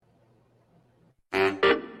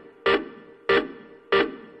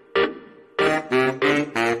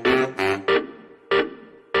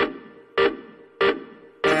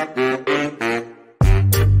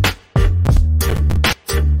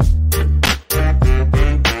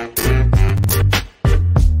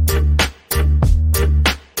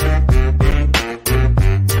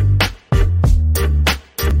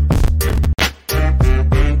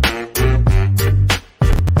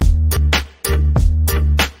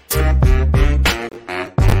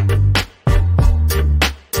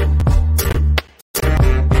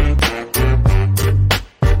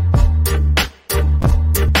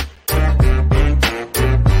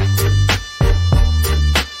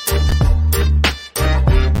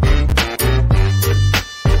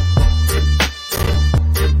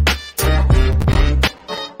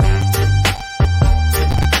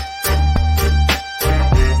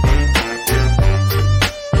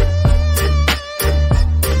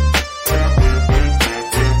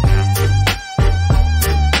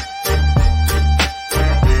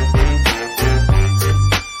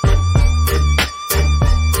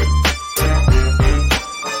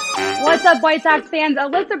White Sox fans?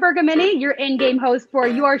 Alyssa Bergamini, your in-game host for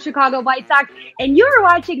your Chicago White Sox, and you are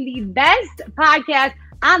watching the best podcast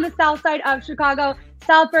on the south side of Chicago,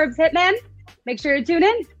 South Burbs Hitmen. Make sure to tune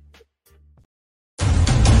in.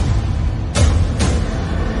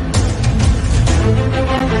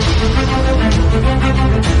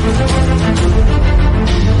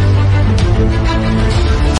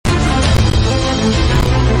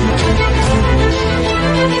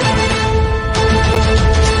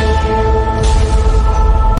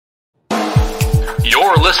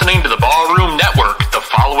 You're listening to the Ballroom Network. The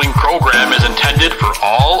following program is intended for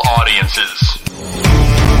all audiences.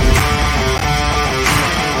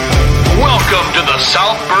 Welcome to the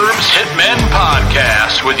South Burbs Hitmen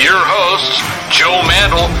Podcast with your hosts, Joe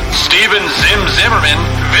Mandel, Steven Zim Zimmerman,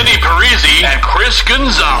 Vinny Parisi, and Chris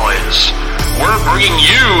Gonzalez. We're bringing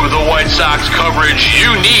you the White Sox coverage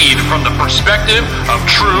you need from the perspective of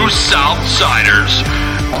true Southsiders.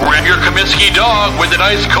 Grab your Kaminsky dog with an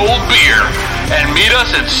ice cold beer and meet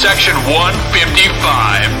us in section 155.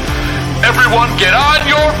 Everyone get on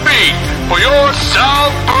your feet for your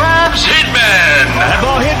South Burbs Hitmen. That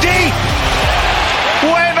ball hit deep.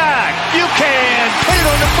 Way back. You can put it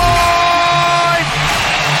on the board.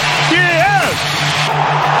 Yes.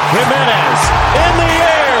 Jimenez in the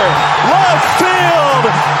air. Left field.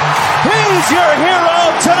 He's your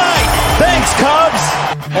hero tonight. Thanks, Cubs.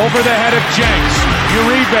 Over the head of Jenks.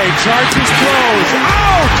 Uribe charges, throws.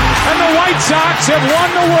 Out! And the White Sox have won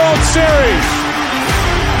the World Series.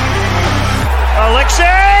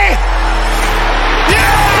 Alexei.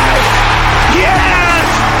 Yes! Yes!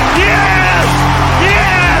 Yes!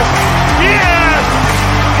 Yes! Yes!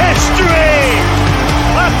 History!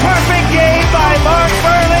 A perfect game by Mark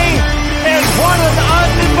Buehrle, and what an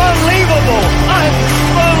unbelievable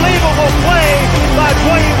play by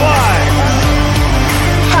Dwayne Wise.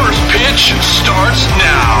 First pitch starts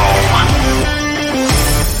now.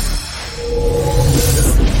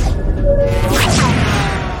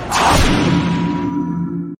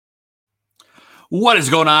 What is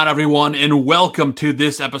going on, everyone, and welcome to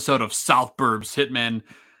this episode of South Burbs Hitmen.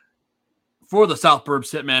 For the South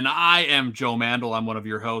Burbs Hitmen, I am Joe Mandel. I'm one of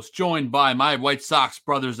your hosts, joined by my White Sox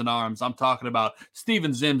brothers in arms. I'm talking about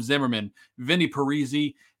Steven Zim Zimmerman, Vinny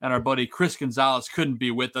Parisi, and our buddy Chris Gonzalez couldn't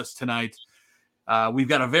be with us tonight. We've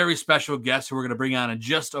got a very special guest who we're going to bring on in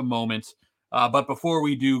just a moment. But before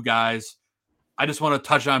we do, guys, I just want to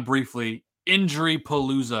touch on briefly injury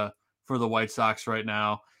palooza for the White Sox right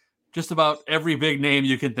now. Just about every big name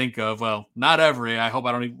you can think of. Well, not every. I hope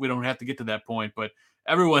we don't have to get to that point, but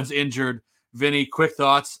everyone's injured. Vinny, quick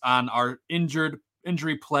thoughts on our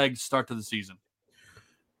injury-plagued start to the season.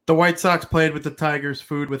 The White Sox played with the Tigers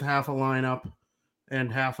food with half a lineup and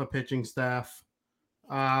half a pitching staff.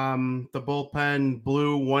 The bullpen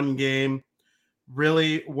blew one game.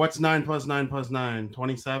 Really, what's 9 plus 9 plus 9?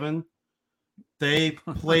 27? They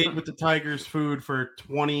played with the Tigers food for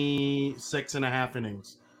 26 and a half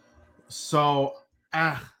innings. So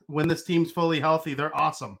when this team's fully healthy, they're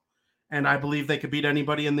awesome. And I believe they could beat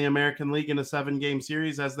anybody in the American League in a 7-game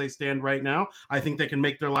series as they stand right now. I think they can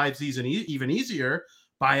make their lives even easier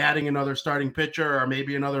by adding another starting pitcher or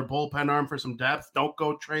maybe another bullpen arm for some depth. Don't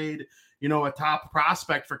go trade, a top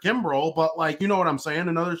prospect for Kimbrel, but you know what I'm saying?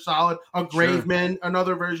 Another solid, a Graveman,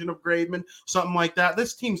 another version of Graveman, something like that.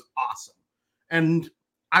 This team's awesome. And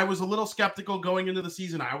I was a little skeptical going into the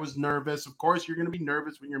season. I was nervous. Of course, you're going to be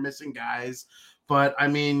nervous when you're missing guys. But,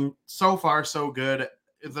 so far, so good.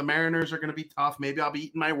 If the Mariners are going to be tough, maybe I'll be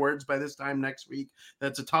eating my words by this time next week.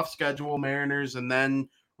 That's a tough schedule, Mariners, and then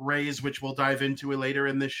Rays, which we'll dive into later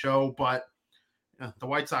in this show. But the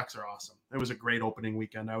White Sox are awesome. It was a great opening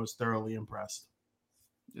weekend. I was thoroughly impressed.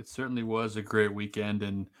 It certainly was a great weekend.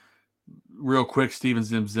 And real quick, Steven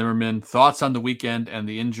Zimmerman, thoughts on the weekend and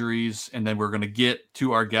the injuries, and then we're going to get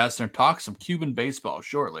to our guests and talk some Cuban baseball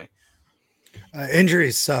shortly.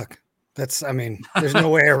 Injuries suck. There's no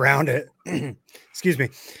way around it. Excuse me.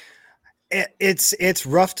 It's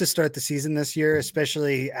rough to start the season this year,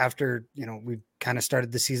 especially after, we kind of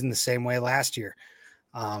started the season the same way last year.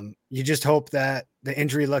 You just hope that the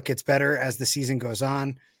injury luck gets better as the season goes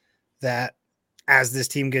on, that as this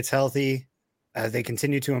team gets healthy, they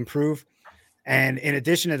continue to improve. And in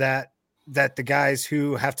addition to that the guys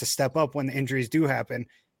who have to step up when the injuries do happen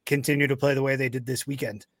continue to play the way they did this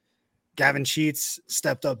weekend. Gavin Sheets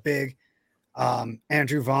stepped up big.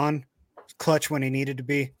 Andrew Vaughn, clutch when he needed to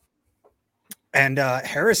be. And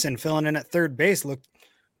Harrison filling in at third base looked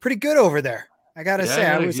pretty good over there. I got to say,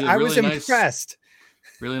 I was impressed.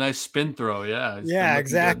 Really nice spin throw. Yeah. Yeah,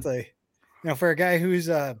 exactly. For a guy who's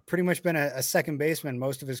pretty much been a second baseman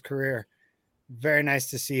most of his career, very nice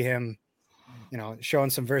to see him showing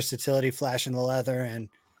some versatility, flashing the leather, and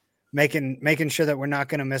making sure that we're not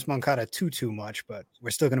going to miss Moncada too much, but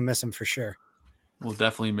we're still going to miss him for sure. We'll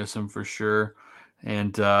definitely miss him for sure.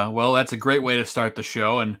 And well, that's a great way to start the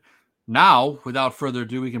show. And now, without further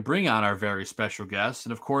ado, we can bring on our very special guest.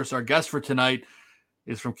 And of course, our guest for tonight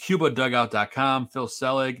is from CubaDugout.com, Phil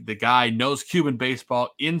Selig. The guy knows Cuban baseball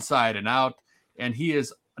inside and out, and he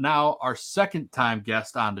is now our second-time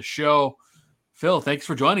guest on the show. Phil, thanks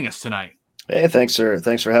for joining us tonight. Hey, thanks, sir.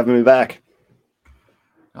 Thanks for having me back.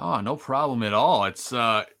 Oh, no problem at all. It's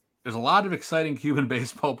there's a lot of exciting Cuban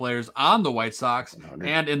baseball players on the White Sox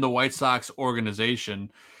and in the White Sox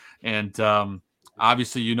organization, and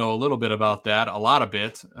obviously, you know a little bit about that, a lot of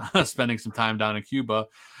it, spending some time down in Cuba.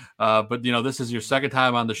 But, this is your second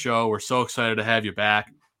time on the show. We're so excited to have you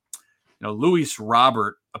back. Luis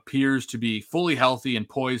Robert appears to be fully healthy and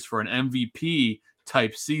poised for an MVP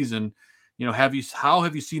type season. How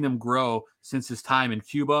have you seen him grow since his time in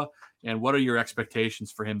Cuba, and what are your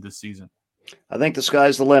expectations for him this season? I think the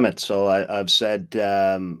sky's the limit. So I've said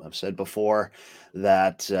before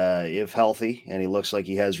that if healthy, and he looks like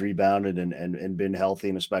he has rebounded and been healthy,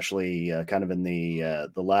 and especially kind of in the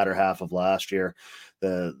latter half of last year,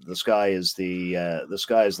 the sky is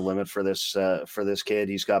the limit for this kid.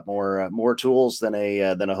 He's got more tools than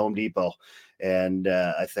a Home Depot, and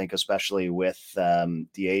I think especially with the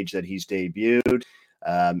age that he's debuted.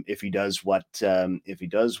 If he does what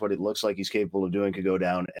it looks like he's capable of doing, could go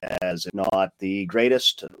down as, if not the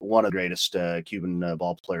greatest, one of the greatest Cuban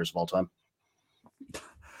ball players of all time.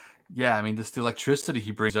 Yeah, I mean, just the electricity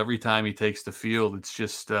he brings every time he takes the field, it's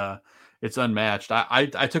just it's unmatched. I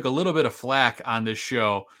took a little bit of flack on this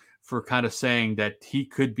show for kind of saying that he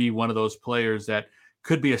could be one of those players that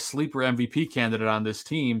could be a sleeper MVP candidate on this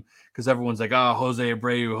team, because everyone's like, oh, Jose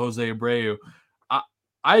Abreu.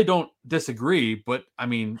 I don't disagree, but I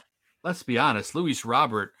mean, let's be honest. Luis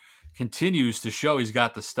Robert continues to show he's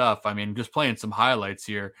got the stuff. I mean, just playing some highlights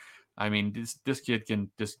here. I mean, this kid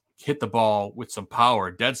can just hit the ball with some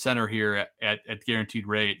power, dead center here at guaranteed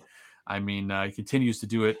rate. I mean, he continues to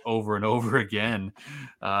do it over and over again.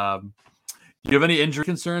 Do you have any injury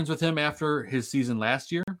concerns with him after his season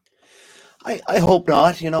last year? I hope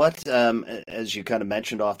not. You know what? As you kind of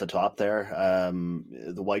mentioned off the top there,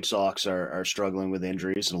 the White Sox are struggling with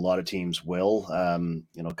injuries, and a lot of teams will. Kind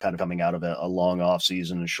of coming out of a long off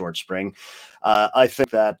season and short spring. I think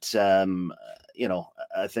that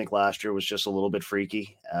I think last year was just a little bit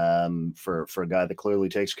freaky for a guy that clearly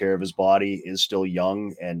takes care of his body, is still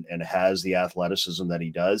young, and has the athleticism that he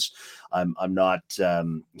does. I'm not.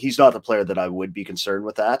 He's not the player that I would be concerned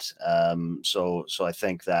with that. So I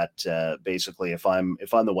think that basically, if I'm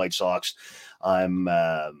the White Sox, I'm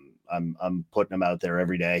putting him out there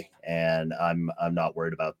every day, and I'm not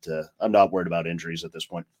worried about injuries at this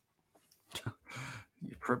point.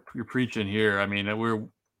 You're preaching here. I mean,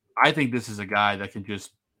 I think this is a guy that can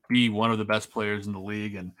just be one of the best players in the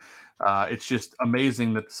league, and it's just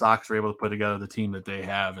amazing that the Sox are able to put together the team that they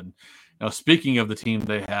have. And speaking of the team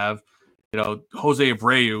they have, Jose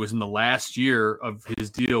Abreu is in the last year of his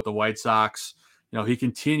deal with the White Sox. He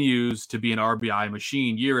continues to be an RBI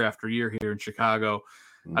machine year after year here in Chicago.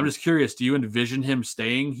 Mm-hmm. I'm just curious, do you envision him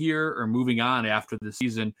staying here or moving on after the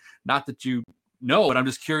season? Not that you know, but I'm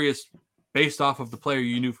just curious, based off of the player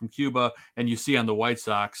you knew from Cuba and you see on the White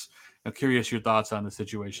Sox. I'm curious your thoughts on the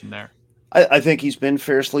situation there. I think he's been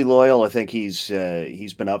fiercely loyal. I think he's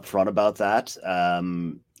been upfront about that.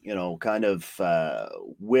 Kind of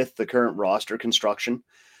with the current roster construction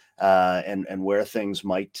and where things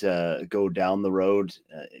might go down the road.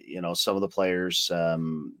 Some of the players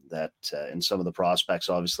that and some of the prospects,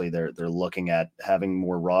 obviously they're looking at having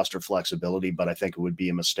more roster flexibility, but I think it would be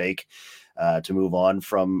a mistake to move on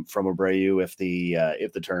from Abreu if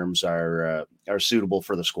the terms are suitable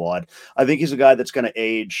for the squad. I think he's a guy that's going to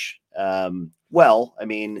age well. I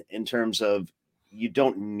mean, in terms of, you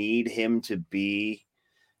don't need him to be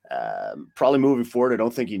probably moving forward. I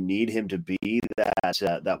don't think you need him to be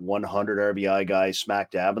that 100 RBI guy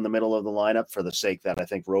smack dab in the middle of the lineup, for the sake that I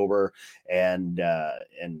think Rober and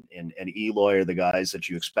Eloy are the guys that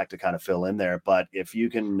you expect to kind of fill in there. But if you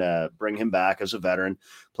can bring him back as a veteran,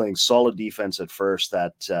 playing solid defense at first,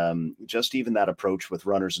 that just even that approach with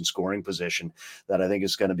runners in scoring position, that I think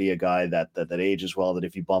is going to be a guy that ages well, that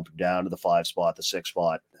if you bump him down to the 5 spot, the 6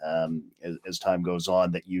 spot, as time goes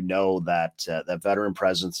on, that that veteran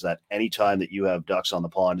presence, that any time that you have ducks on the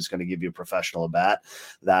pond, is going to give you a professional at bat.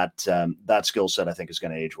 That skill set, I think, is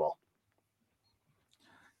going to age well.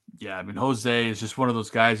 Yeah, I mean, Jose is just one of those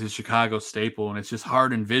guys who's Chicago staple, and it's just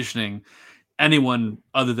hard envisioning anyone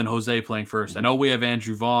other than Jose playing first. I know we have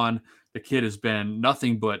Andrew Vaughn, the kid has been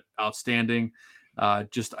nothing but outstanding. I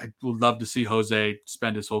would love to see Jose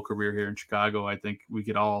spend his whole career here in Chicago. I think we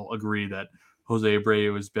could all agree that Jose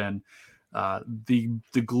Abreu has been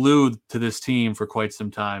the glue to this team for quite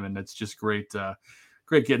some time, and it's just great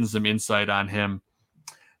getting some insight on him.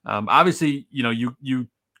 Obviously, you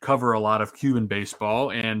cover a lot of Cuban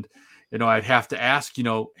baseball, and I'd have to ask,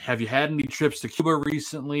 have you had any trips to Cuba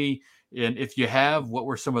recently? And if you have, what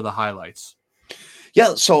were some of the highlights?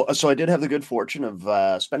 Yeah, so I did have the good fortune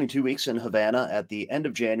of spending 2 weeks in Havana at the end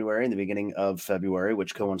of January and the beginning of February,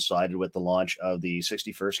 which coincided with the launch of the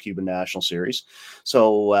 61st Cuban National Series.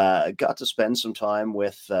 So got to spend some time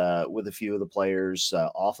with a few of the players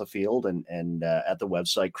off the field and at the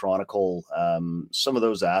website chronicle some of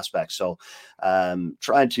those aspects. So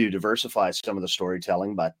trying to diversify some of the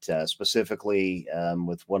storytelling, but specifically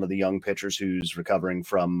with one of the young pitchers who's recovering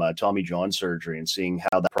from Tommy John surgery and seeing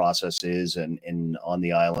how that process is and on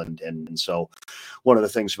the island. And so one of the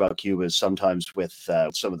things about Cuba is sometimes with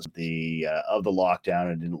some of the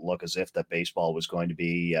lockdown, it didn't look as if that baseball was going to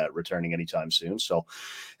be returning anytime soon. So,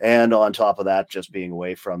 and on top of that, just being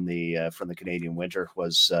away from the Canadian winter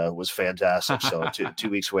was fantastic. So 2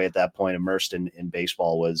 weeks away at that point, immersed in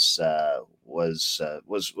baseball was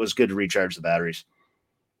good to recharge the batteries.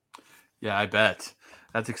 Yeah, I bet.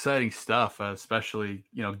 That's exciting stuff, especially,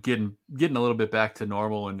 getting a little bit back to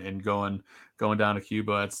normal and going down to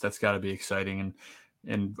Cuba. That's got to be exciting.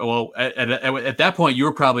 And well, at that point, you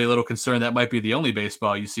were probably a little concerned that might be the only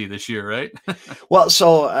baseball you see this year, right? Well,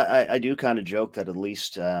 so I do kind of joke that at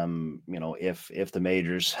least, if the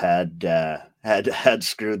majors had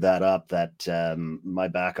screwed that up, that my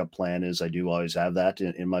backup plan is I do always have that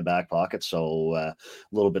in my back pocket. So a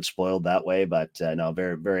little bit spoiled that way, but no,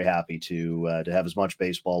 very, very happy to have as much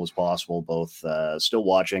baseball as possible, both still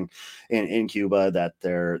watching in Cuba, that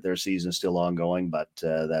their season is still ongoing, but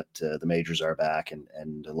that the majors are back,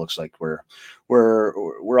 and it looks like we're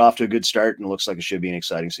off to a good start, and it looks like it should be an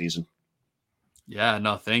exciting season. Yeah,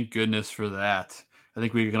 no, thank goodness for that. I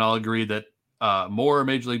think we can all agree that more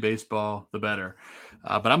Major League Baseball, the better.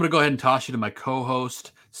 But I'm going to go ahead and toss you to my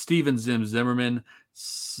co-host, Steven Zim Zimmerman.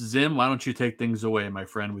 Zim, why don't you take things away, my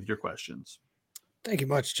friend, with your questions? Thank you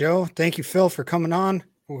much, Joe. Thank you, Phil, for coming on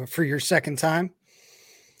for your second time.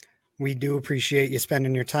 We do appreciate you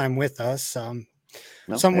spending your time with us.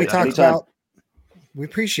 Something we talked about. We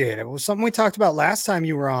appreciate it. Well, something we talked about last time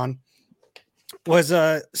you were on was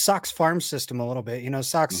Sox farm system a little bit.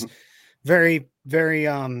 Sox very, very,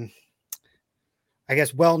 I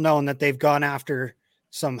guess, well known that they've gone after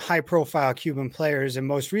some high profile Cuban players. And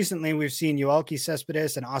most recently, we've seen Yoelqui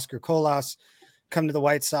Cespedes and Oscar Colas come to the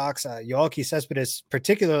White Sox. Yoelqui Cespedes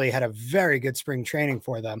particularly had a very good spring training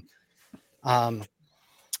for them.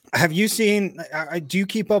 Have you seen, do you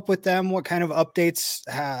keep up with them? What kind of updates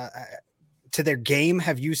to their game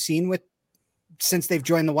have you seen since they've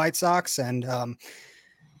joined the White Sox? And,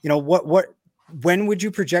 when would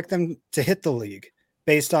you project them to hit the league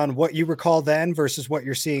based on what you recall then versus what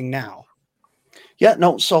you're seeing now? Yeah,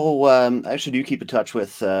 no. So I actually do keep in touch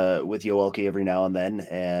with Yoelqui every now and then.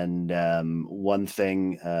 And one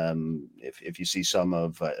thing, if you see some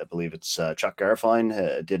of, I believe it's Chuck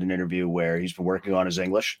Garfien did an interview where he's been working on his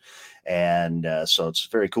English, and so it's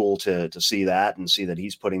very cool to see that and see that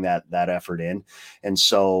he's putting that effort in. And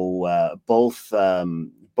so both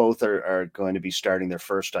are going to be starting their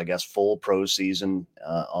first, I guess, full pro season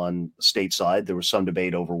on stateside. There was some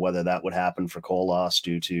debate over whether that would happen for Colas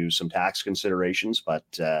due to some tax considerations, but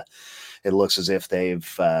it looks as if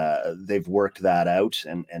they've worked that out.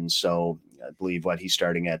 And so I believe he's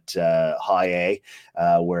starting at high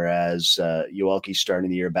A, whereas Yoelqui's starting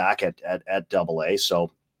the year back at double A. So,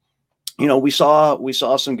 we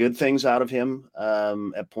saw some good things out of him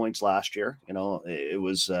at points last year.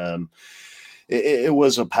 It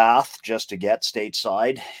was a path just to get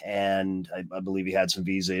stateside, and I believe he had some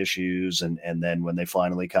visa issues, and then when they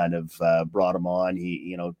finally kind of brought him on,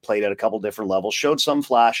 he played at a couple different levels, showed some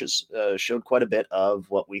flashes, showed quite a bit of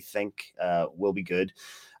what we think will be good.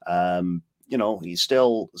 He's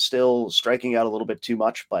still striking out a little bit too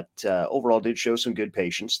much, but overall did show some good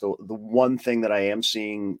patience. The one thing that I am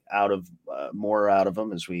seeing more out of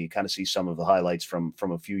him, as we kind of see some of the highlights from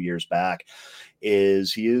a few years back,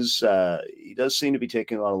 is he does seem to be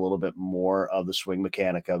taking on a little bit more of the swing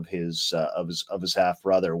mechanic of his half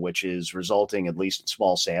brother, which is resulting, at least in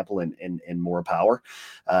small sample, in more power.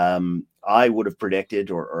 I would have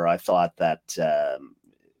predicted, or I thought that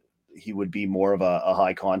he would be more of a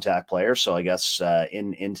high contact player. So I guess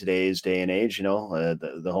in today's day and age,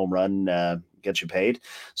 the home run gets you paid.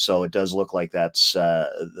 So it does look like that's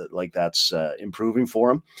improving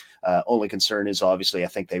for him. Only concern is obviously I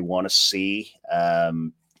think they want to see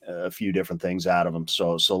a few different things out of him.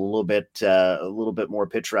 So a little bit more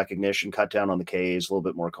pitch recognition, cut down on the Ks, a little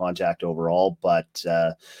bit more contact overall. But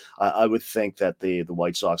I would think that the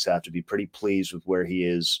White Sox have to be pretty pleased with where he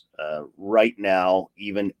is right now,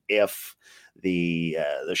 even if the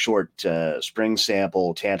short spring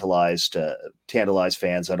sample tantalized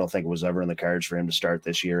fans. I don't think it was ever in the cards for him to start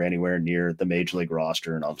this year anywhere near the major league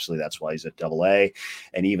roster, and obviously that's why he's at AA.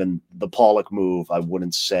 And even the Pollock move, I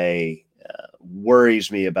wouldn't say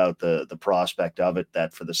worries me about the prospect of it,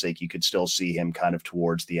 that for the sake you could still see him kind of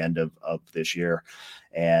towards the end of this year.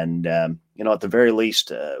 And at the very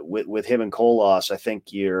least with him and Colas, I think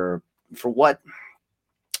for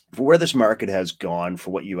where this market has gone,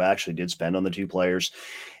 for what you actually did spend on the two players,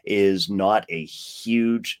 is not a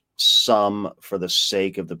huge sum for the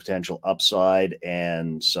sake of the potential upside.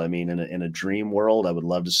 And so, I mean, in a dream world, I would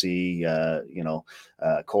love to see,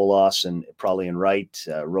 Colas and probably in right,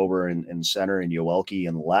 Rober in center, and Yoelqui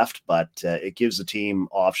in the left. But it gives the team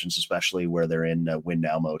options, especially where they're in win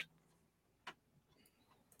now mode.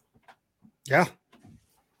 Yeah.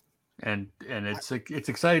 And it's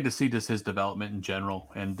exciting to see just his development in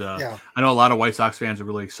general. And yeah. I know a lot of White Sox fans are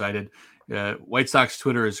really excited. White Sox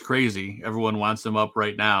Twitter is crazy. Everyone wants him up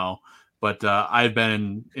right now, but I've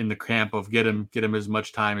been in the camp of get him as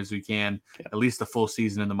much time as we can, at least a full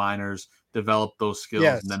season in the minors, develop those skills,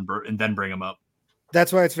 yes. and then bring him up.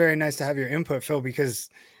 That's why it's very nice to have your input, Phil, because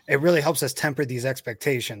it really helps us temper these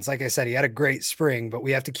expectations. Like I said, he had a great spring, but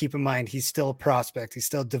we have to keep in mind he's still a prospect. He's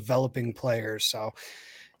still developing players. So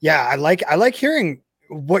yeah, I like hearing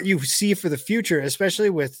what you see for the future, especially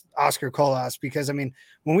with Oscar Colas, because I mean,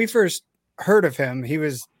 when we first heard of him, he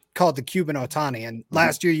was called the Cuban Ohtani, and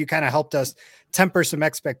last year you kind of helped us temper some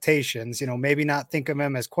expectations, maybe not think of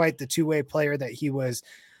him as quite the two-way player that he was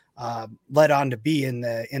led on to be in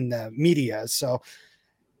the media. So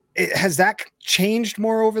has that changed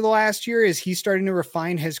more over the last year? Is he starting to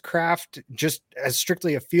refine his craft just as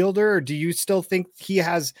strictly a fielder, or do you still think he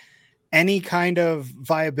has any kind of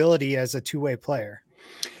viability as a two-way player?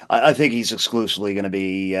 I think he's exclusively going to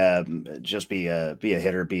be just be a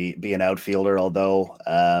hitter, be an outfielder. Although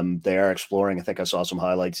they are exploring. I think I saw some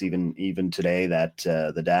highlights even today that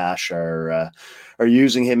the Dash are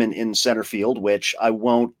using him in center field, which I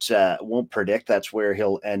won't predict that's where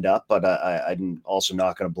he'll end up. But I'm also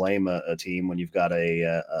not going to blame a team when you've got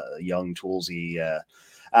a young toolsy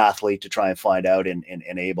athlete to try and find out in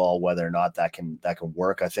A-ball whether or not that can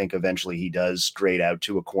work. I think eventually he does grade out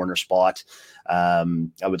to a corner spot. I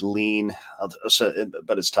would lean,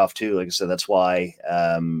 but it's tough too. Like I said, that's why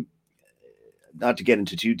not to get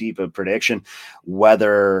into too deep a prediction,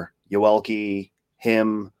 whether Yoelqui,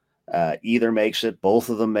 him, either makes it, both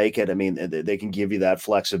of them make it. I mean, they can give you that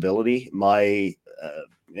flexibility. My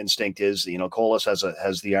instinct is, Colas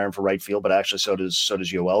has the arm for right field, but actually so does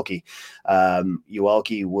Yoelqui.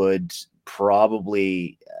 Yoelqui would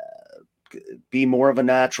probably be more of a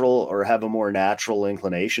natural, or have a more natural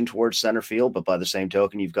inclination towards center field. But by the same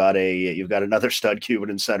token, you've got another stud Cuban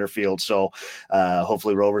in center field. So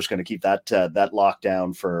hopefully Rover's going to keep that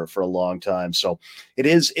lockdown for a long time. So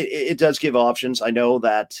it does give options. I know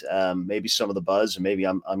that maybe some of the buzz, and maybe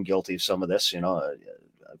I'm guilty of some of this,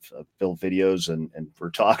 I've built videos and we're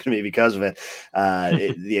talking to me because of it.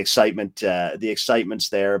 The excitement's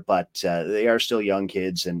there, but they are still young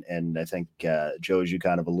kids. And I think, Joe, as you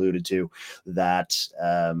kind of alluded to, that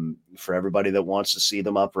for everybody that wants to see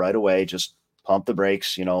them up right away, just pump the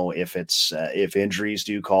brakes, if injuries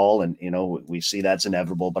do call, and, we see that's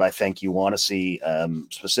inevitable. But I think you want to see,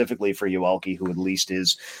 specifically for Yoelqui, who at least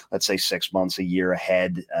is, let's say, 6 months, a year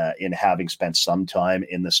ahead in having spent some time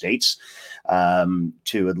in the States,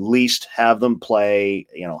 to at least have them play,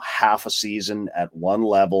 half a season at one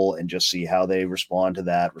level and just see how they respond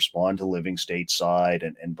to living stateside,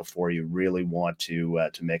 and before you really want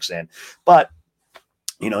to mix in. But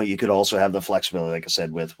you could also have the flexibility, like I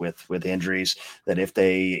said, with injuries, that if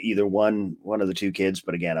they either one of the two kids,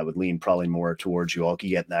 but again, I would lean probably more towards Yoelqui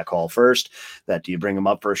getting that call first, that do you bring him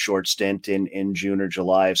up for a short stint in June or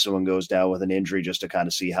July if someone goes down with an injury, just to kind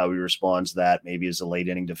of see how he responds to that, maybe as a late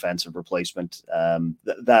inning defensive replacement.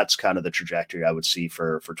 That's kind of the trajectory I would see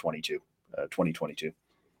for 2022.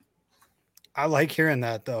 I like hearing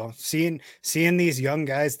that, though. Seeing these young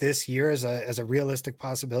guys this year as a realistic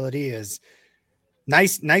possibility is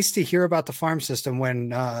nice to hear about the farm system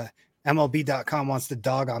when MLB.com wants to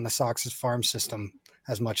dog on the Sox's farm system.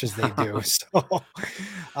 as much as they do. So,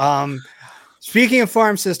 speaking of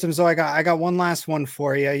farm systems, though, I got one last one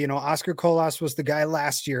for you. You know, Oscar Colas was the guy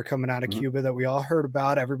last year coming out of Cuba that we all heard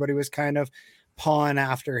about. Everybody was kind of pawing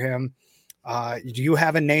after him. Do you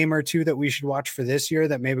have a name or two that we should watch for this year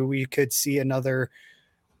that maybe we could see another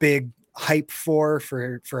big hype for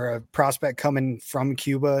a prospect coming from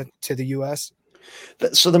Cuba to the US?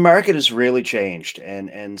 So the market has really changed,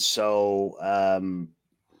 and so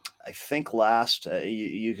I think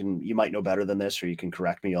you might know better than this, or you can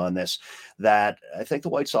correct me on this, that I think the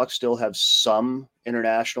White Sox still have some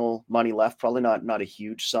international money left, probably not a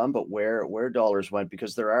huge sum, but where dollars went,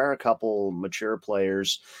 because there are a couple mature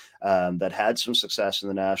players that had some success in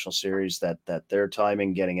the National Series that their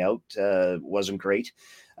timing getting out wasn't great.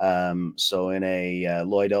 So in a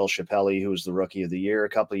Lloyd L. Chappelle, who was the Rookie of the Year a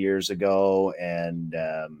couple of years ago, and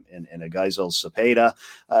a Geisel Cepeda,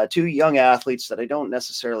 two young athletes that I don't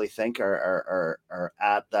necessarily think are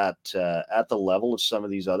at the level of some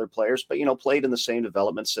of these other players, but played in the same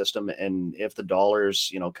development system. And if the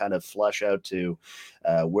dollars kind of flush out to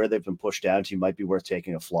where they've been pushed down to, might be worth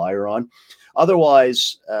taking a flyer on.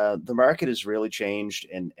 Otherwise, the market has really changed,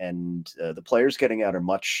 and the players getting out are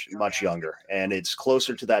much younger, and it's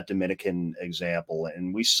closer to that Dominican example.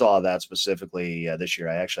 And we saw that specifically this year.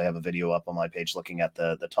 I actually have a video up on my page looking at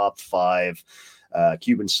the top 5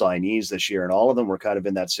 Cuban signees this year, and all of them were kind of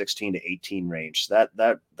in that 16 to 18 range.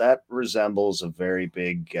 That resembles a very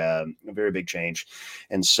big change,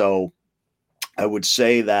 and so I would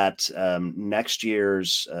say that next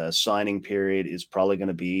year's signing period is probably going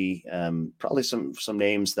to be probably some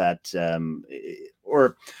names that,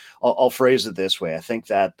 or I'll phrase it this way. I think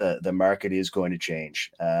that the market is going to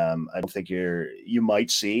change. I don't think you might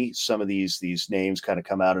see some of these names kind of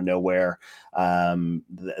come out of nowhere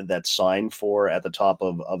that sign for at the top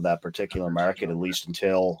of that particular market, at least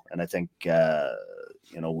until, and I think,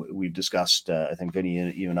 we've discussed, I think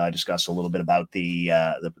Vinny, you and I discussed a little bit about the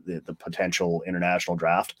potential international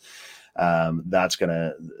draft. That's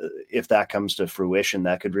gonna, if that comes to fruition,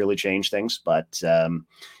 that could really change things. But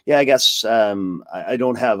I guess I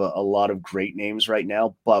don't have a lot of great names right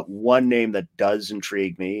now, but one name that does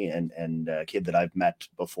intrigue me, and a kid that I've met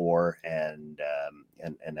before and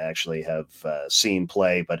actually have seen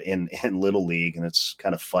play, but in Little League, and it's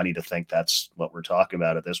kind of funny to think that's what we're talking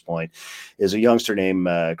about at this point, is a youngster named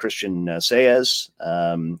Christian Saez,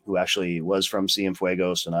 who actually was from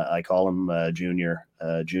Cienfuegos, and I call him Junior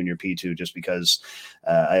P2 just because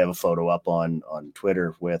I have a photo up on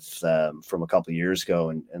Twitter with from a couple of years ago,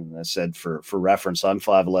 and I said for reference, I'm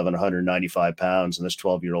 5'11", 195 pounds, and this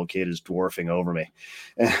 12-year-old kid is dwarfing over me,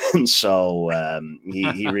 and so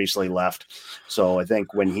he recently left. So I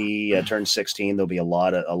think when he turns 16, there'll be a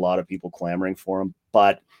lot of people clamoring for him.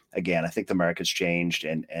 But again, I think the market's changed,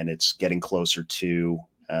 and it's getting closer to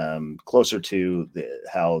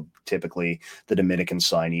how typically the Dominican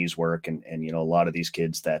signees work, and a lot of these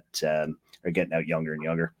kids that are getting out younger and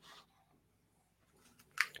younger.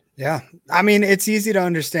 Yeah, I mean, it's easy to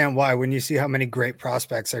understand why when you see how many great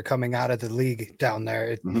prospects are coming out of the league down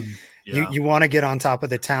there. You want to get on top of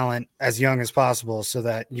the talent as young as possible so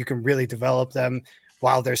that you can really develop them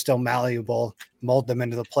while they're still malleable, mold them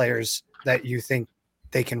into the players that you think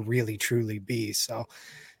they can really truly be. So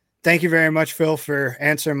thank you very much, Phil, for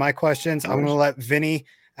answering my questions. I'm going to let Vinny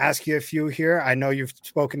ask you a few here. I know you've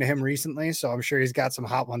spoken to him recently, so I'm sure he's got some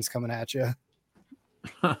hot ones coming at you.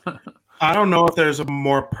 I don't know if there's a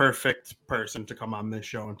more perfect person to come on this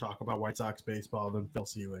show and talk about White Sox baseball than Phil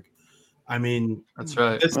Selig. I mean, that's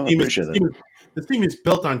right. This team is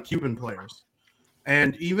built on Cuban players,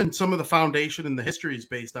 and even some of the foundation and the history is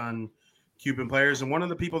based on Cuban players. And one of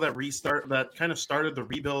the people that kind of started the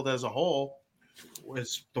rebuild as a whole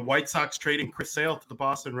was the White Sox trading Chris Sale to the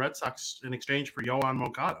Boston Red Sox in exchange for Yoan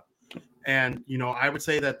Moncada. And, I would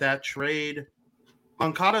say that trade,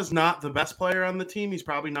 Moncada's not the best player on the team. He's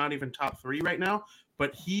probably not even top 3 right now,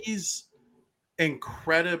 but he's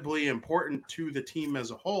incredibly important to the team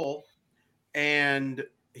as a whole. And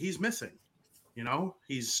he's missing,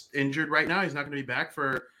 he's injured right now. He's not going to be back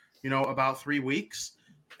for, about 3 weeks.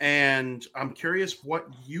 And I'm curious what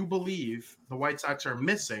you believe the White Sox are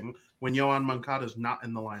missing when Yoan Moncada is not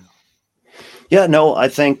in the lineup. Yeah, no, I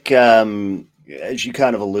think as you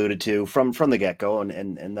kind of alluded to from the get-go,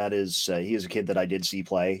 and that is he is a kid that I did see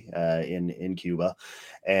play in Cuba,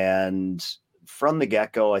 and from the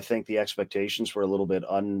get-go, I think the expectations were a little bit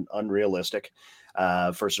unrealistic.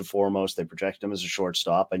 First and foremost, they projected him as a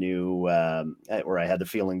shortstop. I knew, or I had the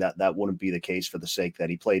feeling that that wouldn't be the case for the sake that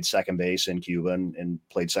he played second base in Cuba and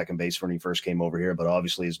played second base when he first came over here, but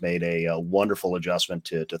obviously has made a wonderful adjustment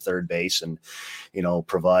to third base and,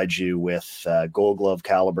 provides you with Gold Glove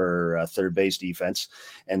caliber third base defense.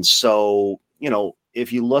 And so,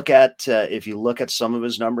 if you look at some of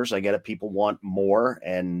his numbers, I get it. People want more,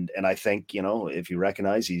 and I think if you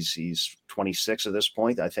recognize he's 26 at this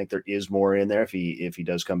point, I think there is more in there if he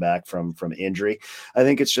does come back from injury. I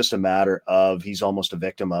think it's just a matter of he's almost a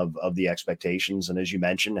victim of the expectations, and as you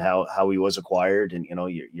mentioned, how he was acquired, and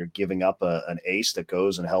you're giving up an ace that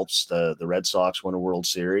goes and helps the Red Sox win a World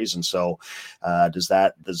Series, and so does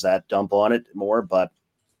that dump on it more, but.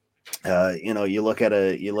 You look at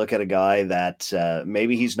a guy that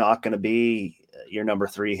maybe he's not going to be your number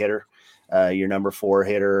 3 hitter, your number 4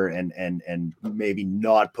 hitter, and maybe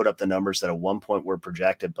not put up the numbers that at one point were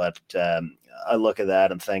projected. But I look at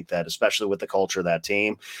that and think that, especially with the culture of that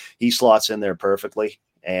team, he slots in there perfectly.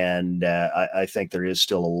 And I think there is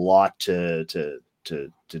still a lot to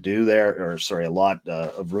do there, or sorry, a lot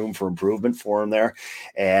of room for improvement for him there.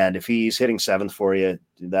 And if he's hitting 7th for you,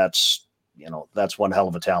 that's one hell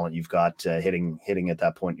of a talent you've got hitting at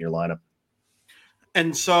that point in your lineup.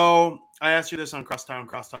 And so I asked you this on Crosstown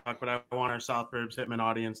Crosstalk, but I want our South Burbs Hitman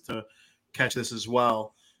audience to catch this as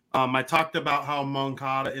well. I talked about how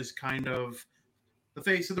Moncada is kind of the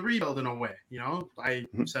face of the rebuild in a way. I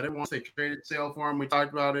said it once, they traded Sale for him. We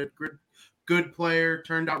talked about it. Good player,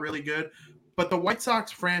 turned out really good. But the White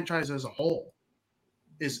Sox franchise as a whole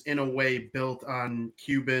is in a way built on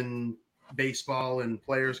Cuban baseball and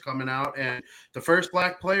players coming out, and the first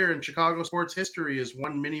black player in Chicago sports history is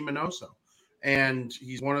one Minnie Minoso, and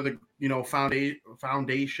he's one of the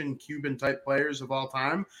foundation Cuban type players of all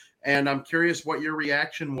time. And I'm curious what your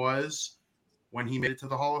reaction was when he made it to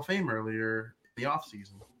the Hall of Fame earlier in the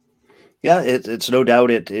offseason. Yeah, it's no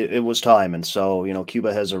doubt it was time. And so,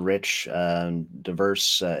 Cuba has a rich,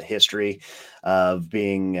 diverse history of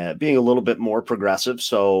being a little bit more progressive.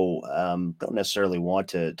 So don't necessarily want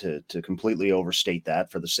to completely overstate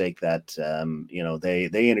that for the sake that,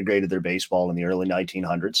 they integrated their baseball in the early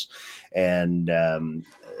 1900s, and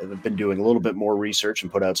I've been doing a little bit more research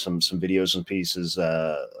and put out some videos and pieces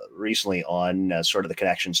recently on sort of the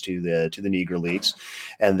connections to the Negro Leagues,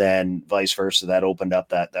 and then vice versa. That opened up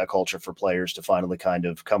that culture for players to finally kind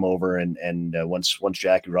of come over, and once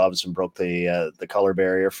Jackie Robinson broke the color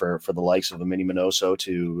barrier for the likes of a Minnie Minoso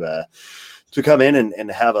to come in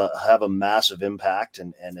and have a massive impact.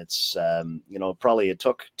 And it's probably it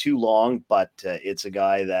took too long, but it's a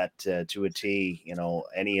guy that to a T,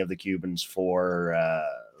 any of the Cubans for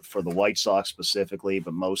the White Sox specifically,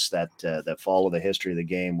 but most that follow the history of the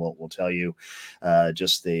game will tell you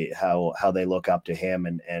just how they look up to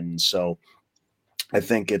him, and so I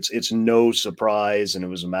think it's no surprise, and it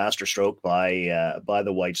was a masterstroke by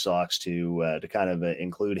the White Sox to kind of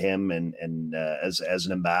include him and as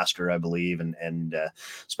an ambassador, I believe, and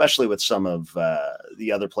especially with some of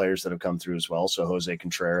the other players that have come through as well. So Jose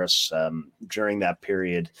Contreras during that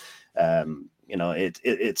period,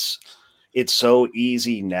 it's so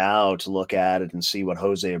easy now to look at it and see what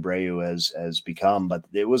Jose Abreu has become, but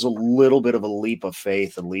it was a little bit of a leap of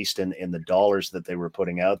faith, at least in the dollars that they were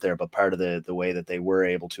putting out there. But part of the way that they were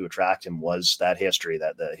able to attract him was that history,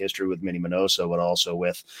 that the history with Minnie Minoso, but also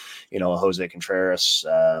with, Jose Contreras,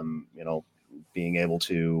 being able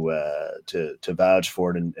to vouch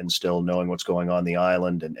for it and still knowing what's going on the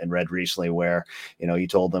island, and read recently where, he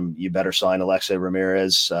told them, you better sign Alexei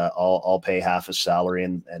Ramirez. I'll pay half his salary.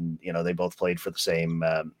 And they both played for the same,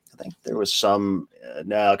 I think there was some,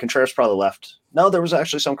 no, Contreras probably left. No, there was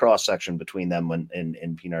actually some cross section between them when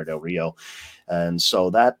in Pinar del Rio. And so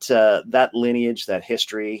that lineage, that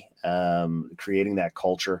history, creating that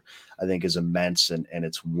culture, I think is immense. And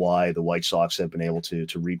it's why the White Sox have been able to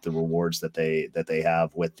reap the rewards that they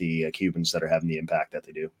have with the Cubans that are having the impact that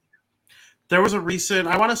they do. There was a recent,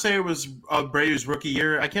 I want to say it was Abreu's rookie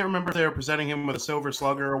year. I can't remember if they were presenting him with a Silver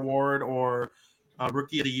Slugger Award or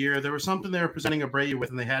Rookie of the Year. There was something they were presenting Abreu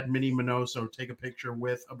with, and they had Minnie Minoso take a picture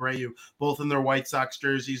with Abreu, both in their White Sox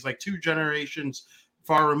jerseys, like 2 generations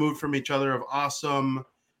far removed from each other of awesome,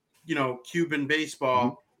 Cuban baseball.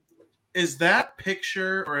 Mm-hmm. Is that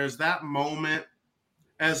picture, or is that moment,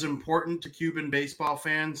 as important to Cuban baseball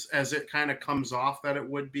fans as it kind of comes off that it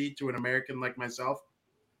would be to an American like myself?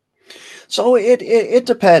 So it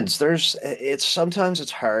depends. Sometimes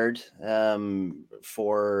it's hard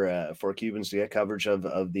for Cubans to get coverage of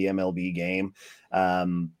the MLB game.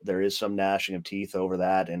 There is some gnashing of teeth over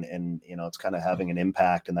that, and it's kind of having an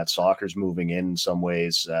impact, and that soccer's moving in some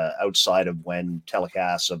ways outside of when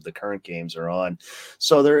telecasts of the current games are on.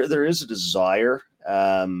 So there is a desire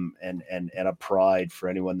and a pride for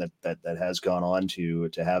anyone that has gone on to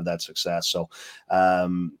have that success. So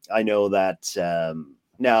I know that.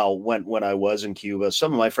 Now, when I was in Cuba,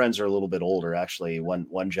 some of my friends are a little bit older. Actually,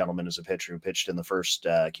 one gentleman is a pitcher who pitched in the first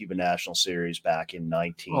Cuban National Series back in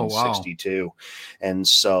 1962, and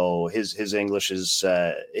so his English is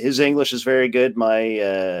very good. My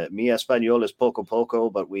mi español is poco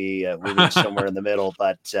poco, but we live somewhere in the middle.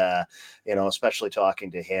 But especially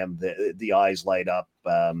talking to him, the eyes light up,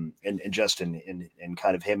 and just in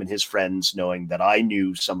kind of him and his friends knowing that I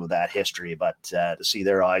knew some of that history, but to see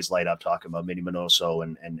their eyes light up talking about Minnie Minoso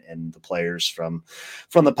and the players from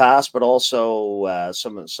the past, but also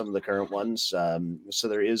some of the current ones. So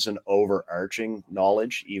there is an overarching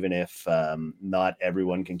knowledge, even if not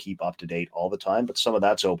everyone can keep up to date all the time. But some of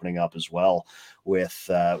that's opening up as well with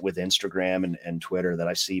Instagram and Twitter, that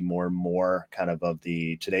I see more and more kind of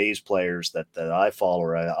the today's players that I follow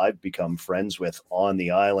or I've become friends with on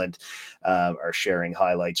the island are sharing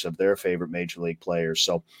highlights of their favorite major league players.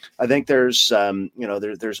 So I think there's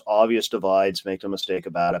there's obvious divides, make no mistake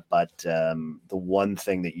about it, but the one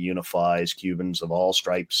thing that unifies Cubans of all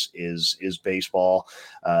stripes is baseball,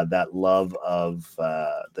 that love of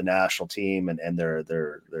the national team and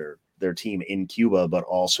their team in Cuba, but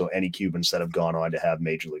also any Cubans that have gone on to have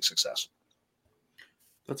major league success.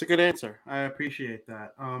 That's a good answer. I appreciate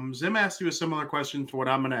that. Zim asked you a similar question to what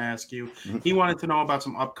I'm going to ask you. He wanted to know about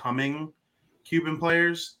some upcoming Cuban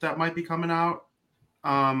players that might be coming out.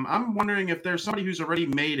 I'm wondering if there's somebody who's already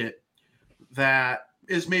made it that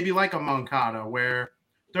is maybe like a Moncada, where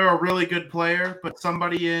they're a really good player, but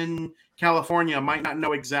somebody in California might not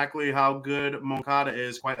know exactly how good Moncada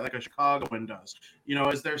is, quite like a Chicagoan does.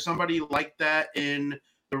 Is there somebody like that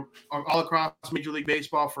all across Major League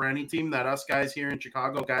Baseball for any team that us guys here in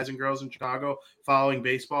Chicago, guys and girls in Chicago following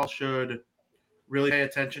baseball, should really pay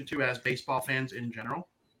attention to as baseball fans in general?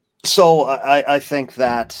 So I think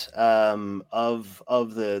that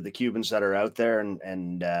of the Cubans that are out there,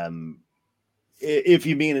 and if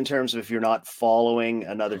you mean in terms of if you're not following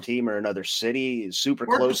another team or another city super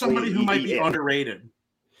or closely, somebody who might be underrated.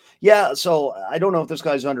 Yeah, so I don't know if this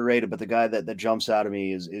guy's underrated, but the guy that jumps out at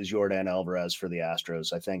me is Yordan Alvarez for the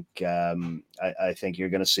Astros. I think I think you're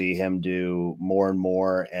going to see him do more and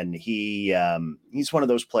more, and he's one of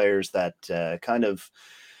those players that kind of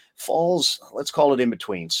falls, let's call it, in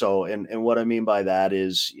between. So, and what I mean by that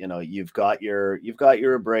is, you've got your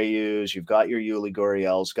Abreu's, you've got your Yuli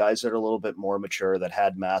Gurriels, guys that are a little bit more mature, that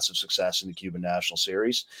had massive success in the Cuban National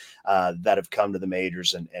Series, that have come to the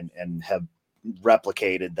majors and have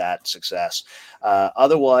replicated that success.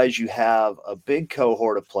 Otherwise, you have a big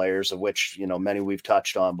cohort of players, of which many we've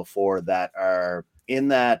touched on before, that are in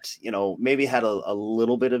that maybe had a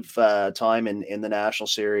little bit of time in the National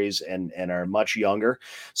Series and are much younger.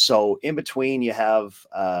 So in between, you have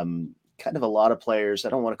kind of a lot of players. I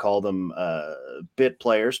don't want to call them bit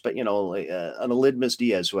players, but an Aledmys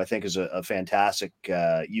Diaz, who I think is a fantastic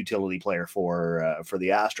utility player for the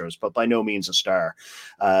Astros, but by no means a star.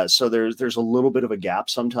 So there's a little bit of a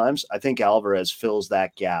gap sometimes. I think Alvarez fills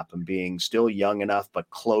that gap, and being still young enough but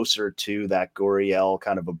closer to that Gurriel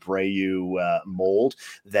kind of Abreu mold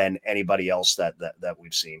than anybody else that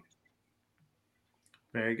we've seen.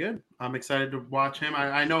 Very good. I'm excited to watch him.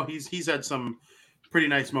 I know he's had some pretty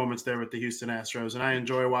nice moments there with the Houston Astros, and I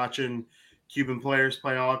enjoy watching Cuban players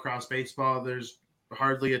play all across baseball. There's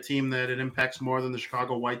hardly a team that it impacts more than the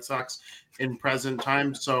Chicago White Sox in present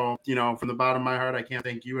time. So, from the bottom of my heart, I can't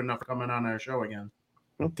thank you enough for coming on our show again.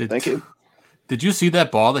 Thank you. Did you see that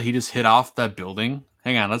ball that he just hit off that building?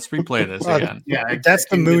 Hang on, let's replay this again. Yeah, that's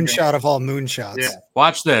the moonshot of all moonshots. Yeah.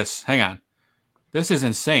 Watch this. Hang on. This is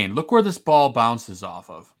insane. Look where this ball bounces off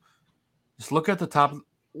of. Just look at the top.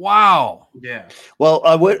 Wow. Yeah. Well,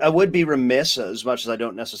 I would be remiss, as much as I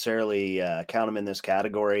don't necessarily count him in this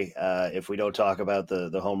category, if we don't talk about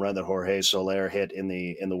the home run that Jorge Soler hit in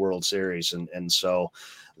the World Series, and so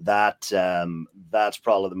that's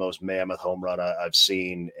probably the most mammoth home run I've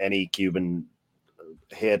seen any Cuban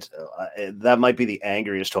hit. That might be the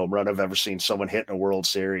angriest home run I've ever seen someone hit in a World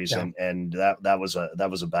Series, yeah. and that was a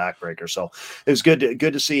backbreaker. So it was good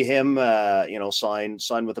to see him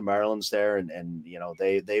sign with the Marlins there, and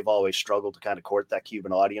they've always struggled to kind of court that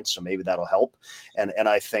Cuban audience, so maybe that'll help. And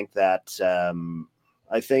I think that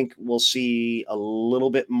I think we'll see a little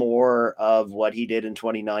bit more of what he did in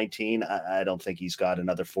 2019. I don't think he's got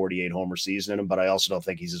another 48 homer season in him, but I also don't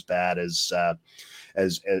think he's as bad as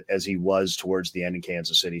he was towards the end in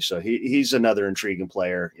Kansas City. So he's another intriguing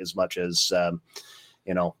player, as much as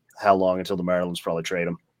how long until the Marlins probably trade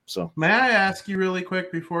him. So may I ask you really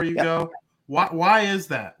quick before you go, why is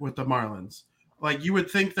that with the Marlins? Like, you would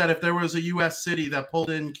think that if there was a U.S. city that pulled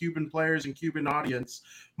in Cuban players and Cuban audience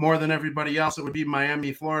more than everybody else, it would be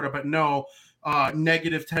Miami, Florida. But no,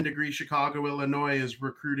 negative 10-degree Chicago, Illinois is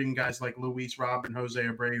recruiting guys like Luis Robert, Jose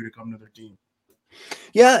Abreu to come to their team.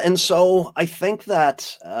 Yeah, and so I think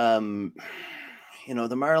that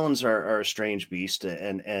the Marlins are a strange beast,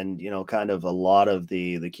 and kind of a lot of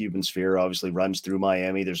the Cuban sphere obviously runs through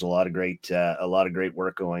Miami. There's a lot of great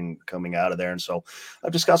work coming out of there, and so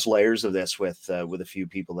I've discussed layers of this with a few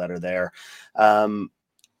people that are there.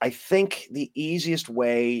 I think the easiest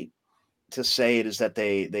way to say it is that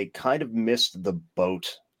they kind of missed the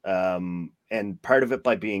boat, and part of it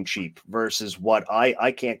by being cheap versus what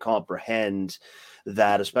I can't comprehend.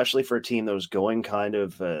 That, especially for a team that was going kind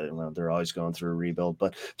of, they're always going through a rebuild,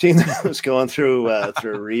 but a team that was going through a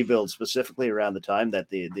rebuild, specifically around the time that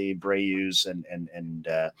the Abreu's and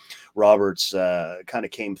Roberts kind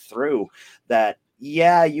of came through, that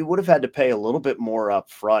you would have had to pay a little bit more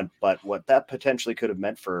up front, but what that potentially could have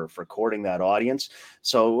meant for courting that audience.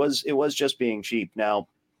 So it was just being cheap. Now,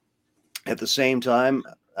 at the same time,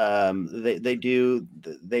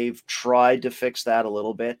 they've tried to fix that a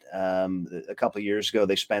little bit. A couple of years ago,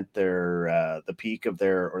 they spent the peak of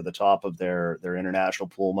the top of their international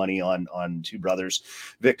pool money on two brothers,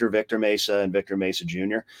 Victor Mesa and Victor Mesa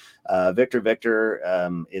Jr. Victor,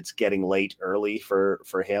 it's getting late early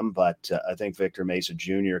for him, but I think Victor Mesa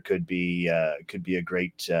Jr. could be a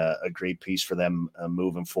great piece for them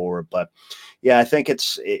moving forward. But yeah, I think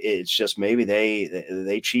it's just maybe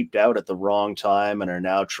they cheaped out at the wrong time and are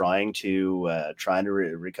now trying to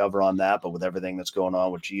recover on that. But with everything that's going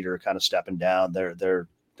on with Jeter kind of stepping down, they're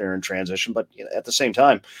in transition. But at the same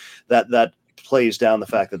time, that plays down the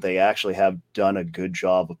fact that they actually have done a good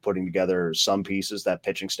job of putting together some pieces. That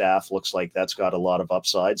pitching staff looks like that's got a lot of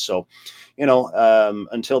upside. So,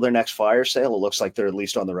 until their next fire sale, it looks like they're at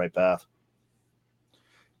least on the right path.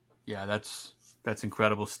 Yeah, that's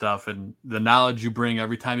incredible stuff. And the knowledge you bring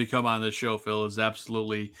every time you come on this show, Phil, is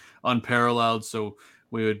absolutely unparalleled. So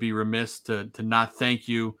we would be remiss to not thank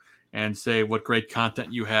you and say what great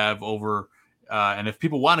content you have over. And if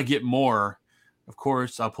people want to get more, of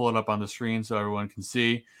course, I'll pull it up on the screen so everyone can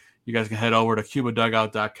see. You guys can head over to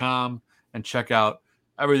cubadugout.com and check out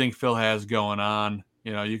everything Phil has going on.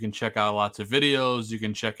 You can check out lots of videos. You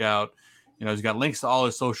can check out, he's got links to all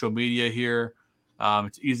his social media here.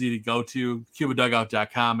 It's easy to go to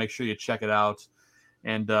cubadugout.com. Make sure you check it out.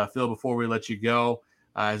 And Phil, before we let you go,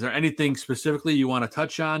 is there anything specifically you want to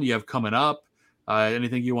touch on? You have coming up?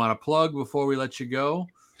 Anything you want to plug before we let you go?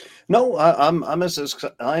 No, I'm as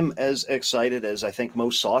excited as I think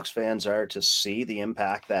most Sox fans are to see the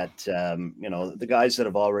impact that the guys that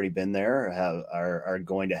have already been there are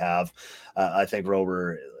going to have. I think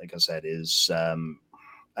Rober, like I said, is.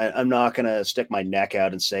 I'm not going to stick my neck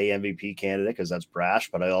out and say MVP candidate because that's brash,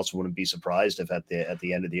 but I also wouldn't be surprised if at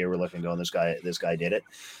the end of the year we're looking going, this guy did it.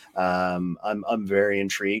 I'm very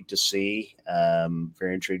intrigued to see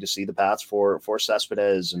the paths for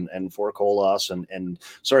Cespedes and for Colas and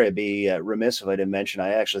sorry, I'd be remiss if I didn't mention.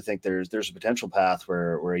 I actually think there's a potential path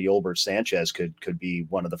where Yolbert Sanchez could be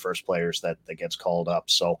one of the first players that gets called up.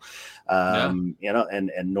 So, and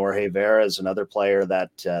Norge Vera is another player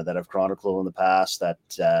that I've chronicled in the past that.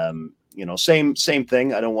 Same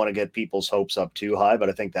thing. I don't want to get people's hopes up too high, but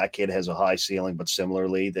I think that kid has a high ceiling. But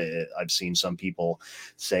similarly, I've seen some people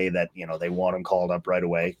say that they want him called up right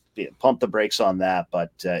away. Pump the brakes on that.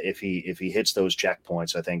 But if he hits those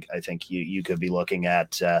checkpoints, I think you could be looking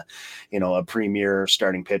at a premier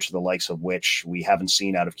starting pitcher, the likes of which we haven't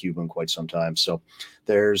seen out of Cuba in quite some time. So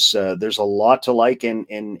there's a lot to like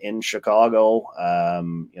in Chicago,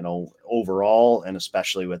 overall, and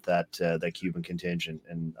especially with that Cuban contingent.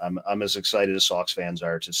 And I'm as excited as Sox fans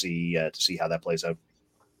are to see how that plays out.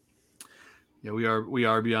 Yeah, we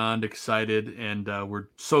are beyond excited, and we're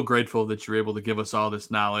so grateful that you're able to give us all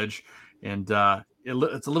this knowledge. And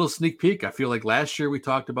it's a little sneak peek. I feel like last year we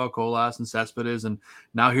talked about Colas and Cespedes, and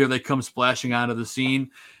now here they come splashing onto the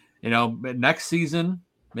scene. Next season,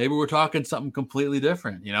 maybe we're talking something completely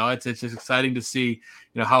different. It's just exciting to see,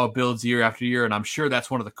 how it builds year after year. And I'm sure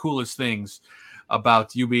that's one of the coolest things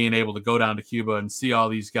about you being able to go down to Cuba and see all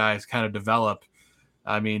these guys kind of develop.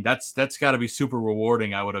 I mean, that's got to be super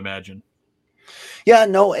rewarding, I would imagine. Yeah,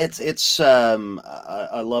 no, I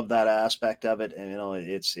love that aspect of it, and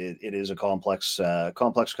it is a complex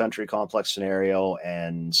country, complex scenario,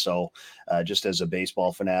 and so just as a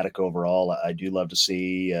baseball fanatic overall, I do love to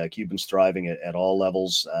see Cubans thriving at all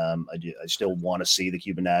levels. I still want to see the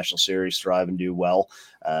Cuban National Series thrive and do well.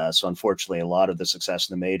 So unfortunately, a lot of the success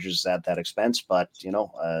in the majors is at that expense. But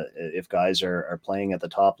if guys are playing at the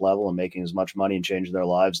top level and making as much money and changing their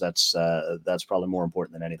lives, that's probably more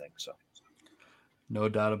important than anything. So. No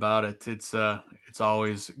doubt about it. It's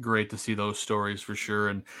always great to see those stories for sure,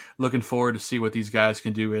 and looking forward to see what these guys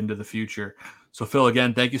can do into the future. So Phil,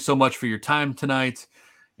 again, thank you so much for your time tonight,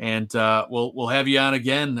 and we'll have you on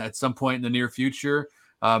again at some point in the near future.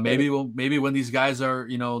 Maybe when these guys are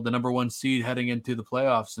the number one seed heading into the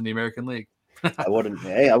playoffs in the American League. I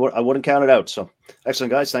wouldn't count it out. So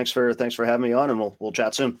excellent, guys. Thanks for having me on, and we'll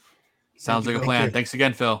chat soon. Sounds like a plan. Thanks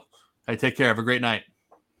again, Phil. Hey, take care. Have a great night.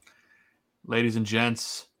 Ladies and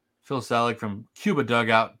gents, Phil Selig from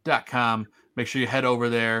CubaDugout.com. Make sure you head over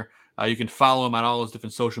there. You can follow him on all those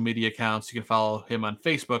different social media accounts. You can follow him on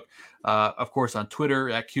Facebook, of course, on Twitter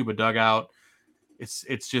at Cuba Dugout.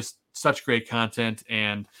 It's just such great content.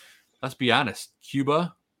 And let's be honest,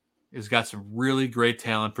 Cuba has got some really great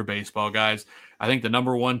talent for baseball, guys. I think the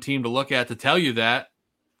number one team to look at to tell you that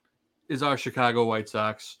is our Chicago White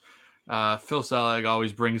Sox. Phil Selig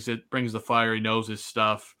always brings the fire. He knows his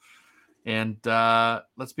stuff. And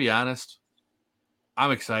let's be honest,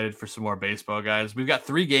 I'm excited for some more baseball, guys. We've got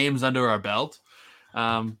 3 games under our belt,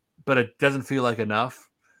 but it doesn't feel like enough.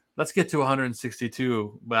 Let's get to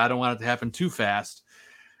 162, but I don't want it to happen too fast.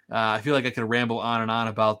 I feel like I could ramble on and on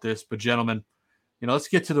about this, but gentlemen, let's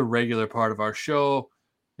get to the regular part of our show.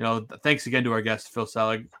 Thanks again to our guest, Phil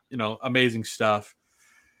Selig. Amazing stuff.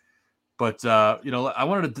 But, I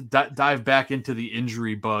wanted to dive back into the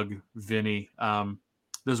injury bug, Vinny.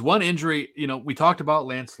 There's one injury, we talked about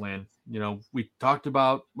Lance Lynn. We talked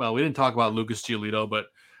about, we didn't talk about Lucas Giolito, but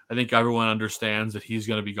I think everyone understands that he's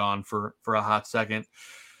going to be gone for a hot second.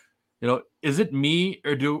 Is it me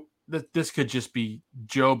or this could just be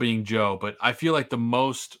Joe being Joe? But I feel like the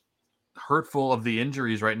most hurtful of the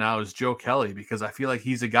injuries right now is Joe Kelly, because I feel like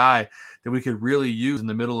he's a guy that we could really use in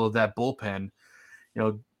the middle of that bullpen.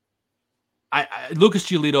 Lucas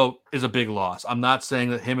Giolito is a big loss. I'm not saying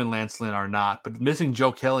that him and Lance Lynn are not, but missing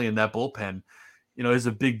Joe Kelly in that bullpen, is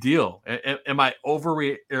a big deal. Am I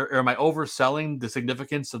overselling the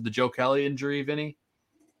significance of the Joe Kelly injury, Vinny?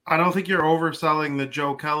 I don't think you're overselling the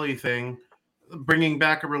Joe Kelly thing. Bringing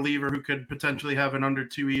back a reliever who could potentially have an under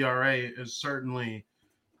 2 ERA is certainly,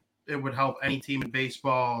 it would help any team in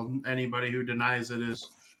baseball. Anybody who denies it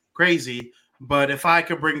is crazy. But if I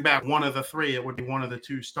could bring back one of the 3, it would be one of the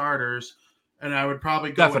 2 starters. And I would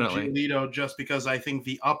probably go with Giolito just because I think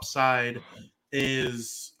the upside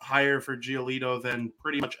is higher for Giolito than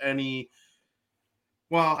pretty much any.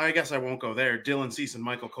 Well, I guess I won't go there. Dylan Cease and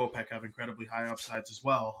Michael Kopech have incredibly high upsides as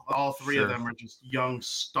well. All 3 of them are just young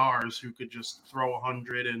stars who could just throw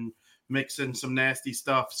 100 and mix in some nasty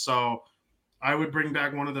stuff. So I would bring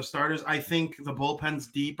back one of the starters. I think the bullpen's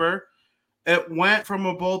deeper. It went from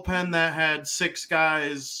a bullpen that had 6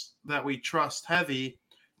 guys that we trust heavy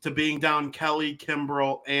to being down Kelly,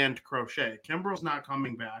 Kimbrel, and Crochet. Kimbrel's not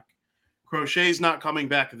coming back. Crochet's not coming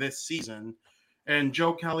back this season. And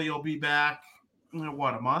Joe Kelly will be back, a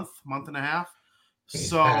month and a half?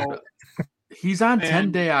 So he's on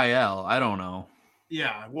 10-day IL. I don't know.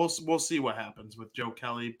 Yeah, we'll see what happens with Joe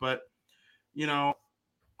Kelly. But,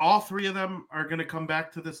 all 3 of them are going to come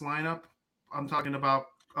back to this lineup. I'm talking about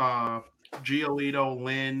Giolito,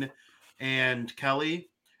 Lynn, and Kelly.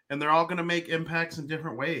 And they're all going to make impacts in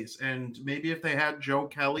different ways. And maybe if they had Joe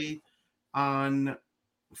Kelly on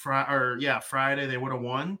Friday, they would have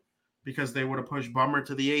won because they would have pushed Bummer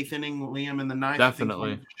to the 8th inning, Liam in the 9th.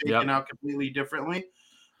 Definitely. Shaken out completely differently.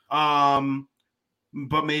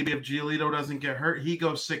 But maybe if Giolito doesn't get hurt, he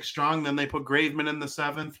goes 6 strong. Then they put Graveman in the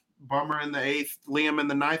 7th, Bummer in the 8th, Liam in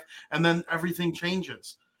the 9th. And then everything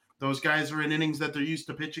changes. Those guys are in innings that they're used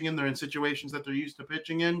to pitching in. They're in situations that they're used to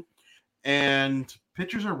pitching in. And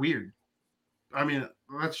pitchers are weird. I mean,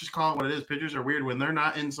 let's just call it what it is. Pitchers are weird when they're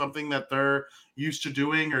not in something that they're used to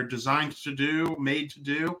doing or designed to do, made to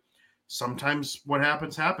do. Sometimes what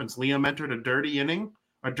happens. Liam entered a dirty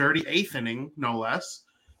 8th inning, no less,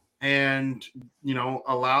 and,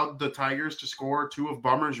 allowed the Tigers to score 2 of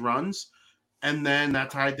Bummer's runs. And then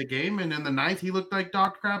that tied the game. And in the 9th, he looked like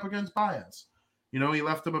dog crap against Baez. He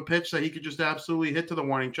left him a pitch that he could just absolutely hit to the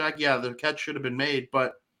warning track. Yeah, the catch should have been made,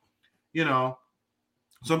 but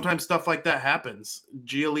sometimes stuff like that happens.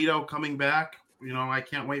 Giolito coming back, I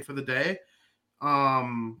can't wait for the day.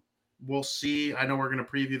 we'll see. I know we're going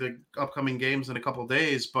to preview the upcoming games in a couple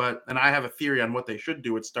days, and I have a theory on what they should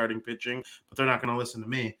do with starting pitching, but they're not going to listen to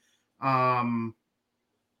me. I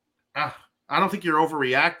don't think you're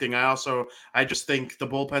overreacting. I just think the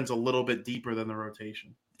bullpen's a little bit deeper than the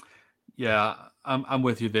rotation. Yeah, I'm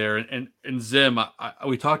with you there. And Zim,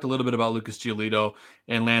 we talked a little bit about Lucas Giolito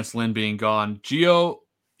and Lance Lynn being gone. Gio,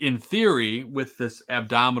 in theory, with this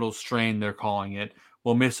abdominal strain, they're calling it,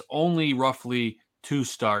 will miss only roughly 2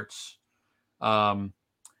 starts. Are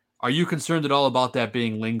you concerned at all about that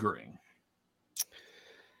being lingering?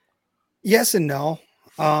 Yes and no.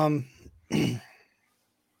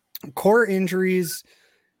 Core injuries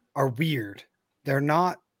are weird. They're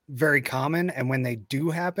not very common. And when they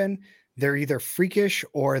do happen, they're either freakish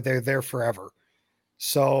or they're there forever.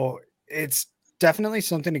 So it's definitely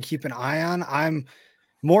something to keep an eye on. I'm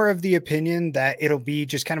more of the opinion that it'll be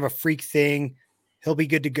just kind of a freak thing. He'll be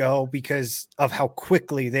good to go because of how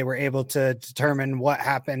quickly they were able to determine what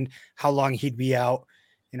happened, how long he'd be out.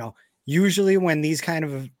 Usually when these kind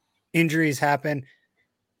of injuries happen,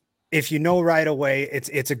 if you know right away,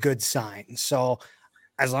 it's a good sign. So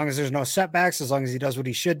as long as there's no setbacks, as long as he does what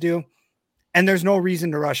he should do, and there's no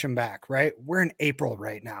reason to rush him back, right? We're in April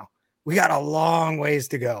right now. We got a long ways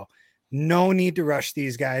to go. No need to rush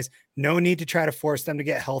these guys. No need to try to force them to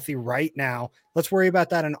get healthy right now. Let's worry about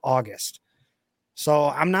that in August. So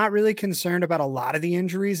I'm not really concerned about a lot of the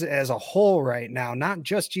injuries as a whole right now, not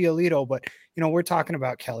just Giolito, but, we're talking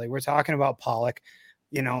about Kelly. We're talking about Pollock,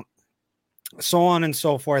 so on and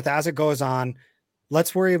so forth. As it goes on,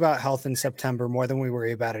 let's worry about health in September more than we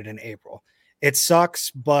worry about it in April. It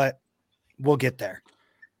sucks, but we'll get there.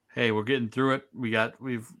 Hey, we're getting through it.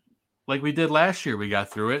 We've like we did last year. We got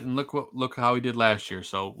through it, and look how we did last year.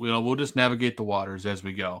 So we'll just navigate the waters as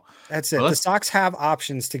we go. That's it. The Sox have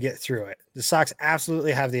options to get through it. The Sox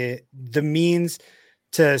absolutely have the means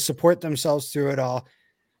to support themselves through it all.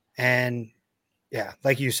 And yeah,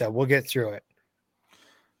 like you said, we'll get through it.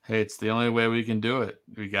 Hey, it's the only way we can do it.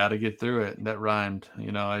 We got to get through it. That rhymed.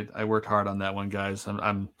 I worked hard on that one, guys.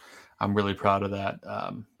 I'm really proud of that.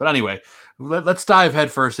 But anyway, let's dive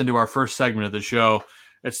headfirst into our first segment of the show.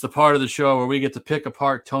 It's the part of the show where we get to pick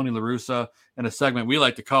apart Tony La Russa in a segment we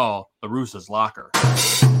like to call La Russa's Locker.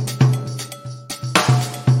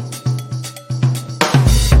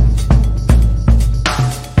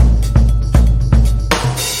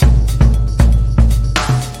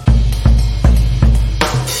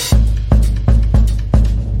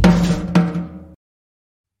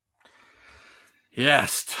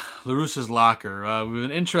 Yes, La Russa's Locker. We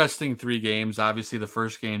have an interesting 3 games. Obviously, the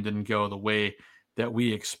first game didn't go the way that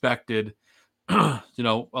we expected. A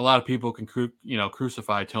lot of people can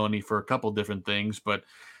crucify Tony for a couple different things, but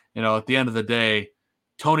at the end of the day,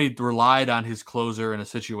 Tony relied on his closer in a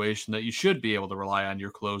situation that you should be able to rely on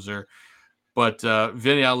your closer. But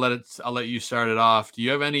Vinny, I'll let you start it off. Do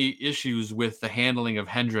you have any issues with the handling of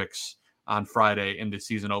Hendricks on Friday in the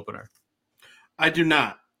season opener? I do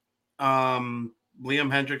not.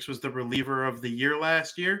 Liam Hendricks was the reliever of the year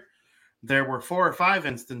last year. There were 4 or 5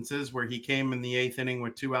 instances where he came in the 8th inning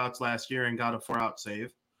with 2 outs last year and got a 4-out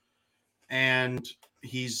save. And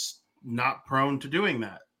he's not prone to doing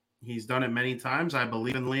that. He's done it many times. I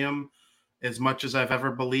believe in Liam as much as I've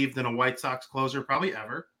ever believed in a White Sox closer, probably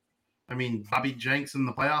ever. I mean, Bobby Jenks in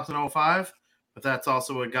the playoffs in 2005, but that's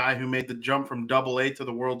also a guy who made the jump from Double-A to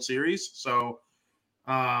the World Series. So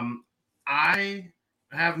I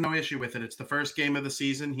have no issue with it. It's the first game of the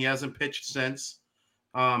season. He hasn't pitched since.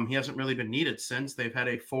 He hasn't really been needed since. They've had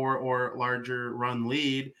a 4 or larger run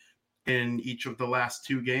lead in each of the last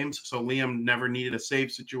 2 games. So Liam never needed a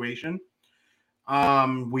save situation.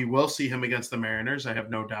 We will see him against the Mariners. I have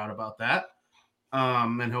no doubt about that.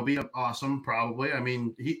 And he'll be awesome, probably. I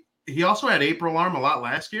mean, he also had April arm a lot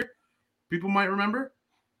last year. People might remember.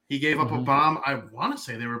 He gave up a bomb. I want to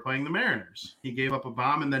say they were playing the Mariners. He gave up a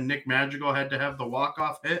bomb, and then Nick Madrigal had to have the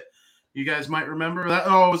walk-off hit. You guys might remember that.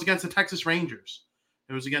 Oh, it was against the Texas Rangers.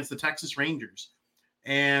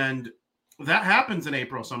 And that happens in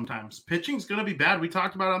April sometimes. Pitching's going to be bad. We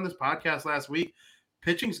talked about it on this podcast last week.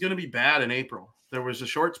 Pitching's going to be bad in April. There was a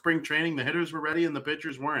short spring training. The hitters were ready, and the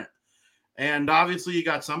pitchers weren't. And obviously, you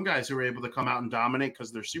got some guys who were able to come out and dominate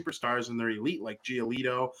because they're superstars and they're elite, like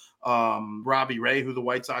Giolito, Robbie Ray, who the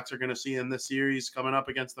White Sox are going to see in this series coming up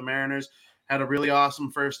against the Mariners, had a really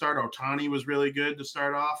awesome first start. Ohtani was really good to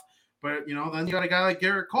start off. But, then you got a guy like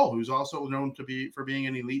Garrett Cole, who's also known for being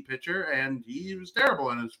an elite pitcher, and he was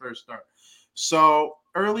terrible in his first start. So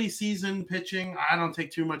early season pitching, I don't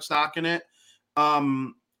take too much stock in it. La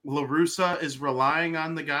Russa is relying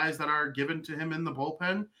on the guys that are given to him in the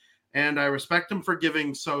bullpen. And I respect him for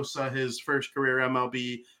giving Sosa his first career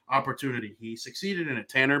MLB opportunity. He succeeded in it.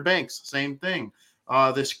 Tanner Banks, same thing.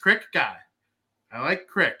 This Crick guy, I like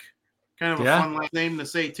Crick. Kind of a fun last name to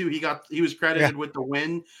say too. He was credited with the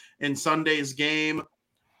win in Sunday's game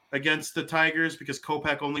against the Tigers because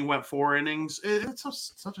Kopech only went 4 innings.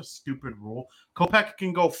 It's such a stupid rule. Kopech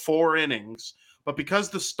can go 4 innings, but because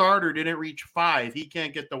the starter didn't reach 5, he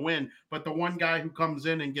can't get the win. But the one guy who comes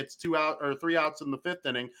in and gets 3 outs in the 5th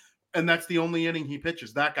inning, and that's the only inning he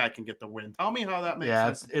pitches, that guy can get the win. Tell me how that makes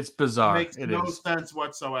sense. Yeah, it's bizarre. It makes no sense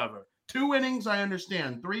whatsoever. 2 innings, I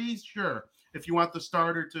understand. 3, sure, if you want the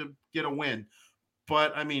starter to get a win.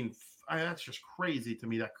 But, I mean, that's just crazy to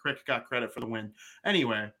me that Crick got credit for the win.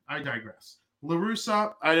 Anyway, I digress. La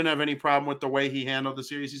Russa, I didn't have any problem with the way he handled the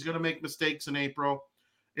series. He's going to make mistakes in April.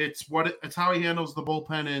 It's how he handles the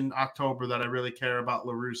bullpen in October that I really care about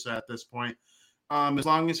La Russa at this point. As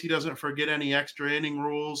long as he doesn't forget any extra inning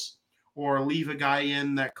rules or leave a guy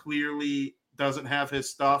in that clearly doesn't have his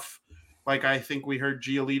stuff, like I think we heard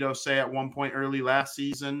Giolito say at one point early last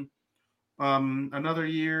season. Another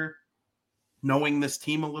year, knowing this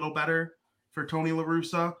team a little better for Tony La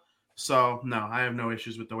Russa. So, no, I have no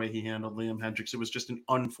issues with the way he handled Liam Hendriks. It was just an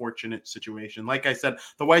unfortunate situation. Like I said,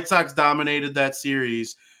 the White Sox dominated that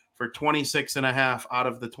series for 26 and a half out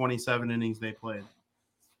of the 27 innings they played.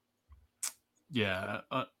 Yeah,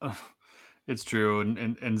 it's true.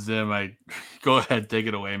 And Zim, go ahead, take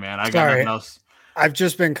it away, man. I got nothing else. I've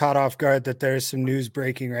just been caught off guard that there's some news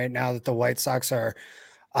breaking right now that the White Sox are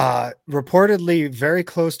reportedly very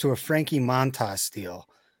close to a Frankie Montas deal.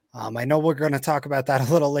 I know we're going to talk about that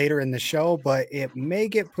a little later in the show, but it may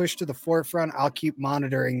get pushed to the forefront. I'll keep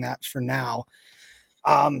monitoring that for now.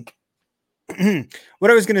 What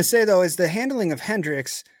I was going to say, though, is the handling of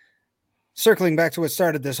Hendriks, circling back to what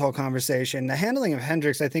started this whole conversation, the handling of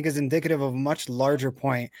Hendriks, I think, is indicative of a much larger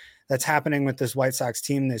point that's happening with this White Sox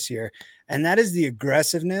team this year. And that is the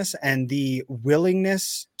aggressiveness and the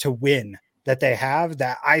willingness to win that they have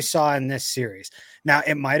that I saw in this series. Now,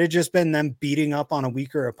 it might have just been them beating up on a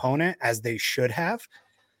weaker opponent as they should have.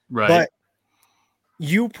 Right. But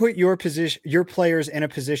you put your players in a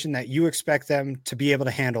position that you expect them to be able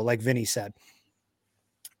to handle, like Vinny said.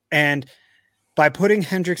 And by putting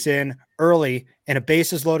Hendriks in early in a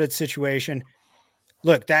bases loaded situation,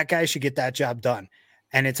 look, that guy should get that job done.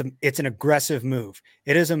 And it's an aggressive move.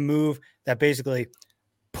 It is a move that basically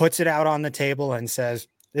puts it out on the table and says,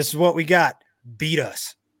 this is what we got. Beat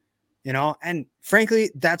us, and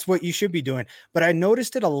frankly, that's what you should be doing. But I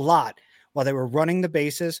noticed it a lot while they were running the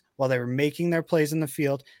bases, while they were making their plays in the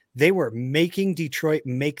field. They were making Detroit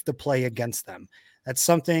make the play against them. That's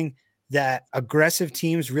something that aggressive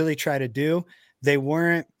teams really try to do. They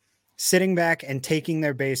weren't sitting back and taking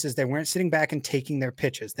their bases. They weren't sitting back and taking their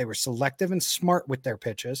pitches. They were selective and smart with their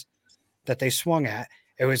pitches that they swung at.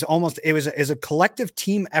 It was a collective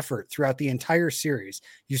team effort throughout the entire series.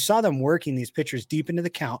 You saw them working these pitchers deep into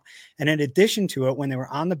the count. And in addition to it, when they were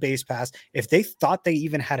on the base pass, if they thought they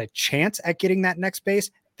even had a chance at getting that next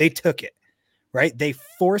base, they took it, right? They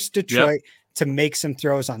forced Detroit to make some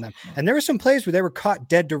throws on them. And there were some plays where they were caught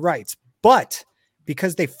dead to rights, but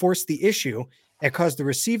because they forced the issue, it caused the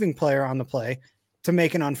receiving player on the play to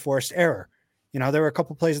make an unforced error. There were a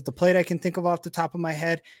couple plays at the plate I can think of off the top of my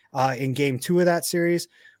head in game 2 of that series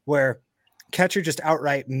where catcher just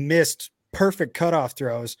outright missed perfect cutoff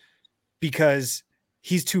throws because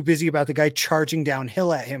he's too busy about the guy charging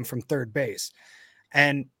downhill at him from third base.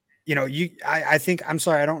 And, I think, I'm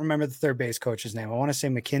sorry, I don't remember the third base coach's name. I want to say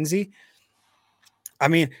McKenzie. I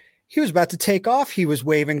mean, he was about to take off. He was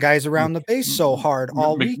waving guys around the base so hard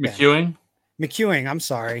all weekend. McEwing, I'm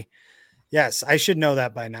sorry. Yes, I should know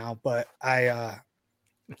that by now, but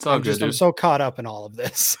it's all good. I'm so caught up in all of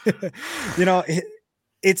this.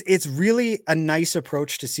 It's really a nice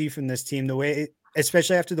approach to see from this team,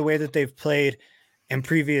 especially after the way that they've played in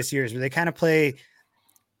previous years, where they kind of play,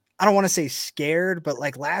 I don't want to say scared, but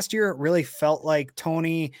like last year, it really felt like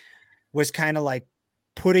Tony was kind of like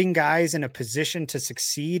putting guys in a position to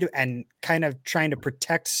succeed and kind of trying to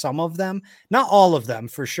protect some of them, not all of them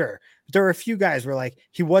for sure. There were a few guys where like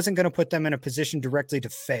he wasn't going to put them in a position directly to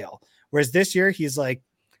fail. Whereas this year he's like,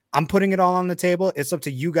 I'm putting it all on the table. It's up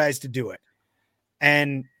to you guys to do it.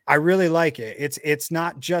 And I really like it. It's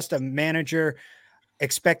not just a manager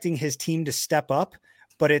expecting his team to step up,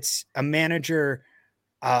 but it's a manager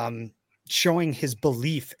showing his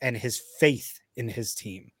belief and his faith in his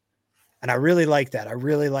team. And I really like that. I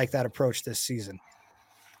really like that approach this season.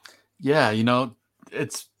 Yeah.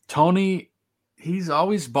 It's Tony. He's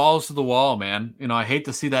always balls to the wall, man. I hate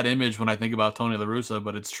to see that image when I think about Tony La Russa,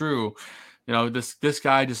 but it's true. This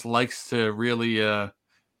guy just likes to really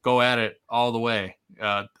go at it all the way.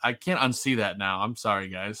 I can't unsee that now. I'm sorry,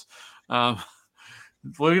 guys.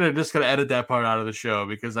 We're just gonna edit that part out of the show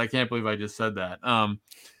because I can't believe I just said that.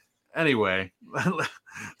 Anyway,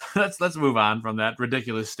 let's move on from that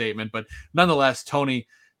ridiculous statement. But nonetheless, Tony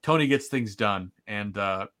gets things done, and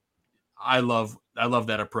I love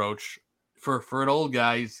that approach. For an old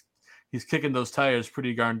guy, he's kicking those tires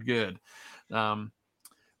pretty darn good.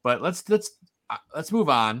 But let's move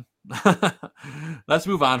on. Let's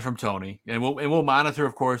move on from Tony, and we'll monitor,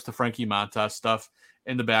 of course, the Frankie Montas stuff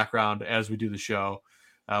in the background as we do the show.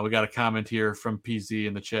 We got a comment here from PZ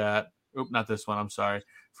in the chat. Oop, not this one. I'm sorry.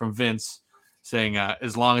 From Vince saying,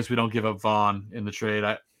 as long as we don't give up Vaughn in the trade,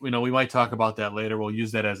 we might talk about that later. We'll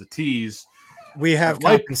use that as a tease. We have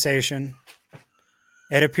compensation.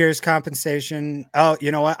 It appears compensation. Oh,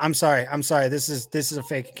 you know what? I'm sorry. This is a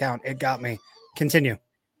fake account. It got me. Continue.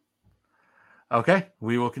 Okay,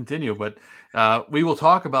 we will continue, but we will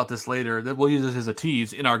talk about this later. We'll use this as a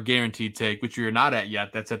tease in our guaranteed take, which you're not at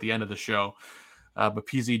yet. That's at the end of the show. But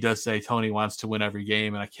PZ does say Tony wants to win every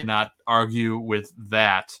game, and I cannot argue with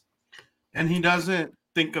that. And he doesn't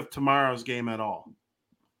think of tomorrow's game at all.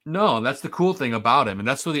 No, and that's the cool thing about him, and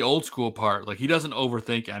that's for the old school part. Like, he doesn't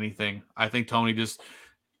overthink anything. I think Tony just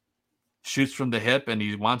shoots from the hip, and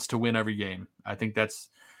he wants to win every game. I think that's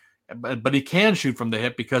 – but he can shoot from the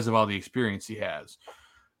hip because of all the experience he has.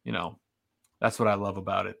 That's what I love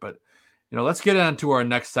about it. But, let's get on to our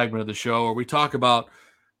next segment of the show where we talk about –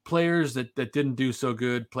 players that didn't do so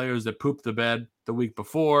good, players that pooped the bed the week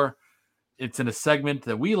before. It's in a segment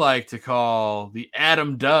that we like to call the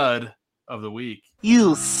Adam Dud of the week.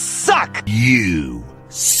 You suck. You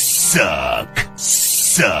suck.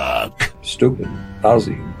 Stupid.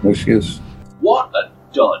 Lousy. No excuse. What a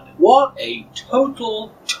dud. What a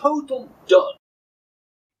total dud.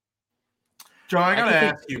 Joe, I got to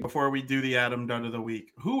ask you before we do the Adam Dud of the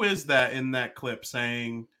week, who is that in that clip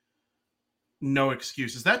saying no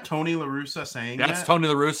excuse? Is that Tony La Russa saying that? That's Tony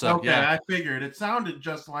La Russa. Okay, yeah. I figured. It sounded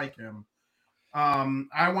just like him.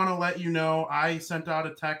 I want to let you know I sent out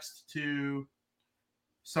a text to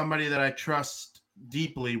somebody that I trust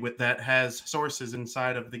deeply that has sources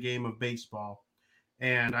inside of the game of baseball.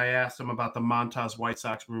 And I asked him about the Montas White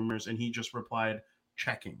Sox rumors, and he just replied,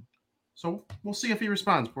 checking. So we'll see if he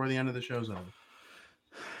responds before the end of the show's over.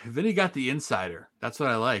 Vinny got the insider. That's what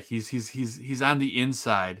I like. He's on the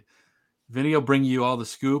inside. Vinny will bring you all the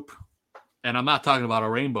scoop, and I'm not talking about a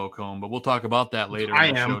rainbow cone, but we'll talk about that later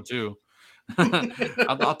in the show too.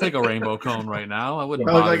 I'll take a rainbow cone right now. I wouldn't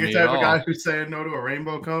bother me at all. Like a guy who's saying no to a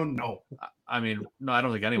rainbow cone? No. I mean, no, I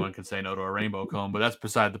don't think anyone can say no to a rainbow cone, but that's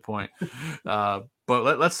beside the point. But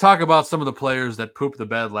let's talk about some of the players that pooped the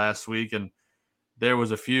bed last week, and there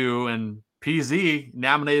was a few, and PZ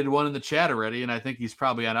nominated one in the chat already, and I think he's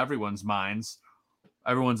probably on everyone's minds.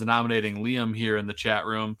 Everyone's nominating Liam here in the chat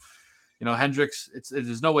room. Hendricks,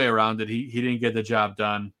 there's no way around it. He didn't get the job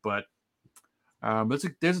done, but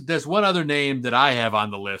there's one other name that I have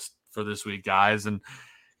on the list for this week, guys. And,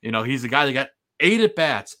 he's the guy that got 8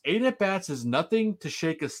 at-bats. 8 at-bats is nothing to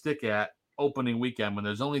shake a stick at opening weekend when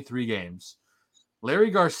there's only 3 games.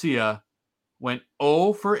 Larry Garcia went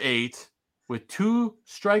 0 for 8 with 2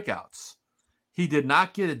 strikeouts. He did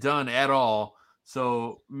not get it done at all.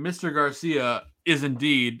 So Mr. Garcia is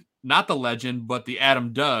indeed not the legend, but the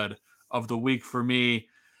Adam Dud of the week for me.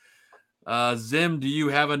 Zim, do you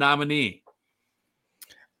have a nominee?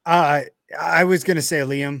 I was going to say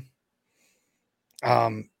Liam.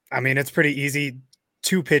 I mean, it's pretty easy.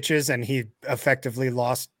 2 pitches, and he effectively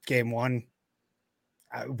lost game 1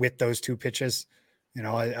 with those 2 pitches.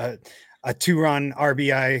 A 2-run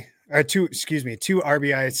RBI, or 2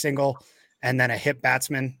 RBI single, and then a hit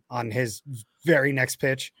batsman on his very next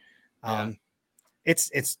pitch.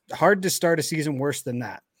 It's hard to start a season worse than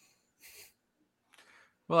that.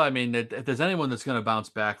 Well, I mean, if there's anyone that's going to bounce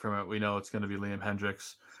back from it, we know it's going to be Liam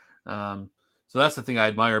Hendricks. So that's the thing I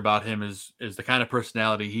admire about him is the kind of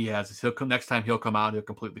personality he has. Next time he'll come out, he'll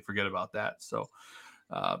completely forget about that. So,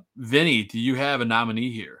 Vinny, do you have a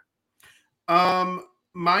nominee here?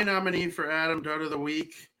 My nominee for Adam Dud of the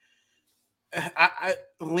week,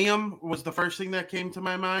 Liam was the first thing that came to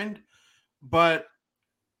my mind, but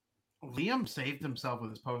Liam saved himself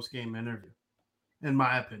with his post-game interview, in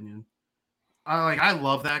my opinion. I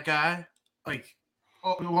love that guy.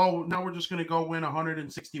 Now we're just going to go win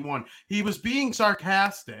 161. He was being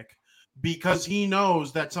sarcastic because he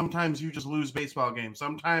knows that sometimes you just lose baseball games.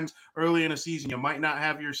 Sometimes early in a season, you might not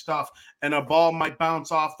have your stuff, and a ball might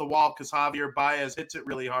bounce off the wall because Javier Baez hits it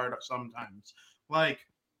really hard sometimes. Should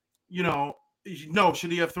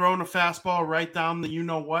he have thrown a fastball right down the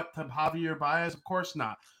you-know-what to Javier Baez? Of course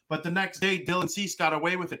not. But the next day, Dylan Cease got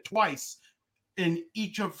away with it twice in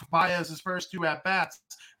each of Baez's first 2 at-bats.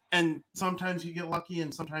 And sometimes you get lucky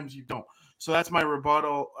and sometimes you don't. So that's my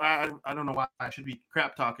rebuttal. I don't know why I should be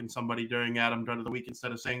crap talking somebody during Adam Dunn of the Week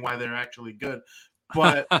instead of saying why they're actually good.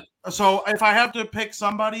 But so if I have to pick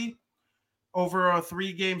somebody over a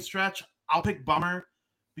 3-game stretch, I'll pick Bummer,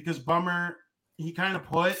 because Bummer, he kind of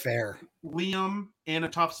put Liam in a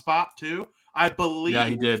tough spot too. I believe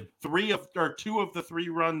he did. 2 of the 3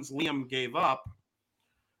 runs Liam gave up,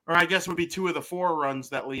 or I guess it would be 2 of the 4 runs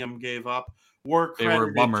that Liam gave up, were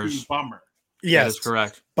credited to Bummer. Yes, that is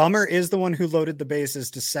correct. Bummer is the one who loaded the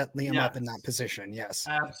bases to set Liam up in that position. Yes,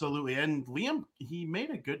 absolutely. And Liam, he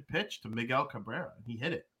made a good pitch to Miguel Cabrera. He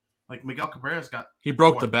hit it. Like Miguel Cabrera's he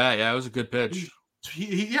broke the bat. Yeah, it was a good pitch.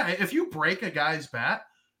 If you break a guy's bat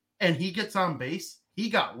and he gets on base, he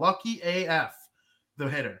got lucky AF, the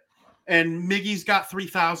hitter. And Miggy's got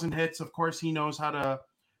 3,000 hits. Of course, he knows how to,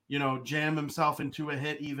 jam himself into a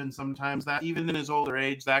hit even sometimes. That even in his older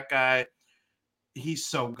age, that guy, he's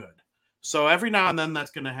so good. So every now and then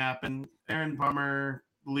that's going to happen. Aaron Bummer,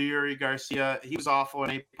 Leury Garcia, he was awful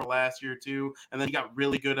in April last year too. And then he got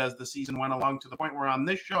really good as the season went along, to the point where on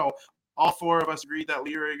this show, all 4 of us agreed that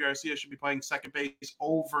Leury Garcia should be playing second base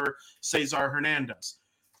over Cesar Hernandez,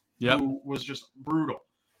 who was just brutal.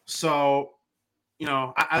 So,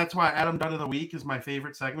 that's why Adam Dunn of the Week is my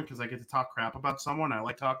favorite segment, because I get to talk crap about someone. I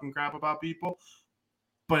like talking crap about people.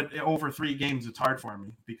 But over 3 games, it's hard for me,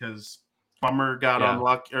 because Bummer got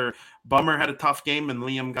unlucky, or Bummer had a tough game and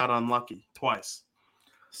Liam got unlucky twice.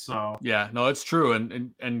 So it's true.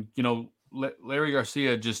 And Larry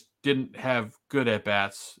Garcia just didn't have good at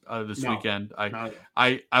bats this weekend.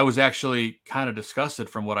 I was actually kind of disgusted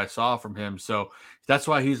from what I saw from him. So that's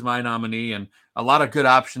why he's my nominee, and a lot of good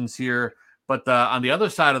options here. But on the other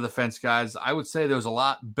side of the fence, guys, I would say there was a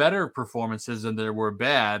lot better performances than there were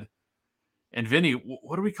bad. And Vinny,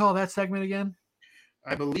 what do we call that segment again?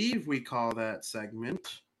 I believe we call that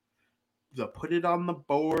segment the Put It on the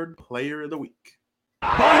Board Player of the Week.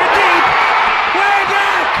 Ball hit deep! Way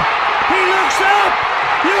back! He looks up!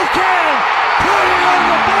 You can put it on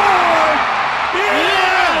the board!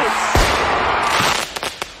 Yes!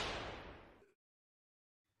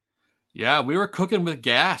 Yeah, we were cooking with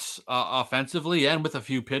gas offensively and with a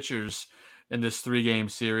few pitchers in this 3-game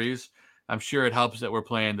series. I'm sure it helps that we're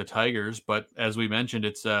playing the Tigers, but as we mentioned,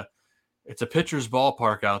 it's a pitcher's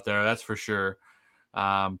ballpark out there, that's for sure.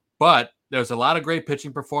 But there's a lot of great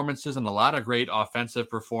pitching performances and a lot of great offensive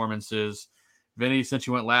performances. Vinny, since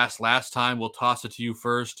you went last time, we'll toss it to you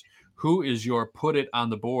first. Who is your Put It on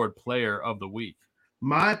the Board Player of the Week?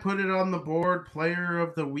 My Put It on the Board Player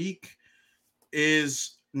of the Week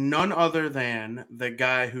is none other than the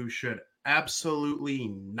guy who should absolutely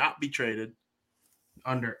not be traded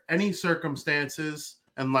under any circumstances,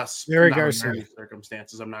 unless Larry Garcia.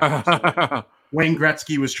 Circumstances. I'm not going to say Wayne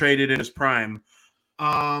Gretzky was traded in his prime.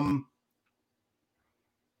 I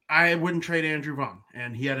wouldn't trade Andrew Vaughn,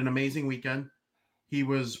 and he had an amazing weekend. He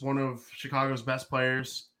was one of Chicago's best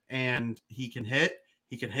players, and he can hit.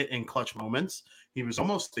 He can hit in clutch moments. He was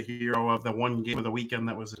almost the hero of the 1 game of the weekend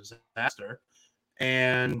that was a disaster.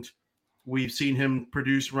 And we've seen him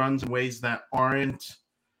produce runs in ways that aren't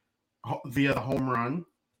via the home run.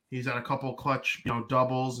 He's had a couple clutch,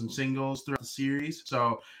 doubles and singles throughout the series.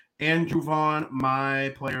 So Andrew Vaughn, my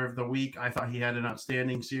Player of the Week. I thought he had an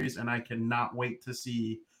outstanding series, and I cannot wait to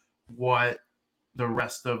see what the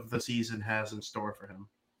rest of the season has in store for him.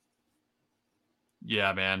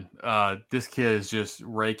 Yeah, man. This kid is just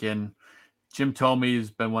raking. Jim Thome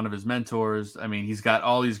has been one of his mentors. I mean, he's got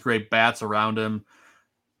all these great bats around him.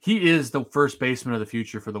 He is the first baseman of the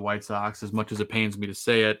future for the White Sox, as much as it pains me to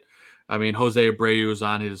say it. I mean, Jose Abreu is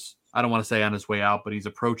on his, I don't want to say on his way out, but he's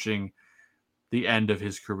approaching the end of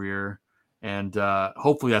his career. And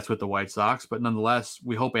hopefully that's with the White Sox. But nonetheless,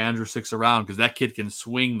 we hope Andrew sticks around, because that kid can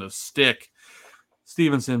swing the stick.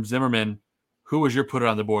 Stevenson Zimmerman, who was your Put It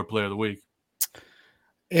on the Board Player of the Week?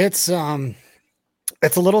 It's a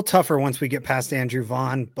little tougher once we get past Andrew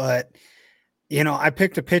Vaughn, but I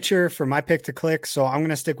picked a pitcher for my pick to click, so I'm going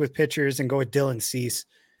to stick with pitchers and go with Dylan Cease.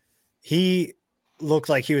 He looked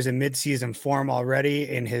like he was in midseason form already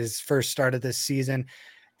in his first start of this season.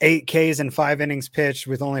 8 Ks and 5 innings pitched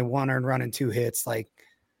with only 1 earned run and 2 hits. Like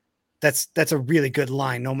that's a really good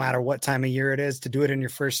line, no matter what time of year it is. To do it in your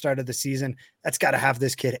first start of the season, that's got to have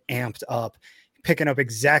this kid amped up, picking up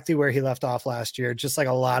exactly where he left off last year, just like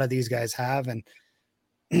a lot of these guys have. And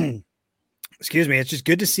excuse me, it's just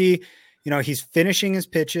good to see, he's finishing his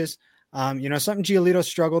pitches. Something Giolito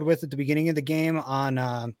struggled with at the beginning of the game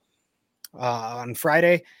on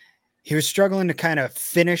Friday. he was struggling to kind of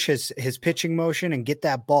finish his pitching motion and get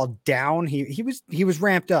that ball down. He was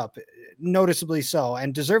ramped up, noticeably so,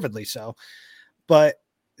 and deservedly so. But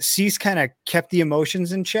Cease kind of kept the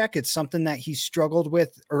emotions in check. It's something that he struggled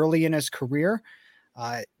with early in his career.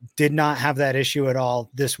 Did not have that issue at all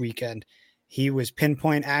this weekend. He was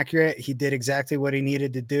pinpoint accurate. He did exactly what he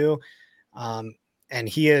needed to do. And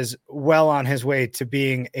he is well on his way to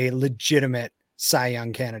being a legitimate Cy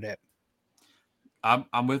Young candidate.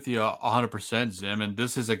 I'm with you 100%, Zim. And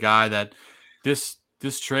this is a guy that this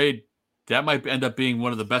trade, that might end up being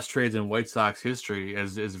one of the best trades in White Sox history,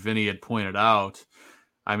 as Vinny had pointed out.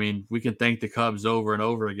 I mean, we can thank the Cubs over and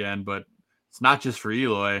over again, but it's not just for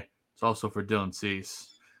Eloy. It's also for Dylan Cease.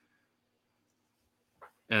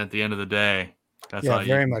 And at the end of the day, that's how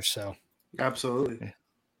very much so. Absolutely.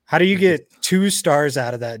 How do you get 2 stars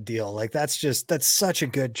out of that deal? Like, that's such a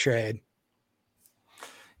good trade.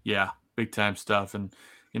 Yeah, big time stuff. And,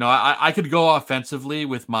 you know, I could go offensively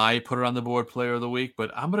with my put it on the board player of the week,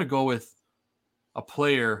 but I'm going to go with a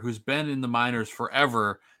player who's been in the minors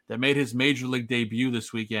forever that made his major league debut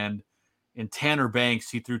this weekend in Tanner Banks.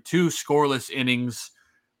 He threw 2 scoreless innings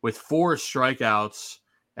with 4 strikeouts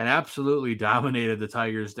and absolutely dominated the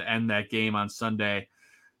Tigers to end that game on Sunday.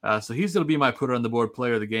 So he's going to be my put on the board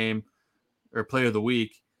player of the game or player of the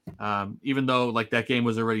week. Even though like that game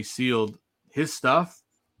was already sealed, his stuff,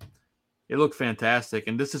 it looked fantastic.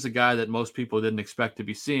 And this is a guy that most people didn't expect to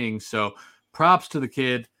be seeing. So props to the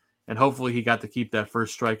kid. And hopefully he got to keep that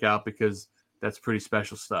first strikeout because that's pretty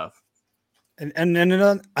special stuff. And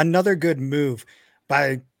another good move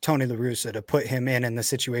by Tony La Russa to put him in the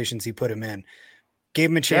situations he put him in. Gave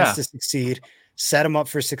him a chance to succeed, set him up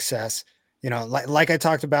for success. You know, like I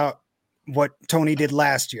talked about what Tony did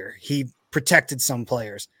last year. He protected some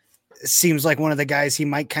players. It seems like one of the guys he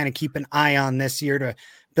might kind of keep an eye on this year to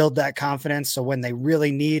build that confidence. So when they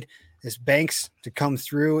really need this Banks to come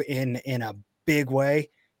through in a big way,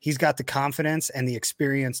 he's got the confidence and the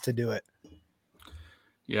experience to do it.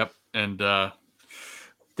 Yep. And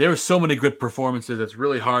there were so many good performances. It's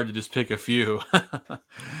really hard to just pick a few.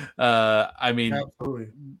 I mean, absolutely.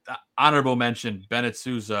 Honorable mention, Bennett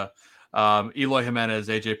Sousa, Eloy Jimenez,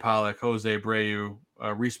 AJ Pollock, Jose Abreu,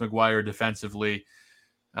 Reese McGuire defensively,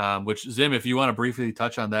 which Zim, if you want to briefly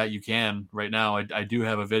touch on that, you can right now. I do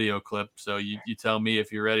have a video clip. So you tell me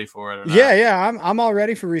if you're ready for it or not. Yeah. I'm all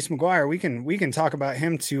ready for Reese McGuire. We can talk about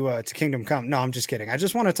him to Kingdom Come. No, I'm just kidding. I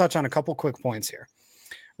just want to touch on a couple quick points here.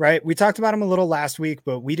 Right. We talked about him a little last week,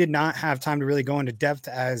 but we did not have time to really go into depth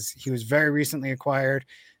as he was very recently acquired.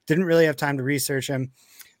 Didn't really have time to research him.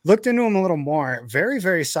 Looked into him a little more. Very,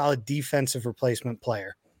 very solid defensive replacement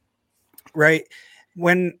player. Right.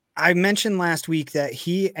 When I mentioned last week that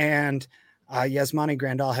he and Yasmani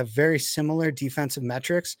Grandal have very similar defensive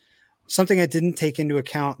metrics, something I didn't take into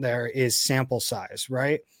account there is sample size.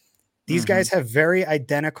 Right. These guys have very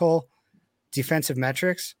identical defensive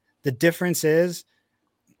metrics. The difference is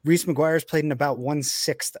Reese McGuire's played in about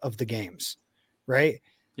 1/6 of the games, right?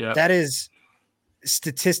 Yeah. That is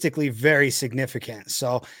statistically very significant.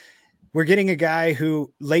 So we're getting a guy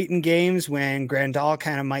who late in games when Grandal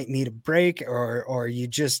kind of might need a break or you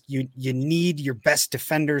need your best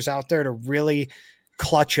defenders out there to really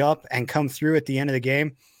clutch up and come through at the end of the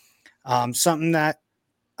game. Something that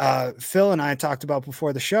Phil and I talked about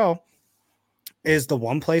before the show is the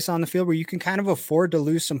one place on the field where you can kind of afford to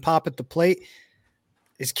lose some pop at the plate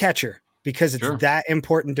is catcher, because it's that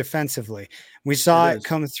important defensively. We saw it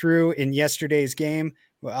come through in yesterday's game,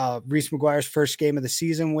 Reese McGuire's first game of the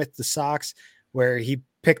season with the Sox, where he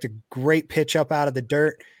picked a great pitch up out of the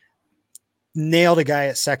dirt, nailed a guy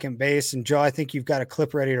at second base. And Joe, I think you've got a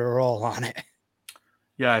clip ready to roll on it.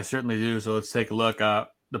 Yeah, I certainly do. So let's take a look.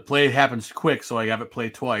 The play happens quick, so I have it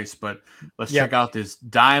played twice, but let's check out this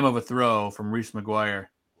dime of a throw from Reese McGuire.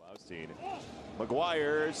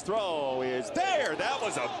 McGuire's throw is there. That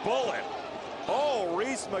was a bullet. Oh,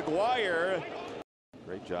 Reese McGuire.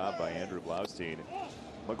 Great job by Andrew Blaustein.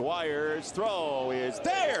 McGuire's throw is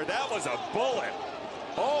there. That was a bullet.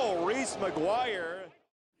 Oh, Reese McGuire.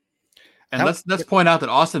 And let's point out that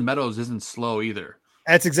Austin Meadows isn't slow either.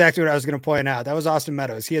 That's exactly what I was going to point out. That was Austin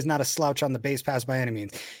Meadows. He is not a slouch on the base pass by any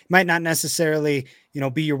means. He might not necessarily,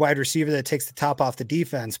 be your wide receiver that takes the top off the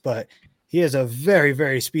defense, but he is a very,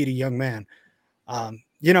 very speedy young man.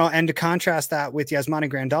 And to contrast that with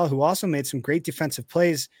Yasmani Grandal, who also made some great defensive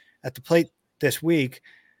plays at the plate this week,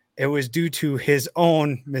 it was due to his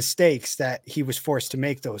own mistakes that he was forced to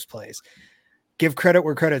make those plays. Give credit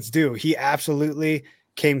where credit's due. He absolutely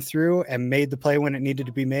came through and made the play when it needed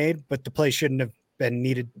to be made, but the play shouldn't have been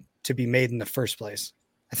needed to be made in the first place.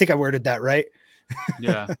 I think I worded that right.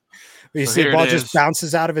 Yeah. You see the ball just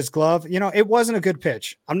bounces out of his glove. You know, it wasn't a good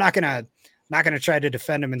pitch. I'm not gonna try to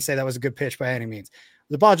defend him and say that was a good pitch by any means.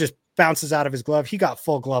 The ball just bounces out of his glove. He got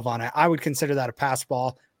full glove on it. I would consider that a pass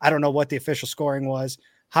ball. I don't know what the official scoring was.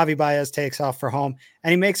 Javi Baez takes off for home,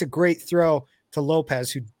 and he makes a great throw to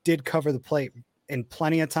Lopez, who did cover the plate in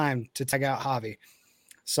plenty of time to tag out Javi.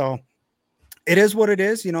 So it is what it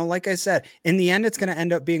is. You know, like I said, in the end, it's going to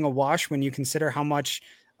end up being a wash when you consider how much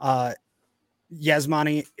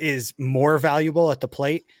Yasmani is more valuable at the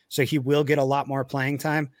plate. So he will get a lot more playing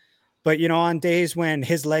time. But, you know, on days when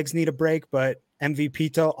his legs need a break, but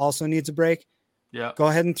MVPito also needs a break, go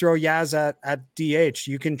ahead and throw Yaz at DH.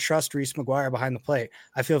 You can trust Reese McGuire behind the plate.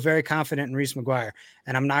 I feel very confident in Reese McGuire.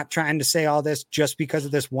 And I'm not trying to say all this just because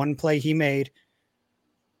of this one play he made.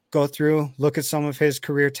 Go through, look at some of his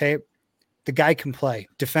career tape. The guy can play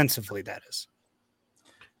defensively, that is.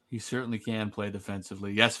 He certainly can play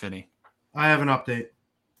defensively. Yes, Vinny. I have an update.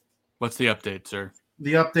 What's the update, sir?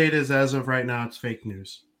 The update is, as of right now, it's fake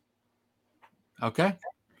news. Okay.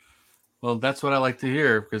 Well, that's what I like to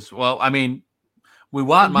hear because, well, I mean, we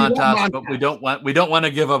want Montas, but we don't want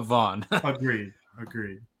to give up Vaughn. Agreed.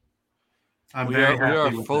 We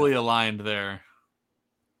are fully aligned there.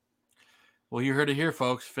 Well, you heard it here,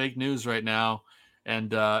 folks. Fake news right now.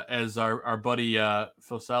 And as our buddy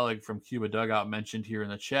Phil Selig from Cuba Dugout mentioned here in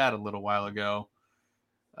the chat a little while ago,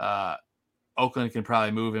 Oakland can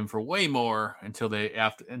probably move him for way more until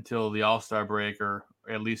the All-Star break, or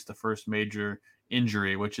at least the first major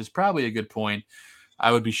injury, which is probably a good point.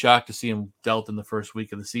 I would be shocked to see him dealt in the first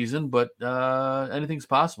week of the season, but anything's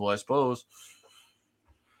possible, I suppose.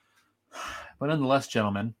 But nonetheless,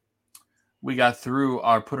 gentlemen, we got through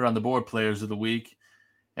our Put It on the Board players of the week,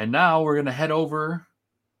 and now we're going to head over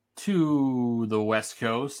to the West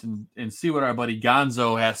Coast and see what our buddy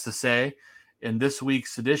Gonzo has to say in this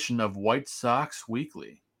week's edition of White Sox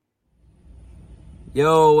Weekly.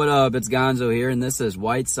 Yo, what up? It's Gonzo here, and this is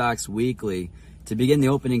White Sox Weekly. To begin the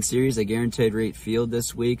opening series at Guaranteed Rate Field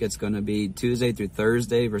this week, it's going to be Tuesday through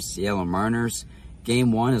Thursday versus the Yellow Mariners.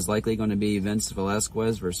 Game 1 is likely going to be Vince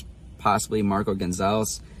Velasquez versus possibly Marco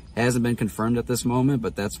Gonzalez. Hasn't been confirmed at this moment,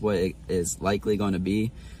 but that's what it is likely going to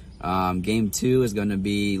be. Game 2 is going to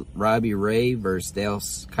be Robbie Ray versus Dale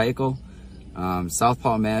Keuchel.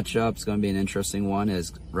 Southpaw matchup is going to be an interesting one,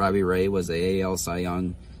 as Robbie Ray was a AL Cy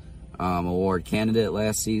Young Award candidate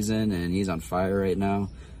last season, and he's on fire right now.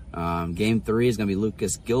 Game 3 is going to be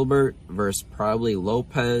Lucas Gilbert versus probably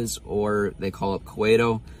Lopez, or they call it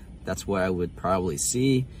Cueto. That's what I would probably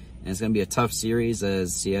see. And it's going to be a tough series,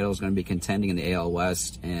 as Seattle is going to be contending in the AL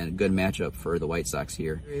West, and a good matchup for the White Sox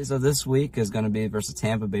here. The series of this week is going to be versus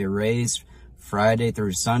Tampa Bay Rays, Friday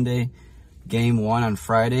through Sunday. Game 1 on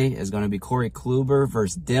Friday is going to be Corey Kluber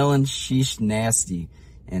versus Dylan Sheesh Nasty.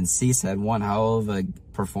 And Cease had one hell of a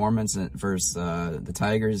performance versus the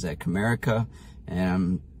Tigers at Comerica, and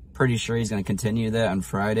I'm pretty sure he's going to continue that on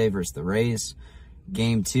Friday versus the Rays.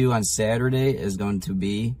 Game 2 on Saturday is going to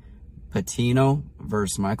be Patino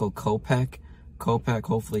versus Michael Kopech. Kopech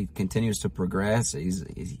hopefully continues to progress.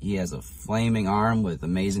 He has a flaming arm with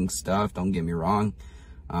amazing stuff, don't get me wrong.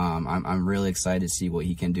 I'm really excited to see what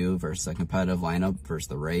he can do versus a competitive lineup versus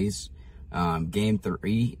the Rays. Game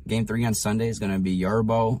 3 on Sunday is going to be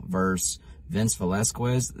Yarbo versus Vince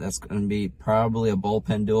Velasquez. That's going to be probably a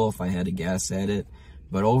bullpen duel if I had to guess at it.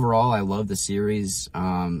 But overall, I love the series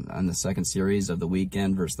on the second series of the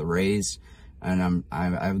weekend versus the Rays. And I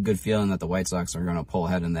have a good feeling that the White Sox are going to pull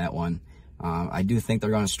ahead in that one. I do think they're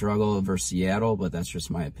going to struggle versus Seattle, but that's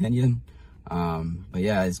just my opinion. But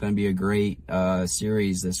yeah, it's going to be a great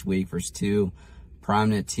series this week versus two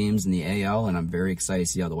prominent teams in the AL, and I'm very excited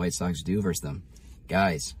to see how the White Sox do versus them.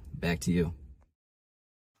 Guys, back to you.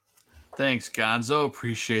 Thanks, Gonzo.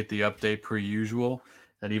 Appreciate the update per usual.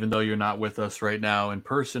 And even though you're not with us right now in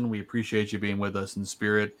person, we appreciate you being with us in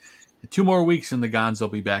spirit. 2 more weeks and the Gonzo will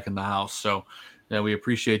be back in the house. So we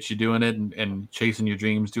appreciate you doing it and chasing your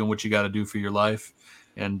dreams, doing what you got to do for your life.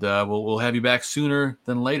 And we'll have you back sooner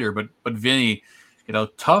than later. But Vinny,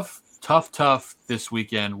 tough this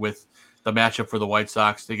weekend with the matchup for the White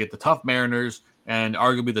Sox. They get the tough Mariners and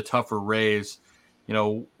arguably the tougher Rays.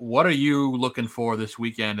 What are you looking for this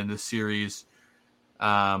weekend in this series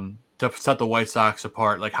to set the White Sox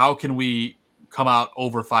apart? Like, how can we come out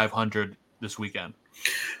over 500 this weekend?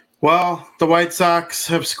 Well, the White Sox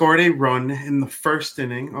have scored a run in the first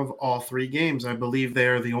inning of all 3 games. I believe they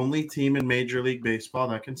are the only team in Major League Baseball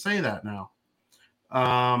that can say that now.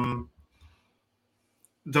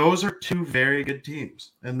 Those are 2 very good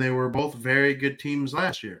teams, and they were both very good teams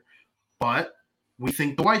last year. But we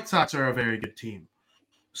think the White Sox are a very good team.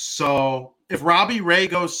 So if Robbie Ray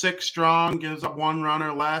goes 6 strong, gives up 1 run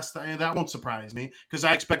or less, that won't surprise me because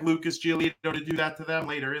I expect Lucas Giolito to do that to them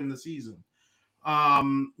later in the season.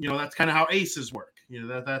 That's kind of how aces work.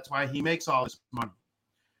 That's why he makes all this money.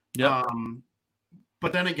 Yeah.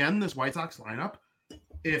 But then again, this White Sox lineup,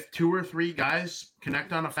 if 2 or 3 guys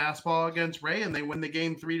connect on a fastball against Ray and they win the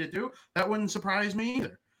game 3-2, that wouldn't surprise me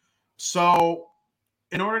either. So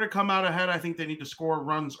in order to come out ahead, I think they need to score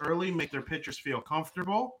runs early, make their pitchers feel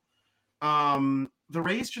comfortable. The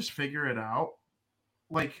Rays just figure it out.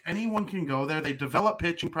 Like, anyone can go there. They develop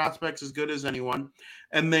pitching prospects as good as anyone,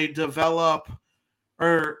 and they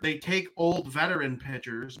take old veteran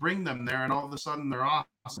pitchers, bring them there, and all of a sudden they're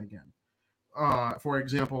awesome again. For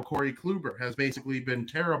example, Corey Kluber has basically been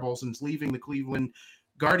terrible since leaving the Cleveland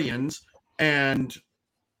Guardians, and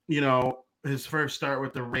his first start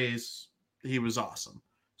with the Rays, he was awesome.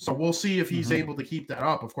 So we'll see if he's able to keep that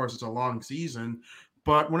up. Of course, it's a long season,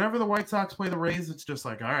 but whenever the White Sox play the Rays, it's just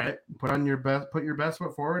like, all right, put your best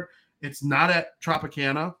foot forward. It's not at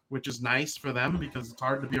Tropicana, which is nice for them because it's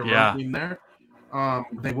hard to be a road team there.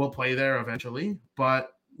 They will play there eventually,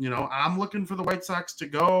 but I'm looking for the White Sox to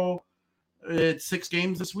go. It's 6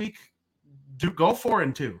 games this week. Go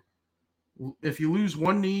 4-2. If you lose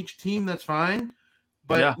 1 to each team, that's fine.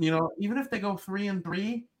 But even if they go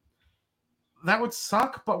 3-3, that would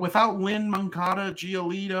suck. But without Lynn, Moncada,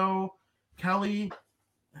 Giolito, Kelly,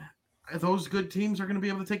 those good teams are going to be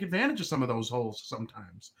able to take advantage of some of those holes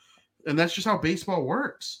sometimes, and that's just how baseball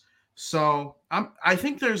works. So I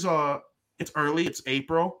think it's early. It's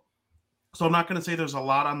April, so I'm not going to say there's a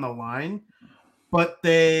lot on the line, but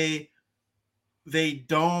they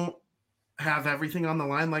don't have everything on the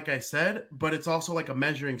line, like I said, but it's also like a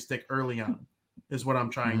measuring stick early on is what I'm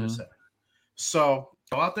trying to say. So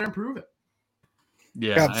go out there and prove it.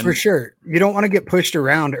 Yeah, for sure. You don't want to get pushed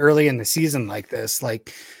around early in the season like this.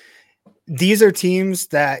 Like, these are teams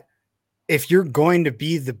that if you're going to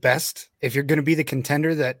be the best, if you're going to be the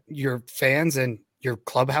contender that your fans and your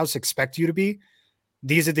clubhouse expect you to be,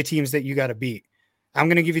 these are the teams that you got to beat. I'm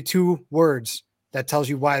going to give you 2 words that tells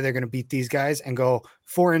you why they're going to beat these guys and go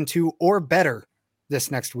 4-2 or better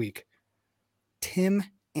this next week. Tim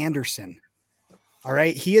Anderson. All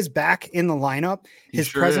right. He is back in the lineup. His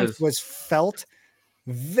presence was felt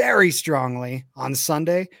very strongly on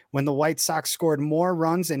Sunday when the White Sox scored more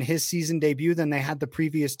runs in his season debut than they had the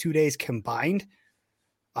previous 2 days combined.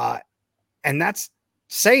 And that's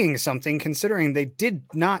saying something considering they did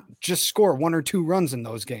not just score 1 or 2 runs in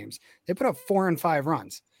those games. They put up 4 and 5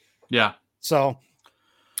 runs. Yeah. So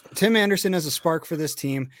Tim Anderson is a spark for this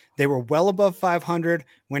team. They were well above 500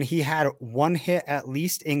 when he had 1 hit at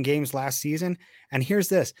least in games last season. And here's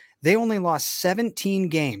this. They only lost 17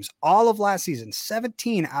 games all of last season,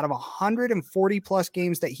 17 out of 140 plus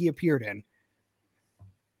games that he appeared in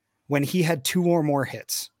when he had 2 or more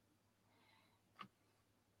hits.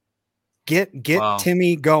 Get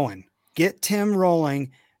Timmy going, get Tim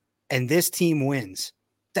rolling, and this team wins.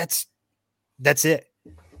 That's it.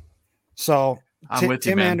 So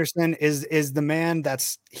Tim Anderson is the man.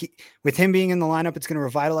 With him being in the lineup, it's going to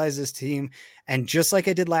revitalize this team. And just like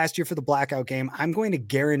I did last year for the blackout game, I'm going to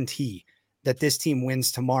guarantee that this team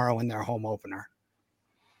wins tomorrow in their home opener.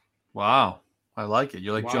 Wow. I like it.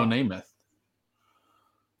 You're like Joe Namath.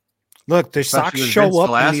 Look, the Sox show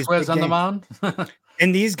up in these big on the mound.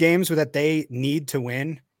 In these games that they need to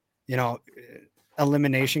win,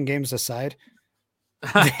 elimination games aside,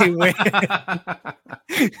 they win.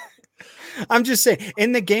 I'm just saying,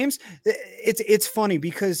 in the games, it's funny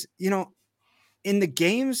because, in the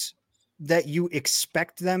games that you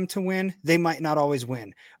expect them to win, they might not always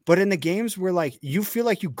win. But in the games where, like, you feel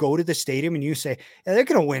like you go to the stadium and you say, yeah, they're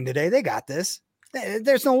going to win today. They got this.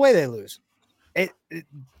 There's no way they lose.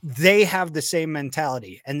 They have the same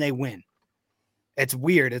mentality and they win. It's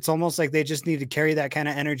weird. It's almost like they just need to carry that kind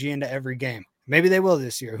of energy into every game. Maybe they will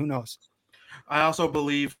this year. Who knows? I also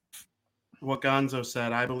believe what Gonzo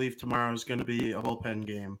said. I believe tomorrow is going to be a bullpen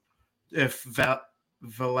game. If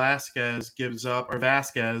Vasquez gives up, or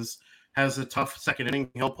Vasquez has a tough second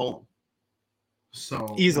inning, he'll pull him.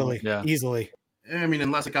 So easily. I mean,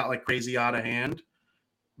 unless it got like crazy out of hand,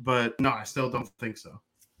 but no, I still don't think so.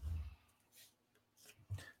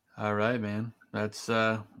 All right, man. That's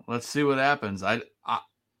let's see what happens. I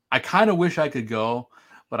kind of wish I could go,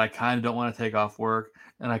 but I kind of don't want to take off work,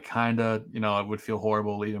 and I kind of, I would feel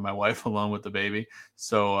horrible leaving my wife alone with the baby.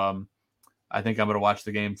 So I think I'm going to watch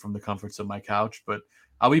the game from the comforts of my couch, but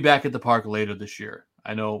I'll be back at the park later this year.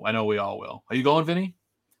 I know we all will. Are you going, Vinny?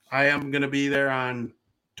 I am going to be there on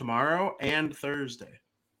tomorrow and Thursday.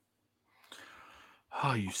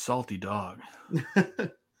 Oh, you salty dog.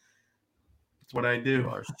 It's It's what I do. You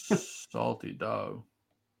are salty dog.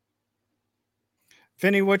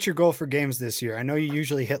 Vinny, what's your goal for games this year? I know you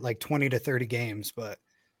usually hit like 20 to 30 games, but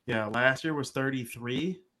Yeah, last year was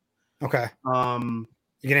 33. okay.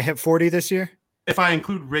 You gonna hit 40 this year? If I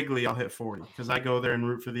include Wrigley, I'll hit 40 because I go there and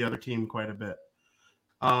root for the other team quite a bit.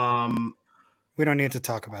 We don't need to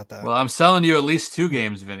talk about that. Well, I'm selling you at least 2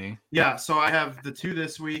 games, Vinny. Yeah, so I have the 2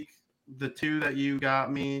 this week, the 2 that you got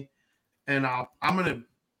me, and I'm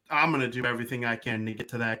gonna do everything I can to get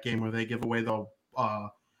to that game where they give away the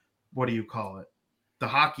what do you call it? The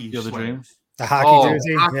hockey Field of Dreams. The hockey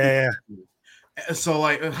jersey. Hockey. Yeah. So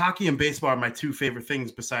like hockey and baseball are my 2 favorite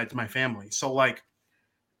things besides my family. So like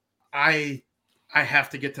I have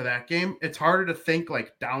to get to that game. It's harder to think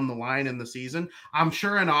like down the line in the season. I'm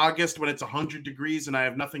sure in August when it's 100 degrees and I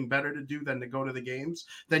have nothing better to do than to go to the games,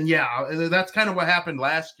 then yeah, that's kind of what happened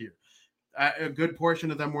last year. A good portion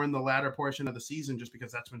of them were in the latter portion of the season just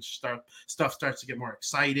because that's when stuff starts to get more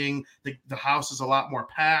exciting. The house is a lot more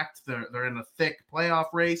packed. They're in a thick playoff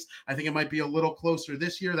race. I think it might be a little closer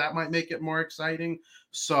this year. That might make it more exciting.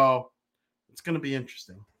 So it's going to be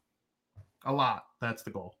interesting. A lot. That's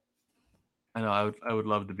the goal. I know. I would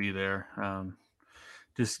love to be there.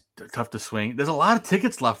 Just tough to swing. There's a lot of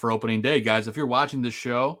tickets left for opening day, guys. If you're watching this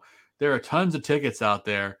show, there are tons of tickets out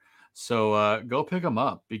there. So go pick them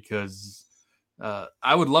up because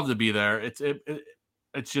I would love to be there.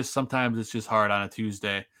 It's just sometimes it's just hard on a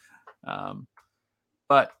Tuesday.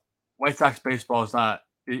 But White Sox baseball is not.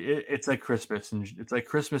 It's like Christmas, and it's like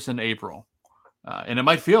Christmas in April, and it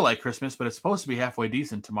might feel like Christmas, but it's supposed to be halfway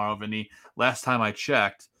decent tomorrow, Vinny. Last time I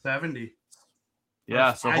checked, 70.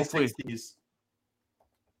 Yeah, so hopefully 60s.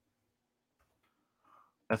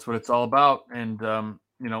 That's what it's all about. And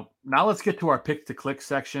now let's get to our pick to click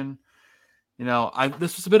section.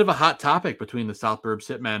 This was a bit of a hot topic between the South Burbs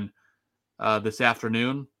Hitmen this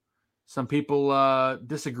afternoon. Some people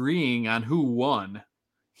disagreeing on who won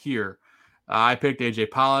here. I picked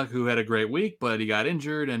AJ Pollock, who had a great week, but he got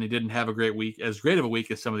injured and he didn't have a great week, as great of a week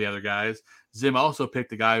as some of the other guys. Zim also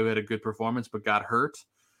picked a guy who had a good performance but got hurt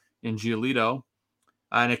in Giolito.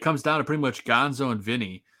 And it comes down to pretty much Gonzo and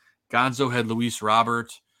Vinny. Gonzo had Luis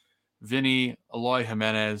Robert, Vinny, Eloy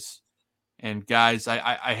Jimenez. And guys,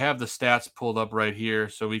 I have the stats pulled up right here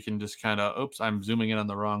so we can just kind of, I'm zooming in on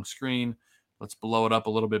the wrong screen. Let's blow it up a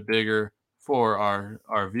little bit bigger for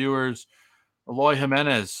our viewers. Eloy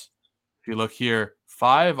Jimenez, if you look here,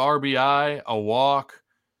 5 RBI, a walk,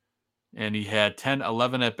 and he had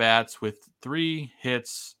 11 at-bats with 3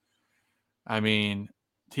 hits. I mean,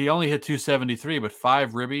 he only hit 273, but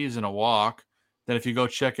 5 ribbies and a walk. Then if you go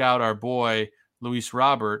check out our boy, Luis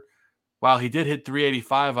Robert, while he did hit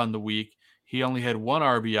 385 on the week, he only had 1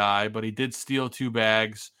 RBI, but he did steal 2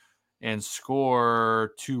 bags and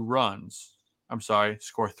score 2 runs.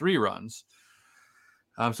 Score 3 runs.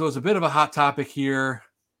 So it's a bit of a hot topic here,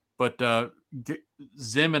 but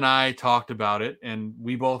Zim and I talked about it, and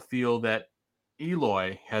we both feel that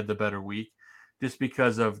Eloy had the better week just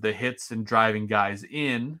because of the hits and driving guys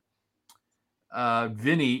in.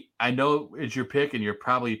 Vinny, I know it's your pick, and you're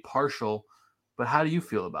probably partial, but how do you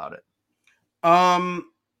feel about it?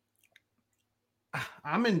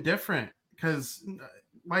 I'm indifferent because,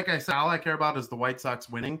 like I said, all I care about is the White Sox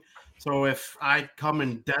winning. So if I come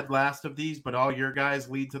in dead last of these, but all your guys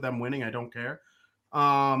lead to them winning, I don't care.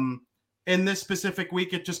 In this specific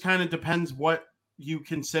week, it just kind of depends what you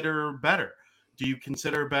consider better. Do you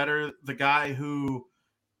consider better the guy who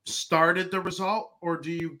started the result, or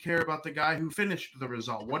do you care about the guy who finished the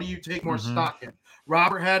result? What do you take more stock in?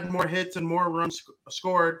 Robert had more hits and more runs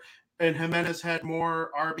scored, and Jimenez had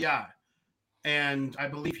more RBI. And I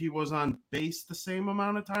believe he was on base the same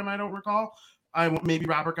amount of time. I don't recall. Maybe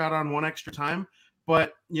Robert got on 1 extra time,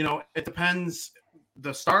 but it depends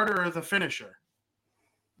the starter or the finisher.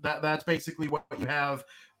 That's basically what you have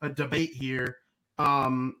a debate here.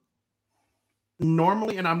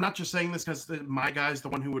 Normally, and I'm not just saying this because my guy's the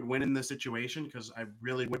one who would win in this situation, because I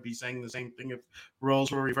really would be saying the same thing if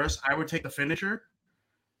roles were reversed. I would take the finisher.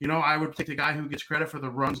 I would take the guy who gets credit for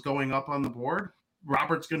the runs going up on the board.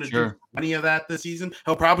 Robert's going to do any of that this season.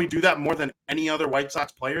 He'll probably do that more than any other White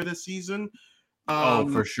Sox player this season.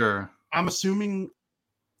 For sure. I'm assuming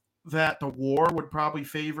that the WAR would probably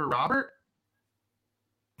favor Robert.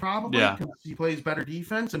 Probably because he plays better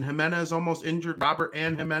defense, and Jimenez almost injured Robert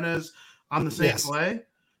and Jimenez on the same play.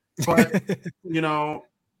 But,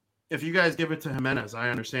 if you guys give it to Jimenez, I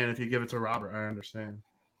understand. If you give it to Robert, I understand.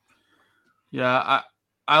 Yeah,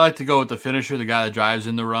 I like to go with the finisher, the guy that drives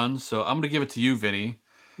in the runs. So I'm going to give it to you, Vinny.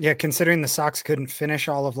 Yeah, considering the Sox couldn't finish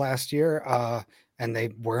all of last year and they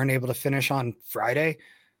weren't able to finish on Friday,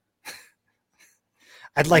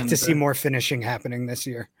 I'd like to see more finishing happening this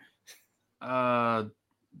year.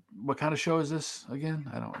 What kind of show is this again?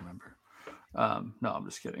 I don't remember. No, I'm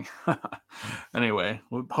just kidding. Anyway,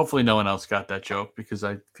 hopefully no one else got that joke because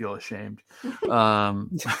I feel ashamed.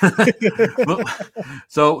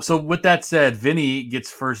 So with that said, Vinny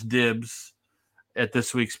gets first dibs at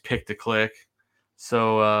this week's Pick to Click.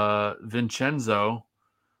 So Vincenzo,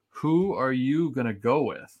 who are you going to go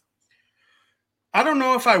with? I don't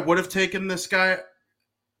know if I would have taken this guy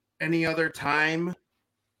any other time.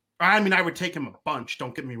 I mean, I would take him a bunch.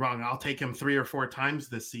 Don't get me wrong. I'll take him 3 or 4 times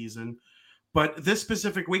this season. But this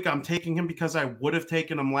specific week, I'm taking him because I would have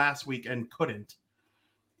taken him last week and couldn't.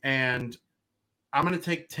 And I'm going to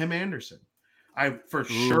take Tim Anderson. I for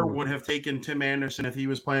sure would have taken Tim Anderson if he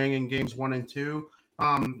was playing in games 1 and 2.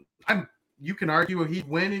 You can argue he'd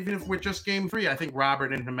win even if with just game 3. I think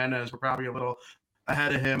Robert and Jimenez were probably a little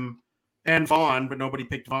ahead of him and Vaughn, but nobody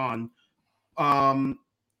picked Vaughn.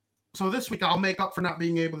 So this week I'll make up for not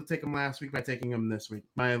being able to take him last week by taking him this week.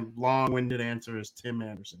 My long-winded answer is Tim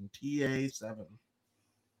Anderson, TA7.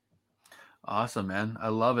 Awesome, man. I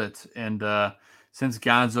love it. And since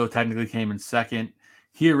Gonzo technically came in second,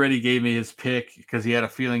 he already gave me his pick because he had a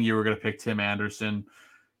feeling you were going to pick Tim Anderson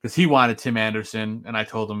because he wanted Tim Anderson, and I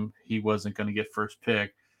told him he wasn't going to get first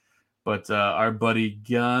pick. But our buddy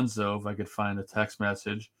Gonzo, if I could find the text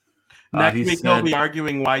message, next week he'll be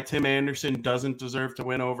arguing why Tim Anderson doesn't deserve to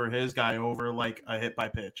win over his guy over like a hit by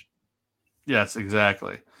pitch. Yes,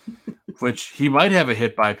 exactly. Which he might have a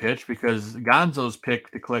hit by pitch because Gonzo's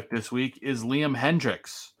pick to click this week is Liam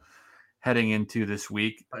Hendriks heading into this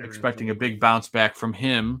week, expecting a big bounce back from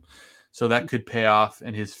him. So that could pay off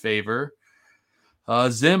in his favor.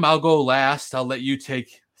 Zim, I'll go last. I'll let you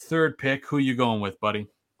take third pick. Who you going with, buddy?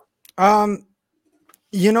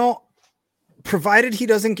 Provided he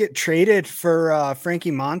doesn't get traded for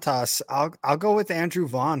Frankie Montas, I'll go with Andrew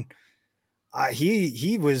Vaughn.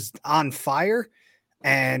 He was on fire,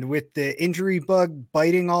 and with the injury bug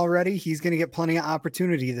biting already, he's going to get plenty of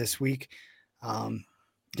opportunity this week.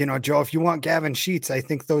 Joe, if you want Gavin Sheets, I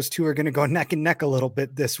think those two are going to go neck and neck a little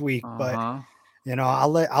bit this week. But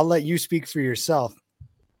I'll let you speak for yourself.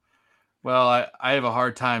 Well, I have a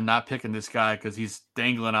hard time not picking this guy because he's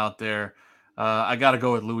dangling out there. I got to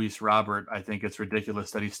go with Luis Robert. I think it's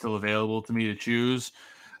ridiculous that he's still available to me to choose.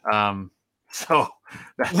 So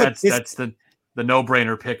that's the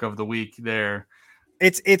no-brainer pick of the week there.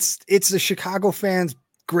 It's the Chicago fans'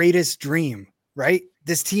 greatest dream, right?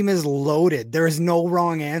 This team is loaded. There is no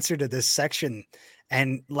wrong answer to this section.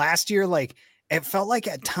 And last year, it felt like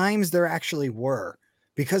at times there actually were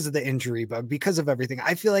because of the injury bug, because of everything.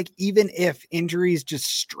 I feel like even if injuries just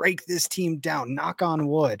strike this team down, knock on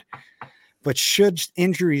wood, but should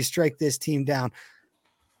injuries strike this team down,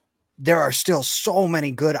 there are still so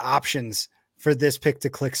many good options for this pick to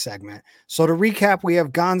click segment. So to recap, we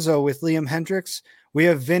have Gonzo with Liam Hendriks. We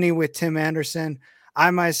have Vinny with Tim Anderson. I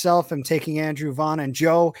myself am taking Andrew Vaughn, and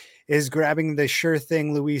Joe is grabbing the sure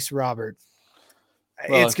thing, Luis Robert.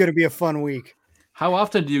 Well, it's going to be a fun week. How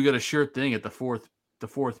often do you get a sure thing at the fourth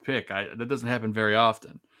pick? That doesn't happen very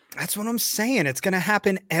often. That's what I'm saying. It's going to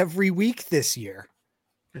happen every week this year.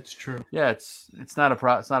 It's true. Yeah, it's not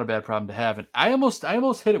a bad problem to have. And I almost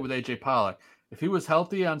hit it with AJ Pollock. If he was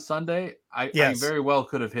healthy on Sunday, I very well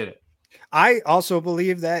could have hit it. I also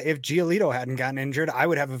believe that if Giolito hadn't gotten injured, I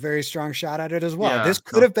would have a very strong shot at it as well. Yeah, this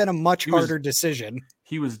could have been a much harder decision.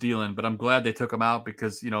 He was dealing, but I'm glad they took him out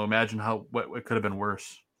because, imagine what could have been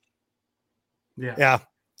worse. Yeah,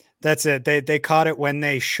 that's it. They caught it when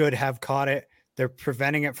they should have caught it. They're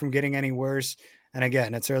preventing it from getting any worse. And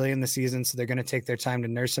again, it's early in the season, so they're going to take their time to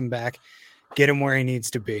nurse him back, get him where he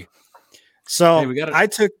needs to be. So I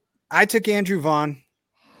took Andrew Vaughn.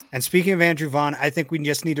 And speaking of Andrew Vaughn, I think we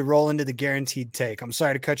just need to roll into the guaranteed take. I'm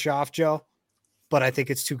sorry to cut you off, Joe, but I think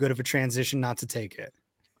it's too good of a transition not to take it.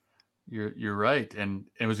 You're right. And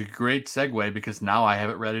it was a great segue because now I have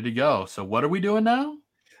it ready to go. So what are we doing now?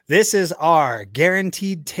 This is our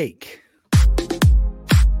guaranteed take.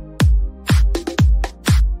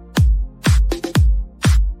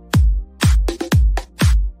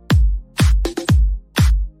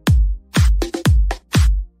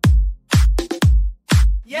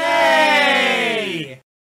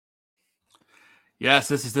 Yes,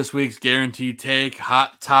 this is this week's guaranteed take,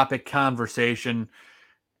 hot topic conversation.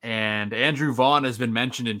 And Andrew Vaughn has been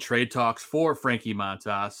mentioned in trade talks for Frankie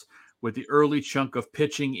Montas with the early chunk of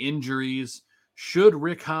pitching injuries. Should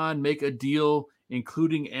Rick Hahn make a deal,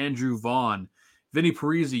 including Andrew Vaughn? Vinny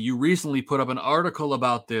Parisi, you recently put up an article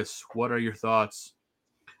about this. What are your thoughts?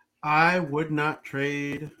 I would not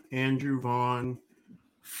trade Andrew Vaughn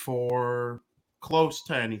for close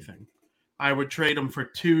to anything. I would trade him for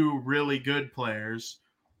two really good players.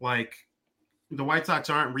 Like, the White Sox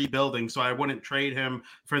aren't rebuilding, so I wouldn't trade him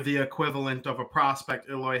for the equivalent of a prospect,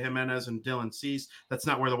 Eloy Jimenez and Dylan Cease. That's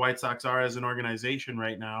not where the White Sox are as an organization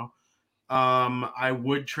right now. I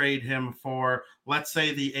would trade him for, let's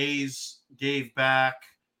say the A's gave back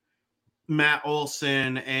Matt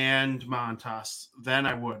Olson and Montas. Then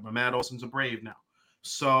I would, but Matt Olson's a Brave now.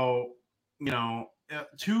 So,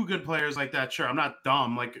 two good players like that, sure. I'm not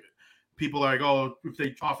dumb. Like, people are like, oh, if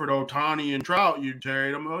they offered Ohtani and Trout, you'd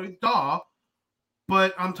trade them. Like, duh.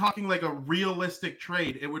 But I'm talking like a realistic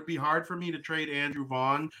trade. It would be hard for me to trade Andrew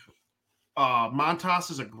Vaughn. Montas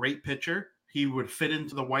is a great pitcher. He would fit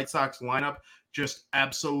into the White Sox lineup just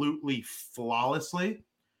absolutely flawlessly.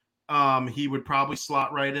 He would probably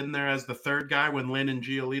slot right in there as the third guy when Lynn and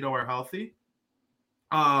Giolito are healthy.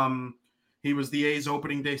 He was the A's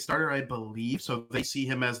opening day starter, I believe, so they see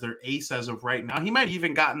him as their ace as of right now. He might have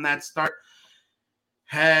even gotten that start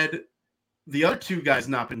had the other two guys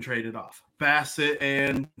not been traded off, Bassett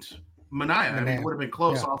and Manaea. I mean, it would have been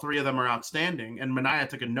close. Yeah. All three of them are outstanding, and Manaea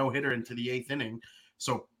took a no-hitter into the 8th inning.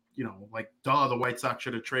 So, the White Sox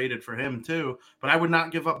should have traded for him too. But I would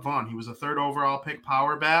not give up Vaughn. He was a 3rd overall pick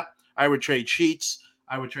power bat. I would trade Sheets.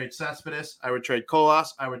 I would trade Cespedes. I would trade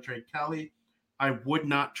Colas. I would trade Kelly. I would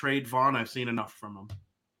not trade Vaughn. I've seen enough from him.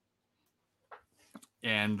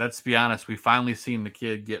 And let's be honest, we finally seen the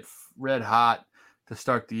kid get red hot to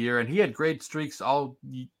start the year, and he had great streaks all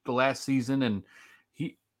the last season, and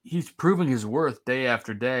he's proving his worth day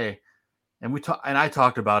after day. And I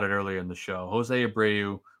talked about it earlier in the show. Jose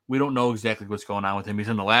Abreu, we don't know exactly what's going on with him. He's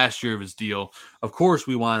in the last year of his deal. Of course,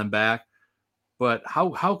 we want him back, but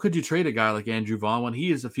how could you trade a guy like Andrew Vaughn when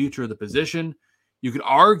he is the future of the position? You could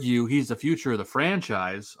argue he's the future of the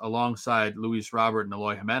franchise alongside Luis Robert and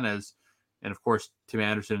Eloy Jimenez, and of course Tim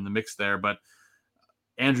Anderson in the mix there. But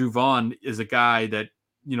Andrew Vaughn is a guy that,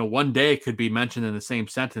 one day could be mentioned in the same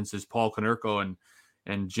sentence as Paul Konerko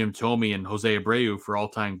and Jim Thome and Jose Abreu for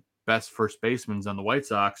all-time best first basemen on the White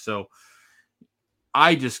Sox. So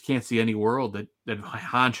I just can't see any world that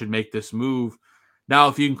Hahn should make this move. Now,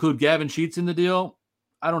 if you include Gavin Sheets in the deal,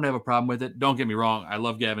 I don't have a problem with it. Don't get me wrong. I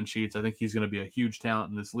love Gavin Sheets. I think he's going to be a huge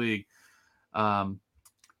talent in this league. But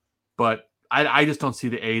I just don't see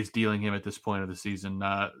the A's dealing him at this point of the season.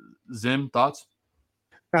 Zim, thoughts?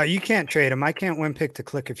 No, you can't trade him. I can't win pick to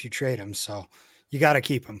click if you trade him. So you got to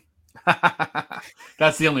keep him.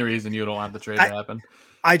 That's the only reason you don't want the trade to happen.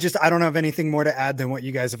 I don't have anything more to add than what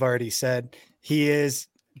you guys have already said. He is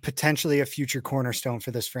potentially a future cornerstone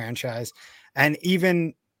for this franchise. And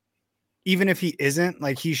even if he isn't,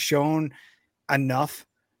 like, he's shown enough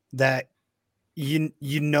that you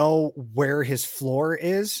know where his floor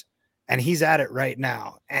is, and he's at it right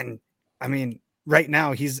now. And I mean, right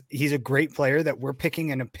now he's a great player that we're picking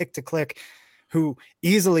in a pick to click, who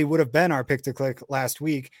easily would have been our pick to click last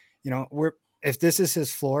week. If this is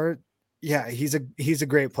his floor, yeah, he's a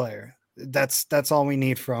great player. That's all we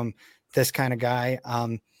need from this kind of guy.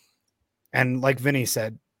 And like Vinny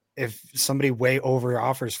said, if somebody way over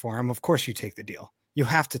offers for him, of course you take the deal. You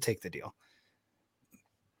have to take the deal.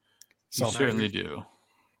 So you certainly do.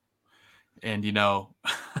 And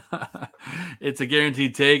it's a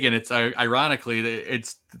guaranteed take, and it's ironically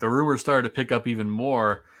the rumors started to pick up even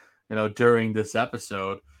more, during this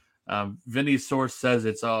episode. Vinny's source says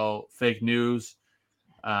it's all fake news.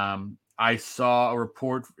 I saw a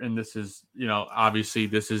report, and this is, obviously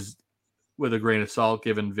this is with a grain of salt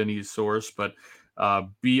given Vinny's source, but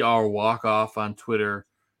BR Walkoff on Twitter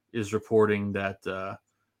is reporting that the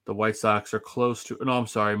White Sox are close to,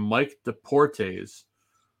 Mike Deportes.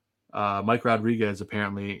 Mike Rodriguez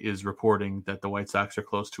apparently is reporting that the White Sox are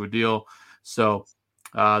close to a deal. So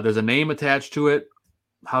there's a name attached to it.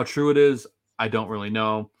 How true it is, I don't really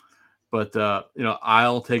know. But,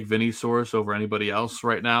 I'll take Vinny's source over anybody else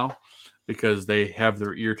right now because they have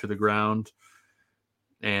their ear to the ground.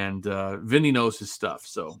 And Vinny knows his stuff.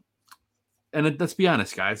 So, and let's be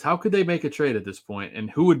honest, guys, how could they make a trade at this point?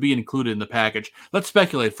 And who would be included in the package? Let's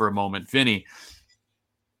speculate for a moment. Vinny,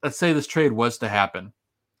 let's say this trade was to happen.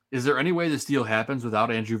 Is there any way this deal happens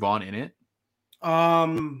without Andrew Vaughn in it?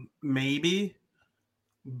 Maybe,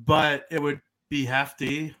 but it would be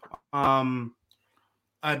hefty.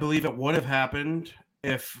 I believe it would have happened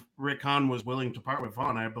if Rick Hahn was willing to part with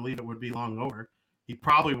Vaughn. I believe it would be long over. He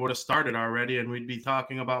probably would have started already, and we'd be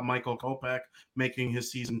talking about Michael Kopech making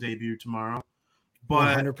his season debut tomorrow.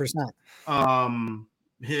 But 100%.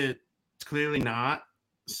 It's clearly not.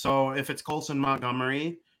 So if it's Colson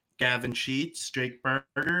Montgomery, Gavin Sheets, Jake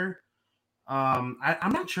Burger, I'm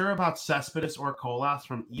not sure about Cespedes or Colas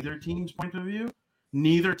from either team's point of view.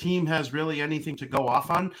 Neither team has really anything to go off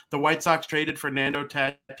on. The White Sox traded Fernando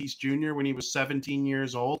Tatis Jr. when he was 17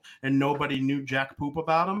 years old, and nobody knew jack poop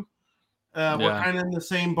about him. We're kind of in the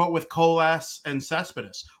same boat with Colas and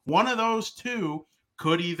Cespedes. One of those two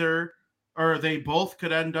could they both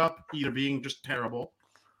could end up either being just terrible,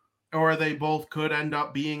 or they both could end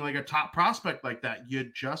up being like a top prospect like that. You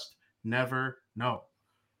just never know.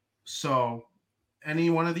 So any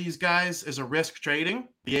one of these guys is a risk trading.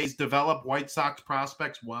 The A's develop White Sox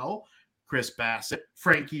prospects well. Chris Bassett,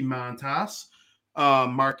 Frankie Montas,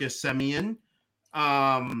 Marcus Semien.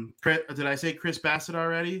 Did I say Chris Bassett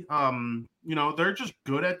already? They're just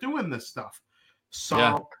good at doing this stuff.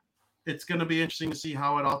 So it's going to be interesting to see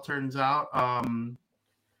how it all turns out.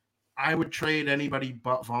 I would trade anybody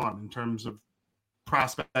but Vaughn in terms of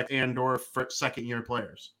prospect and or second-year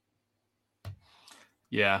players.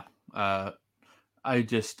 Yeah. I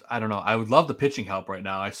don't know. I would love the pitching help right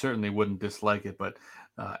now. I certainly wouldn't dislike it, but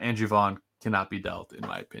Andrew Vaughn cannot be dealt, in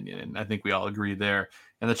my opinion. And I think we all agree there.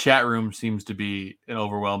 And the chat room seems to be an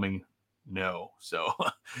overwhelming no. So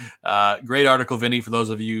great article, Vinny. For those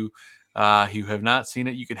of you who have not seen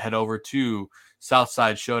it, you can head over to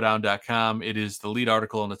SouthsideShowdown.com. It is the lead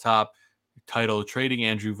article on the top, titled Trading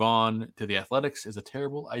Andrew Vaughn to the Athletics is a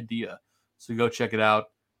Terrible Idea. So go check it out.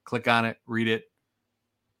 Click on it. Read it.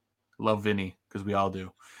 Love Vinny, because we all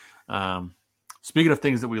do. Speaking of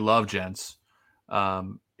things that we love, gents,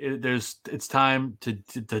 it's time to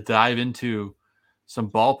dive into some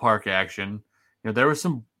ballpark action. There was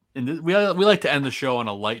some. We like to end the show on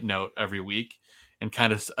a light note every week, and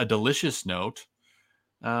kind of a delicious note.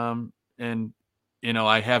 I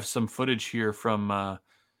have some footage here from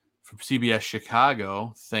CBS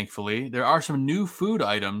Chicago. Thankfully, there are some new food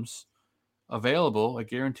items available at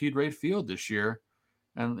Guaranteed Rate Field this year.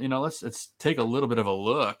 And, let's take a little bit of a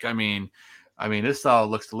look. I mean, this all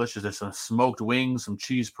looks delicious. There's some smoked wings, some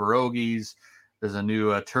cheese pierogies. There's a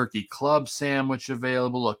new turkey club sandwich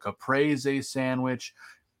available, a caprese sandwich,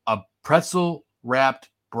 a pretzel wrapped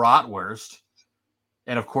bratwurst,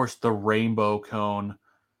 and of course the rainbow cone.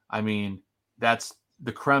 I mean, that's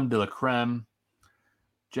the creme de la creme.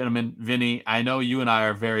 Gentlemen, Vinny, I know you and I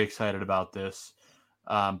are very excited about this.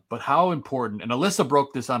 But how important, and Alyssa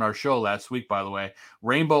broke this on our show last week, by the way,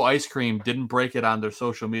 Rainbow Ice Cream didn't break it on their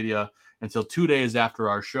social media until 2 days after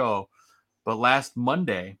our show. But last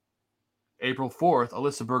Monday, April 4th,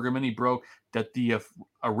 Alyssa Bergamini broke that the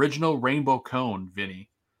original Rainbow Cone, Vinny,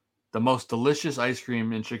 the most delicious ice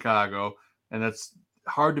cream in Chicago, and that's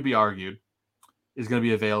hard to be argued, is going to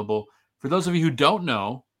be available. For those of you who don't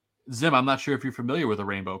know, Zim, I'm not sure if you're familiar with a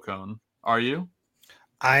Rainbow Cone. Are you?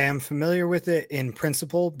 I am familiar with it in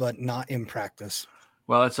principle, but not in practice.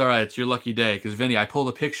 Well, that's all right. It's your lucky day because, Vinny, I pulled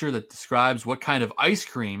a picture that describes what kind of ice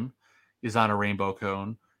cream is on a rainbow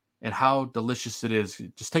cone and how delicious it is.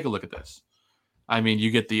 Just take a look at this. I mean,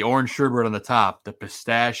 you get the orange sherbet on the top, the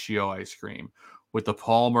pistachio ice cream with the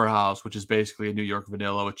Palmer House, which is basically a New York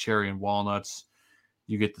vanilla with cherry and walnuts.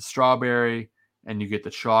 You get the strawberry and you get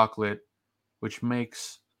the chocolate, which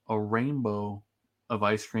makes a rainbow of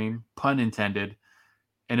ice cream, pun intended.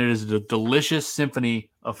 And it is a delicious symphony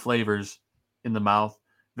of flavors in the mouth.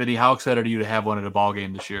 Vinny, how excited are you to have one at a ball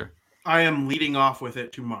game this year? I am leading off with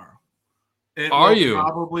it tomorrow. It Are will you?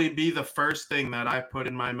 Probably be the first thing that I put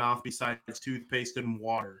in my mouth besides toothpaste and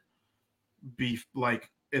water.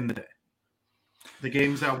 In the day. The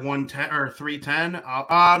game's at 1:10 or 3:10. No,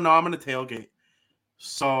 I'm gonna tailgate.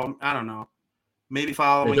 So I don't know. Maybe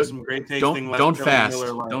following some great tasting. Don't fast.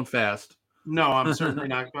 Don't fast. No, I'm certainly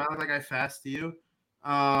not. I look like I fast to you.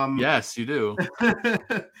 Yes, you do.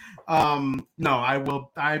 No, I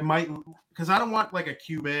will. I might, because I don't want like a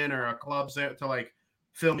Cuban or a club to like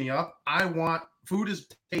fill me up. I want food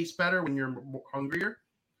tastes better when you're hungrier.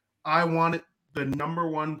 I want it the number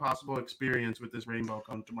one possible experience with this rainbow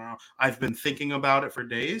cone tomorrow. I've been thinking about it for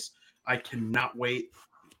days. I cannot wait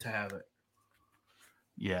to have it.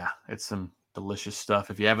 Yeah, it's some delicious stuff.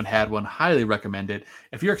 If you haven't had one, highly recommend it.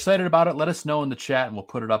 If you're excited about it, let us know in the chat and we'll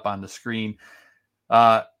put it up on the screen.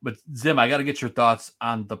 But Zim, I got to get your thoughts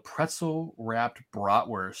on the pretzel wrapped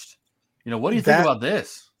bratwurst. What do you think about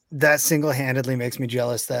this? That single-handedly makes me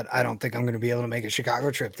jealous that I don't think I'm going to be able to make a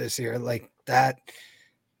Chicago trip this year. Like, that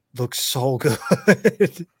looks so good.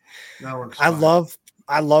 That looks fun.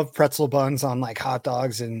 I love pretzel buns on like hot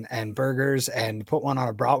dogs and burgers, and put one on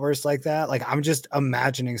a bratwurst like that. Like, I'm just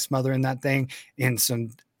imagining smothering that thing in some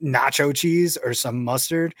nacho cheese or some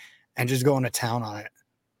mustard and just going to town on it.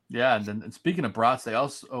 Yeah, and speaking of brats, they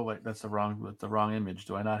also that's the wrong image.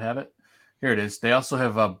 Do I not have it? Here it is. They also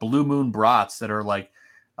have Blue Moon brats that are like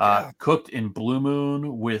Cooked in Blue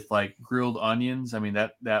Moon with like grilled onions. I mean,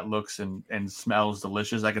 that looks and smells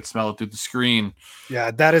delicious. I could smell it through the screen.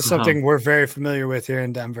 Yeah, that is something we're very familiar with here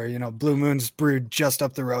in Denver. You know, Blue Moon's brewed just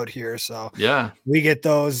up the road here. So yeah, we get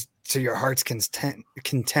those to your heart's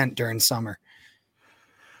content during summer.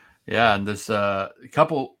 Yeah, and there's a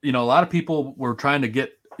couple, a lot of people were trying to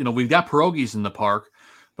get, we've got pierogies in the park,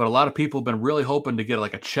 but a lot of people have been really hoping to get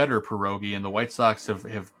like a cheddar pierogi, and the White Sox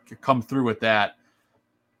have come through with that.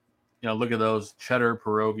 Look at those cheddar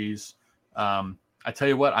pierogies. I tell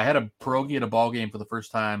you what, I had a pierogi at a ball game for the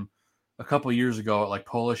first time a couple of years ago at like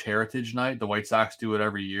Polish Heritage Night. The White Sox do it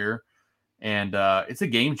every year, and it's a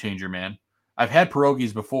game changer, man. I've had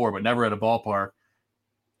pierogies before, but never at a ballpark,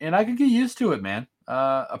 and I could get used to it, man.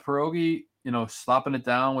 A pierogi, slopping it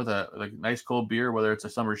down with a nice cold beer, whether it's a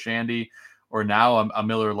summer shandy or now a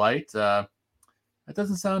Miller Lite, that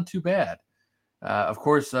doesn't sound too bad. Of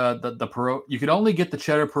course, you can only get the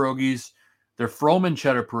cheddar pierogies. They're Froman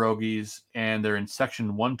cheddar pierogies, and they're in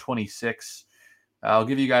section 126. I'll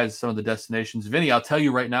give you guys some of the destinations. Vinny, I'll tell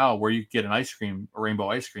you right now where you can get an ice cream, a rainbow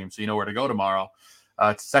ice cream, so you know where to go tomorrow.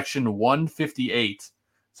 It's section 158.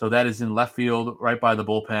 So that is in left field, right by the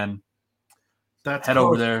bullpen. That's Head close.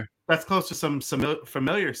 over there. That's close to some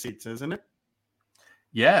familiar seats, isn't it?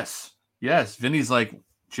 Yes. Vinny's like,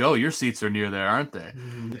 Joe, your seats are near there, aren't they?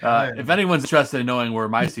 If anyone's interested in knowing where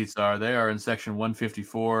my seats are, they are in section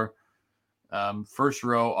 154, first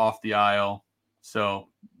row off the aisle. So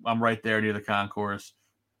I'm right there near the concourse.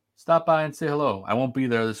 Stop by and say hello. I won't be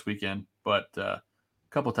there this weekend, but a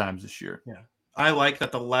couple times this year. Yeah. I like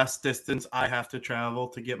that the less distance I have to travel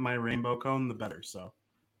to get my rainbow cone, the better. So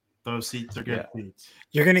those seats are good seats.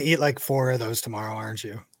 You're going to eat like 4 of those tomorrow, aren't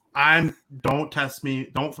you? Don't test me.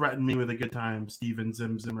 Don't threaten me with a good time, Steven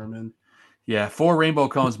Zimmerman. Yeah, 4 rainbow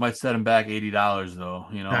cones might set him back $80 though.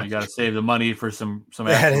 You got to save the money for some.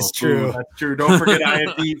 That is true. Food. That's true. Don't forget I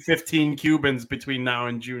have to eat 15 Cubans between now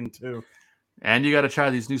and June too. And you got to try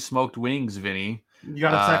these new smoked wings, Vinny. You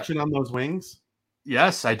got a section on those wings?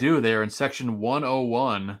 Yes, I do. They are in section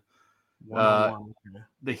 101. 101.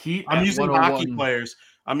 The Heat. I'm using hockey players.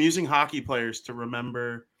 I'm using hockey players to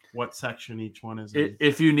remember what section each one is in.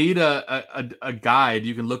 If you need a guide,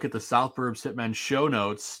 you can look at the South Burbs Hitmen show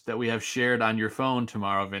notes that we have shared on your phone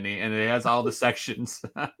tomorrow, Vinny, and it has all the sections.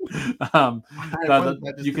 I'm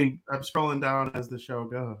scrolling down as the show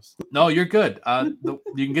goes. No, you're good.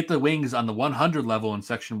 You can get the wings on the 100 level in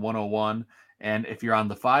section 101, and if you're on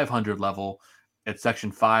the 500 level, at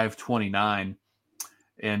section 529.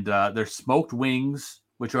 And they're smoked wings,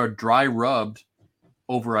 which are dry rubbed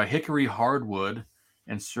over a hickory hardwood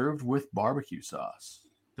and served with barbecue sauce.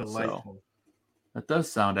 Delightful. So, that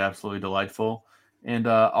does sound absolutely delightful. And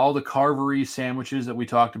all the carvery sandwiches that we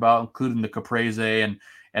talked about, including the caprese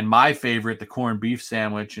and my favorite, the corned beef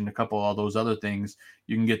sandwich, and a couple of all those other things,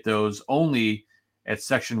 you can get those only at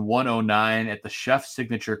section 109 at the Chef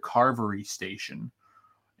Signature Carvery Station.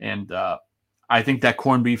 And I think that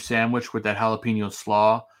corned beef sandwich with that jalapeno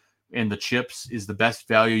slaw and the chips is the best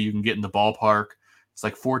value you can get in the ballpark. It's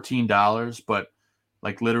like $14, but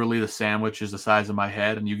like literally the sandwich is the size of my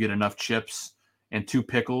head, and you get enough chips and 2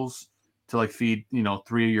 pickles to like feed 3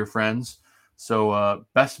 of your friends. So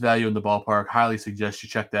best value in the ballpark. Highly suggest you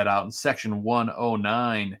check that out in section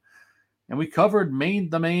 109. And we covered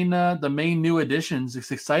the main new additions.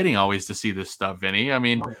 It's exciting always to see this stuff, Vinny. I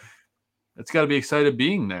mean, it's got to be excited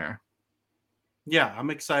being there. Yeah, I'm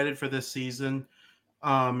excited for this season.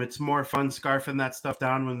 It's more fun scarfing that stuff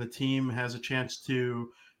down when the team has a chance to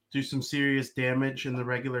do some serious damage in the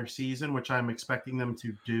regular season, which I'm expecting them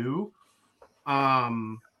to do.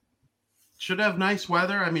 Should have nice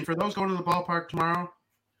weather. I mean, for those going to the ballpark tomorrow,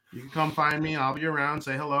 you can come find me. I'll be around.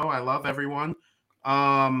 Say hello. I love everyone.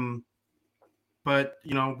 But,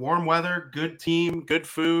 warm weather, good team, good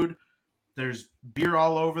food. There's beer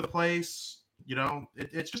all over the place.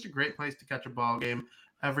 It's just a great place to catch a ball game.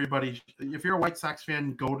 Everybody, if you're a White Sox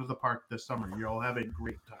fan, go to the park this summer. You'll have a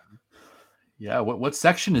great time. Yeah. What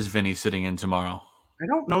section is Vinny sitting in tomorrow? I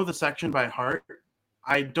don't know the section by heart.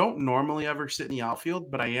 I don't normally ever sit in the outfield,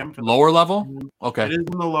 but I am for lower level. Okay. It is in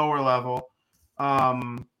the lower level.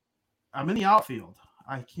 I'm in the outfield.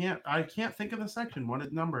 I can't think of the section,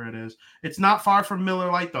 what number it is. It's not far from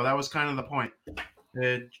Miller Lite, though. That was kind of the point.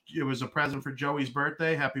 It was a present for Joey's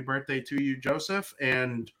birthday. Happy birthday to you, Joseph.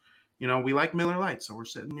 And, we like Miller Lite, so we're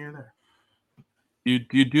sitting near there. You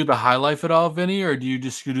do the High Life at all, Vinny, or do you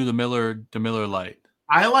just do the Miller Lite?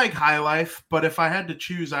 I like High Life, but if I had to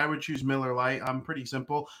choose, I would choose Miller Lite. I'm pretty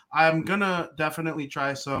simple. I'm going to definitely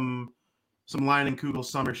try some Leinenkugel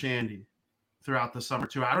Summer Shandy throughout the summer,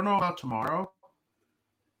 too. I don't know about tomorrow,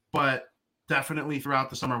 but definitely throughout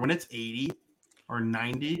the summer when it's 80 or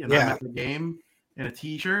 90 and I'm at the game in a